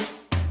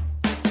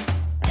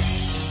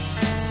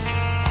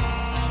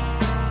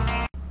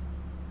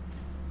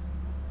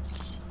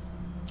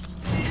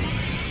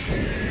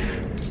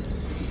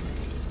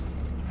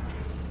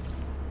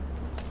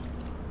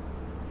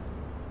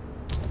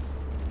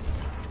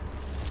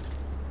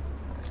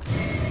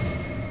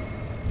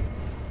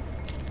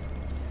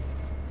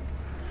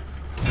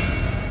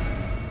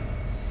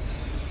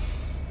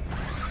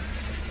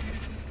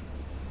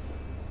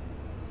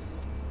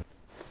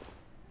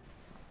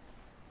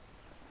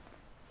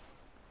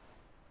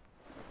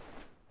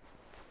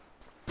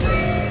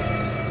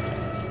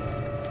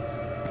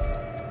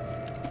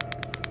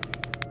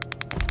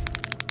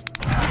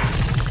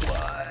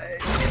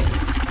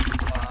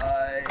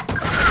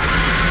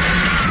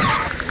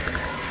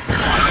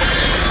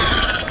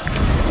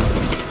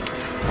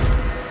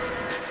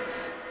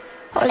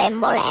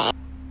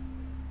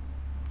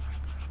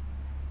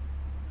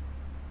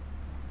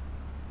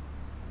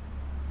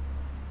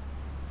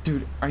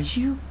 Dude, are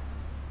you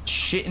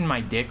shitting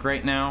my dick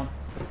right now?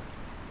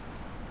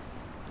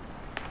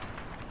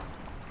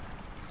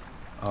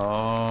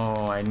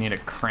 Oh, I need a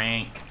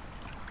crank.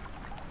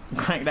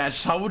 Crank that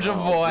soldier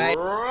boy.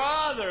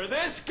 Brother,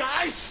 this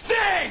guy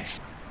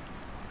stinks!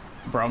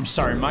 Bro, I'm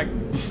sorry,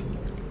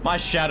 my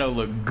shadow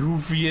looked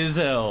goofy as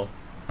hell.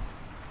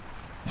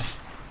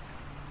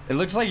 It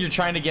looks like you're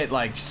trying to get,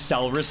 like,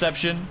 cell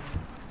reception.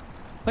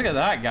 Look at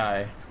that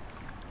guy.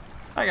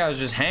 That guy was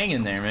just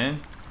hanging there,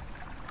 man.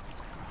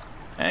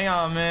 Hang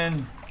on,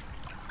 man.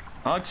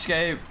 I'll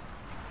escape.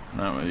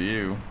 Not with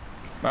you.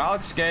 But I'll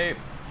escape.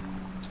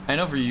 I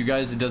know for you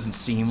guys it doesn't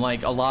seem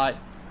like a lot,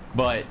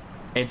 but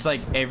it's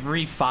like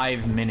every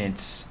 5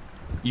 minutes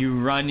you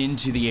run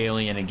into the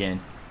alien again.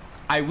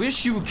 I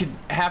wish you could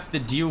have to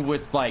deal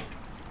with, like,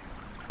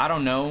 I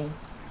don't know,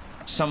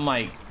 some,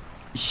 like,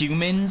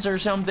 humans or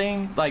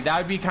something. Like, that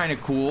would be kind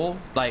of cool.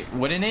 Like,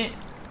 wouldn't it?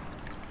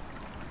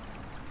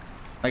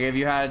 Like, if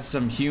you had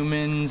some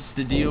humans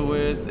to deal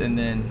with, and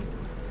then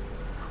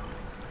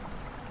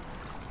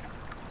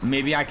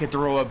maybe I could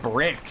throw a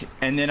brick,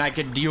 and then I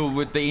could deal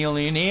with the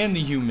alien and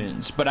the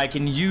humans. But I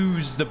can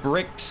use the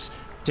bricks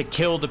to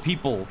kill the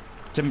people,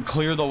 to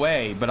clear the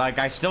way. But, like,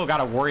 I still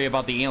gotta worry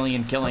about the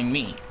alien killing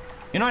me.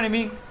 You know what I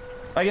mean?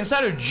 Like,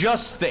 instead of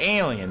just the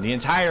alien, the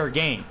entire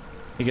game.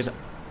 Because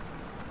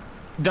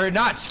they're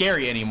not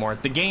scary anymore.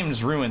 The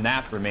game's ruined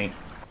that for me.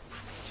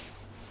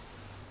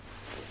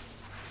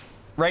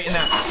 Right in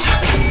that.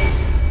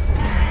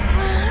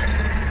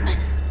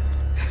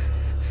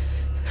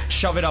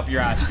 Shove it up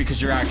your ass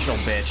because you're actual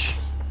bitch.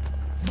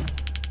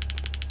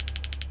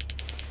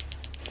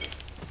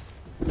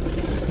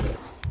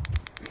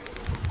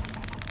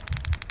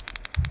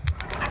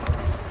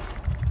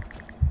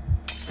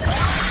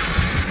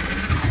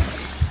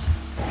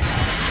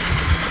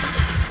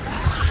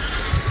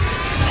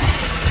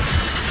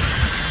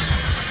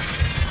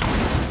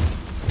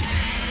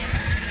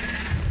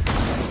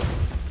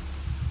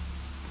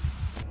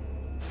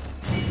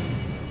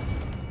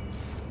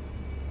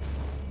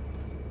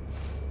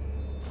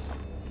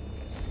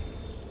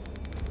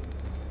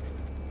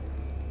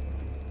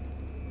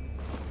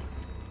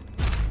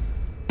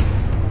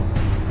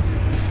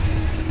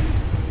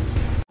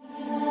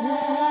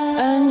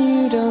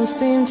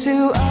 seem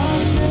to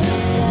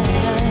understand.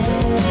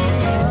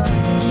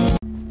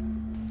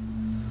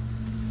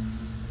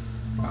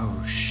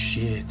 Oh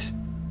shit.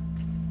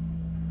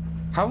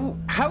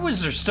 How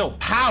is there still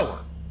power?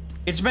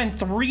 It's been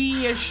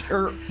 3-ish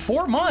or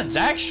 4 months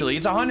actually.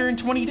 It's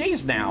 120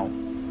 days now.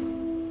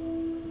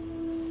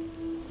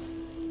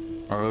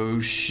 Oh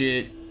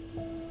shit.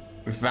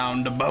 We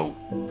found a boat.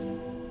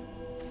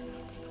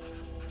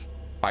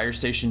 Fire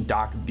station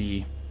dock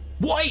B.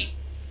 Wait!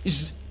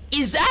 Is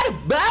that a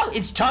boat?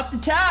 It's top to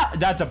top.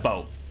 That's a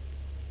boat.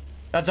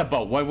 That's a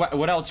boat.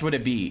 What else would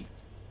it be?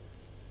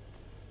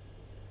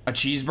 A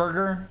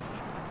cheeseburger?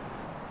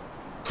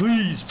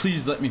 Please,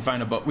 please let me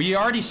find a boat. We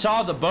already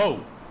saw the boat.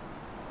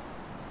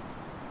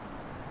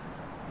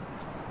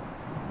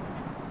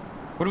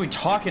 What are we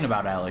talking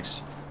about,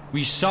 Alex?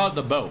 We saw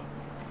the boat.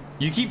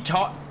 You keep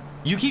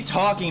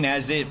talking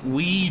as if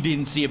we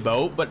didn't see a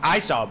boat, but I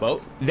saw a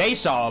boat. They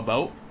saw a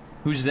boat.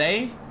 Who's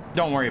they?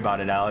 Don't worry about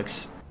it,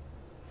 Alex.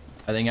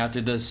 I think after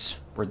this,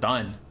 we're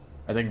done.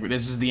 I think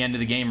this is the end of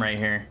the game right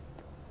here.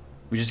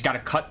 We just gotta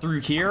cut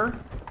through here.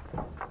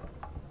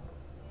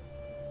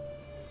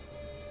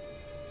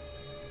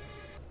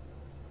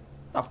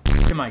 How the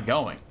f am I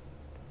going?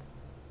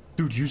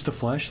 Dude, use the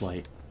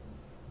flashlight.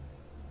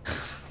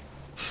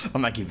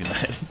 I'm not keeping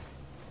that.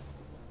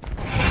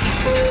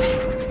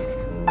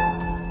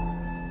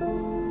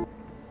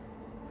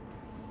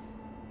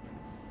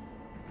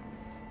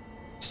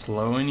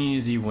 Slow and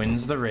easy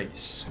wins the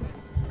race.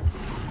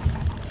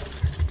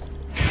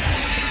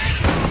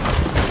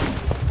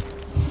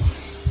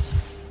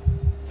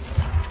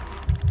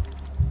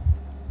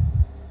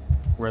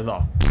 Where the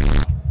f?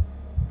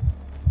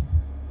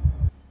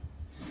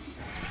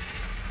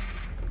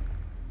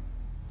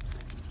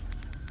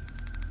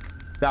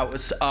 That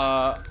was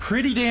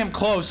pretty damn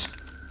close.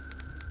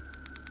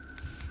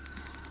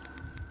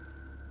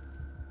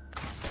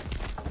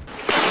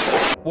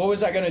 What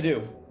was I gonna do?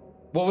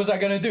 What was I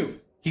gonna do?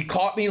 He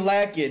caught me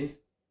lacking.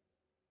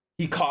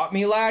 He caught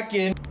me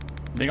lacking.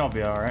 I think I'll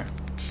be all right.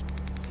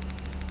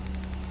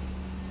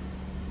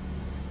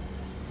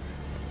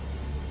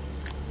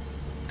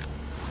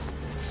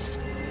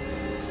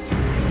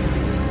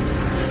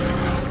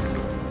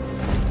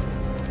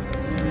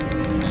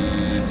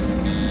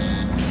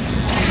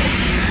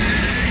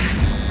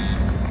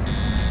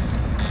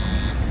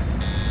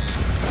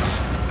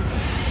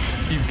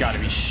 You've got to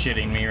be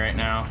shitting me right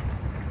now.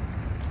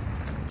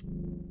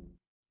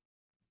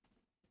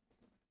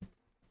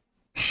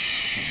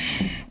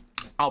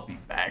 I'll be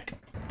back.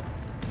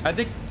 I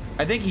think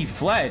he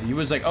fled. He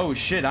was like, "Oh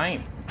shit,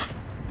 I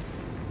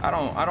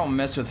don't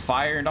mess with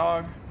fire,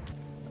 dog."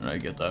 I know you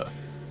get the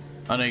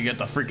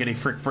frickety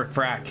frick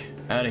frack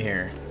out of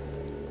here.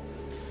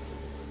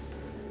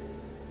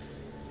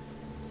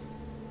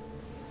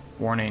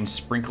 Warning,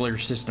 sprinkler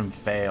system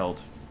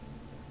failed.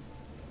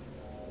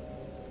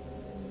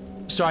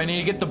 So I need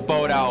to get the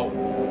boat out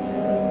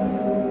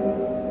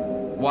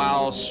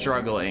while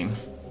struggling.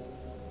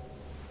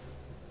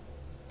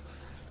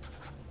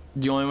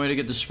 The only way to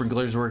get the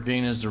sprinklers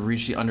working is to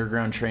reach the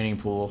underground training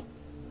pool.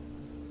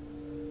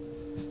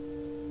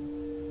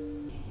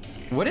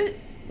 What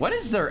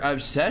is their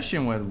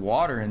obsession with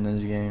water in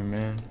this game,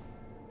 man?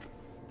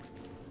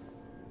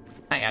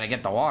 I gotta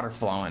get the water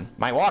flowing.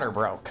 My water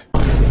broke.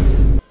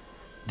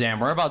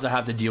 Damn, we're about to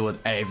have to deal with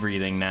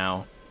everything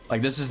now.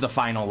 Like, this is the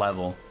final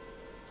level.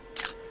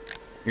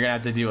 You're gonna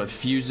have to deal with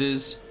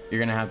fuses. You're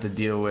gonna have to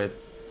deal with...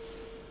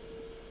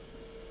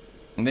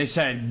 And they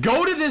said,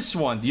 go to this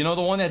one. You know,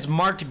 the one that's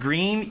marked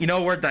green? You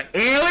know where the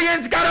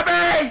alien's gonna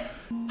be?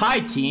 Hi,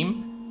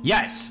 team.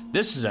 Yes,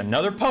 this is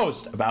another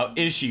post about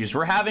issues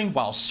we're having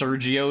while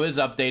Sergio is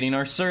updating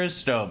our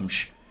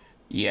systems.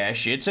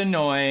 Yes, it's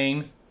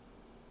annoying.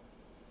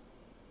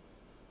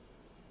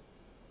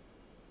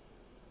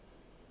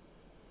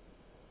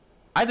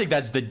 I think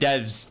that's the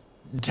devs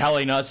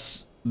telling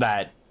us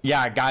that,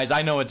 yeah, guys,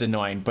 I know it's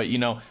annoying, but, you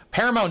know,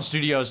 Paramount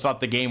Studios thought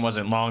the game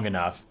wasn't long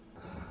enough.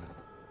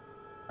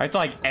 I have to,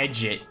 like,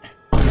 edge it.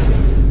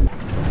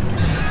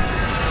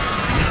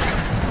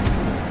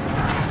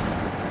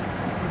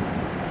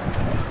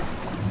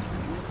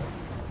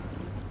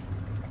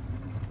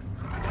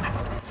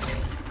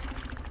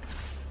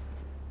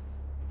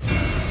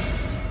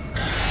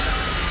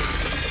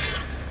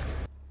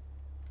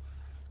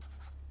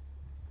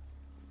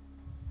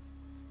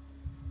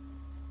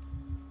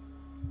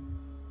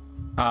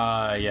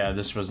 Yeah,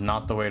 this was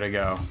not the way to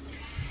go.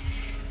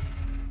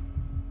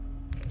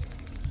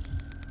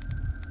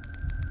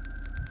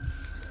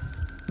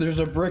 There's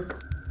a brick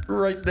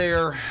right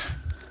there.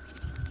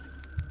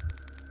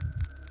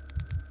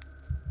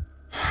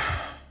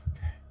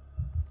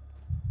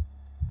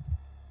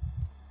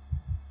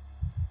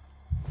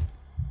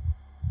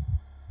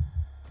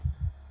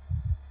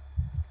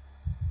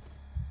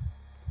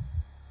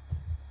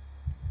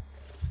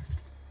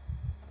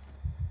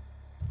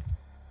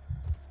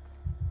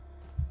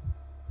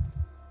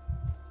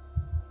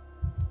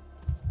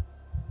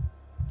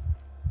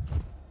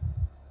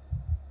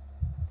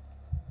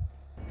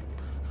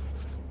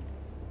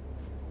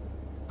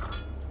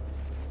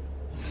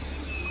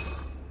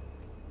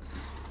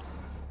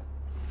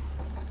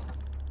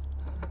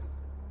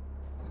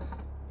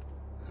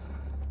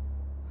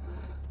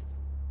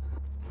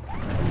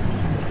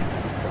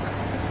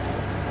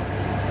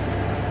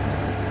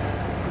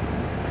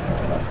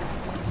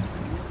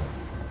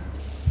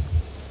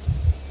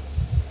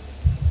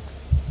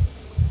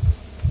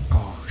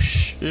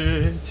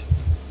 shit.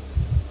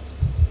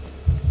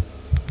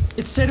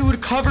 It said it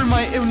would cover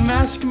my, it would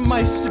mask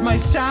my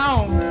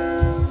sound.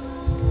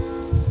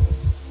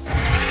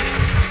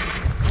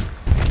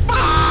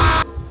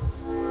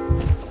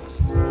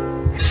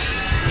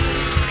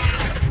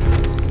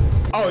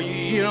 Oh,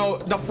 you know,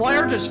 the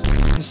flare just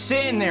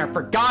sitting there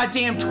for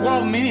goddamn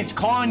 12 minutes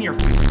calling your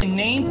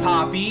name,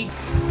 Poppy.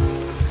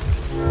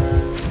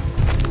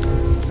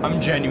 I'm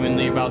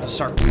genuinely about to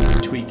start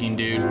tweaking,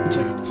 dude.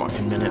 Take a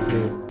fucking minute,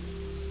 dude.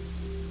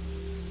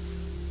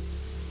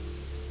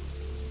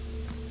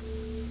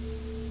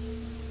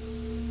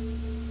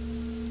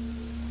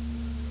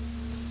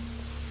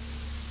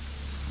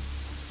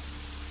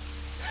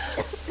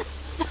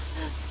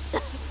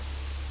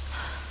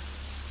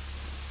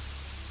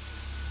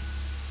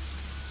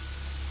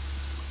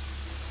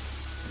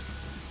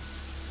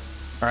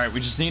 All right,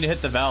 we just need to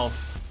hit the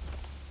valve.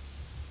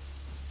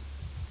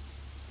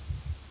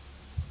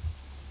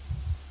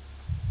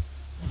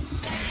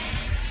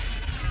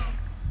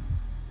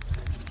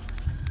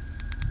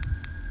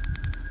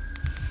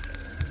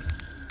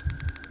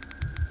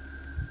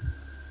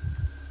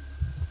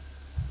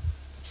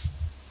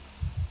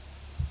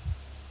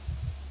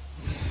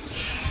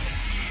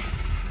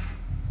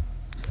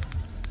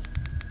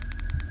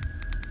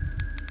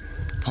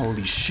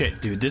 Holy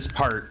shit, dude, this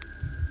part.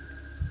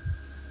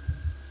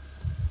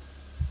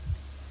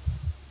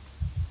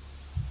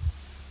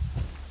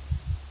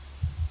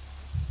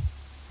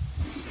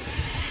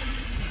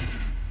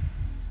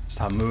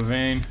 Stop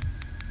moving.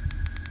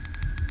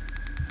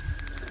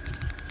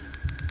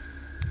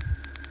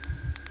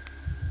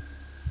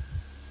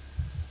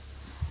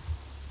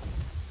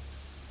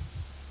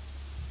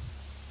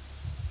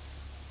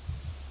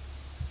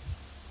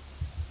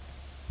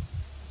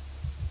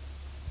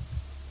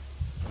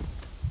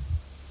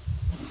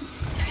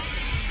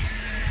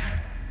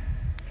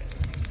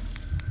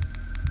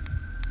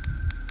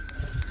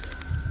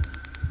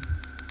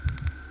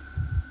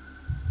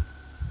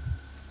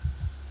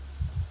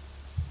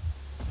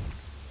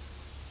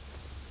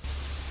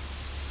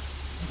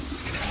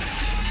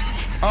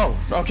 Oh,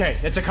 okay,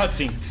 it's a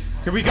cutscene.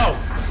 Here we go.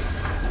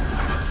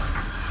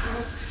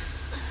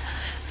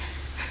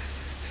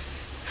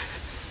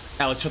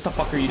 Alex, what the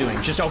fuck are you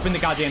doing? Just open the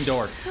goddamn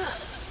door.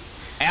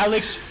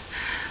 Alex!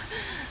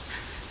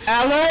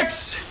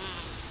 Alex!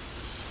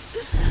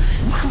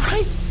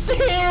 Right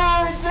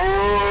there,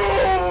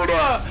 dude!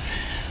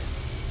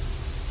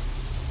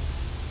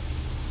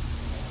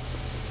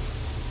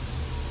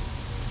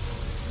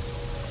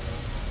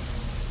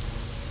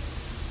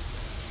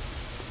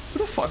 Who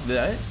the fuck did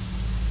that?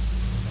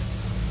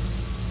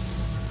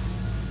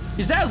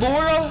 Is that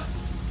Laura?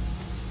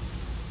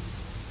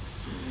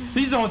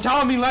 Please don't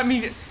tell me, let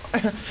me...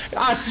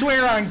 I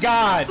swear on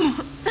God.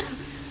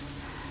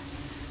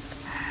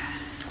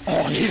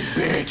 Oh, this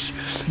bitch.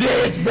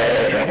 This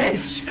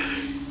bitch.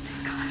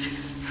 God.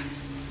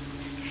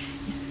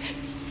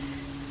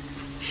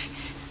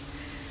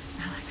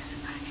 Alex,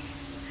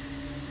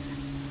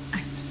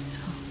 I'm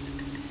so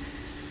sick.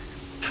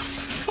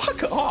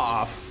 Fuck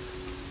off.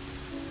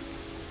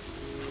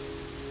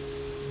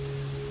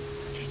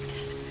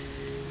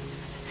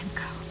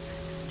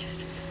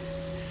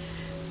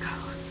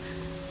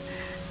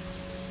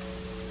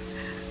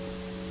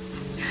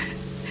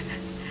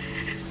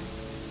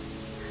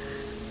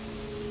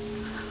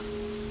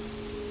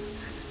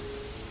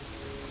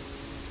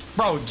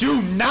 Bro,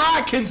 do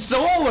not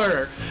console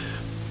her!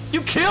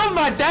 You killed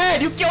my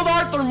dad! You killed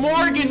Arthur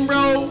Morgan,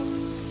 bro!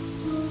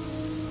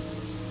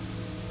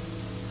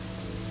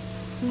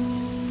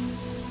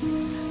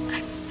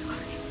 I'm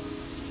sorry.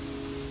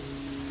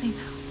 I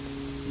know.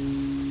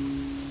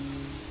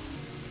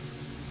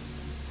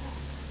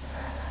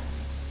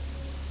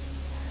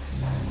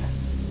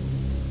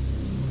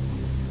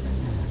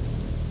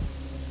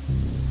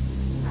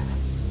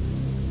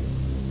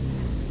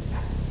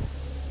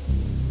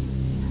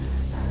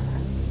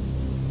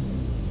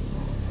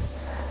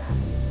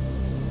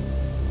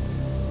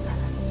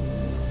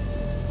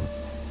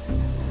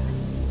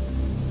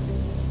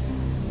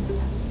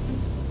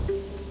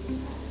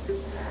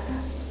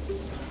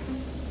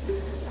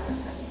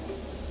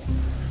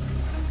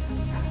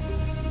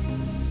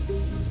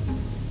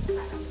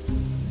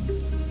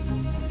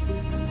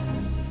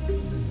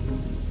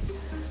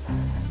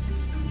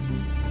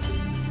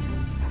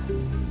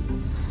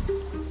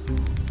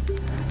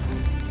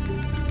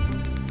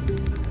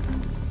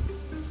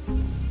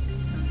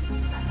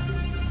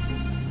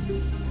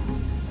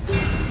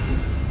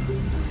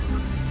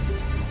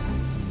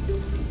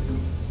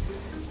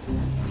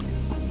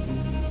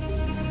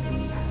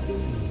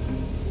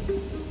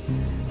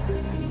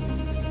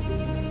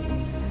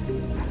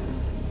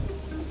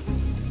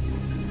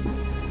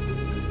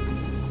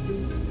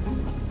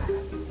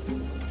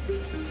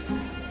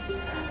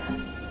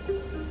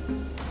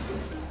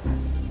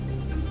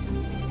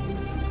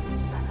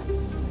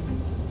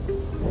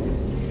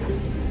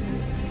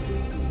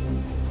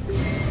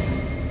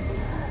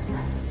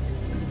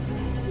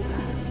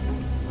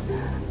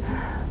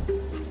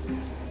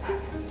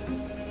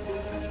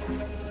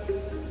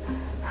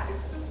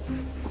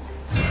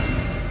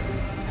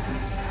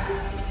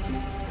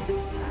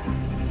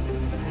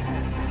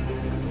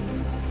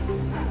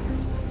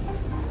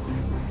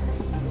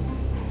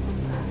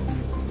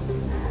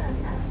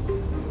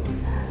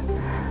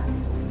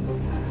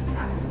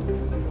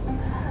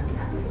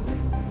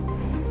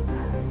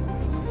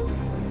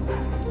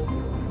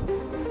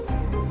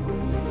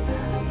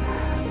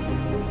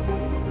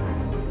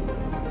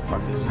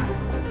 fuck is he?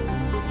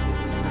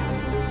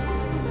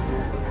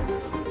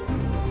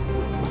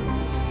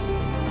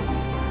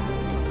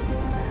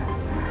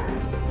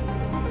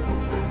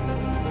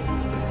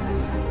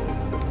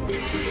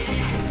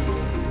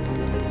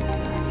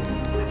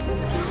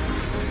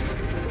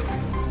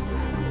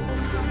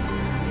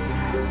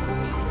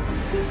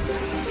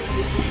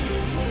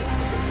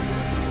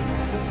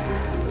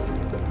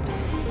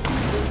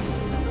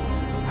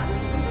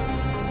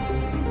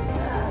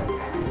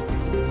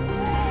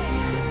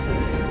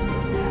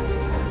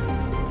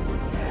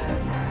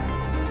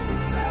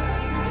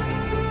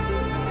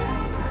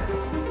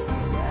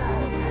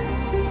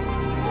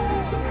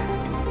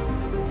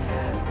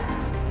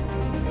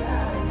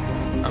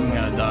 I'm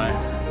gonna die.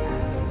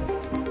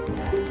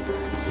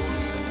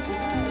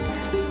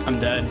 I'm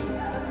dead.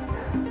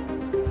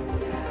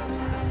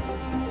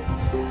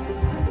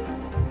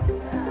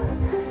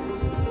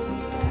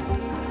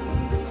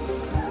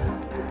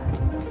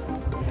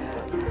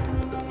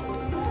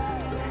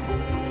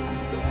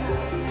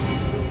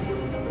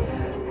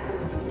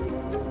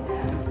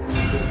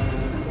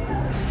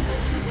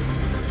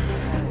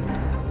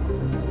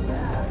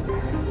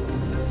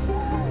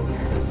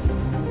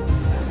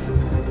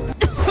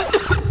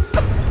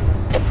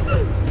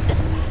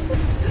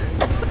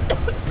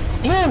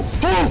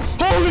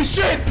 Holy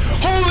shit!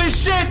 Holy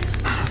shit!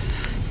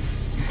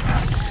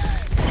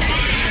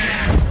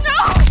 No!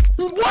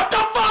 What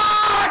the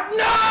fuck?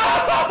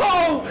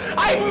 No!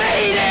 I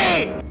made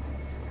it!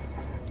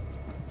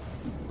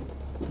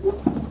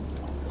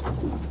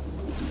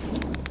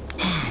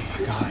 Oh my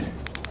god.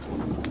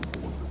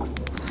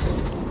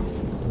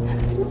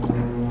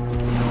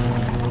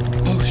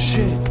 Oh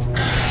shit.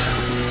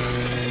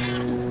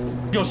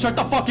 Yo, start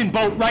the fucking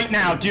boat right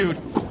now, dude.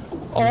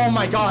 Oh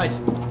my god.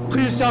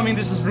 Please tell me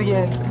this is the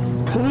end.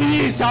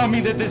 Please tell me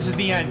that this is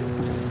the end.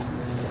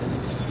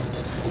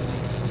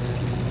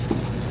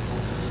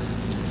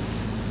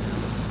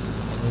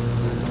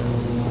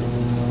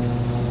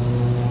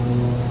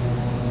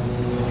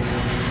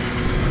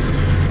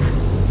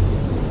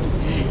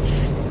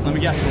 Let me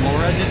guess,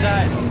 Laura did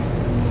that?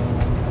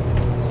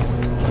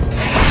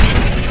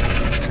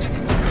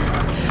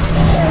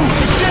 Oh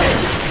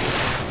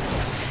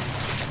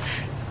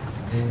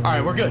shit!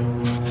 Alright, we're good.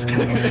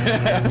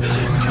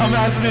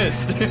 Dumbass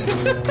missed.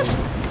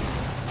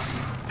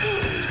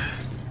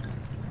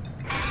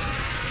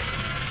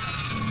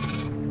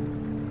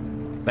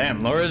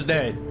 Damn, Laura's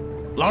dead.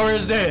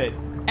 Laura's dead.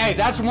 Hey,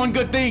 that's one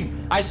good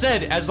thing. I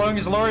said, as long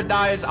as Laura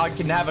dies, I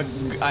can have a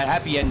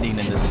happy ending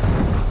in this.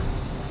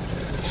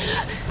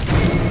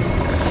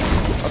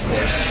 Of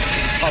course.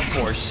 Of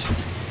course.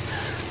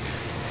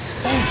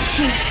 Oh,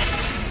 shit.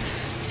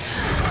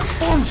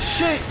 Oh,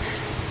 shit.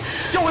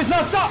 Yo, it's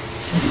not stop.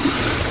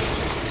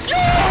 Yo,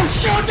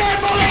 shoot that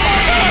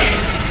motherfucker!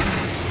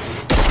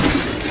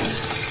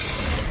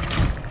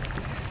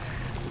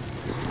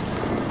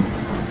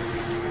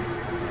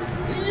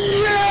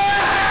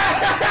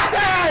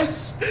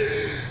 Yes!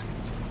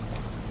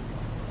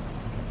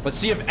 Let's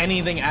see if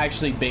anything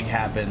actually big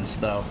happens,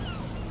 though.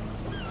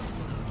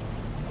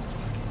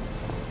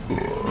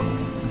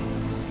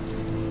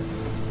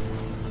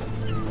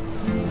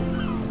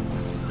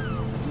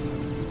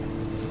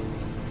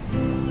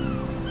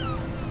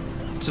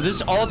 So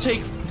this all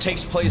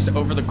takes place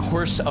over the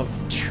course of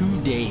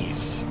 2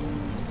 days.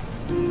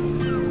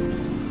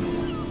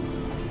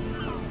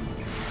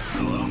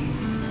 Hello?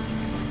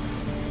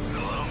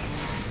 Hello?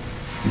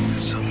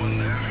 Is someone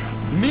there?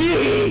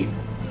 Me!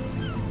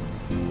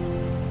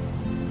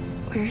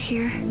 We're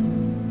here.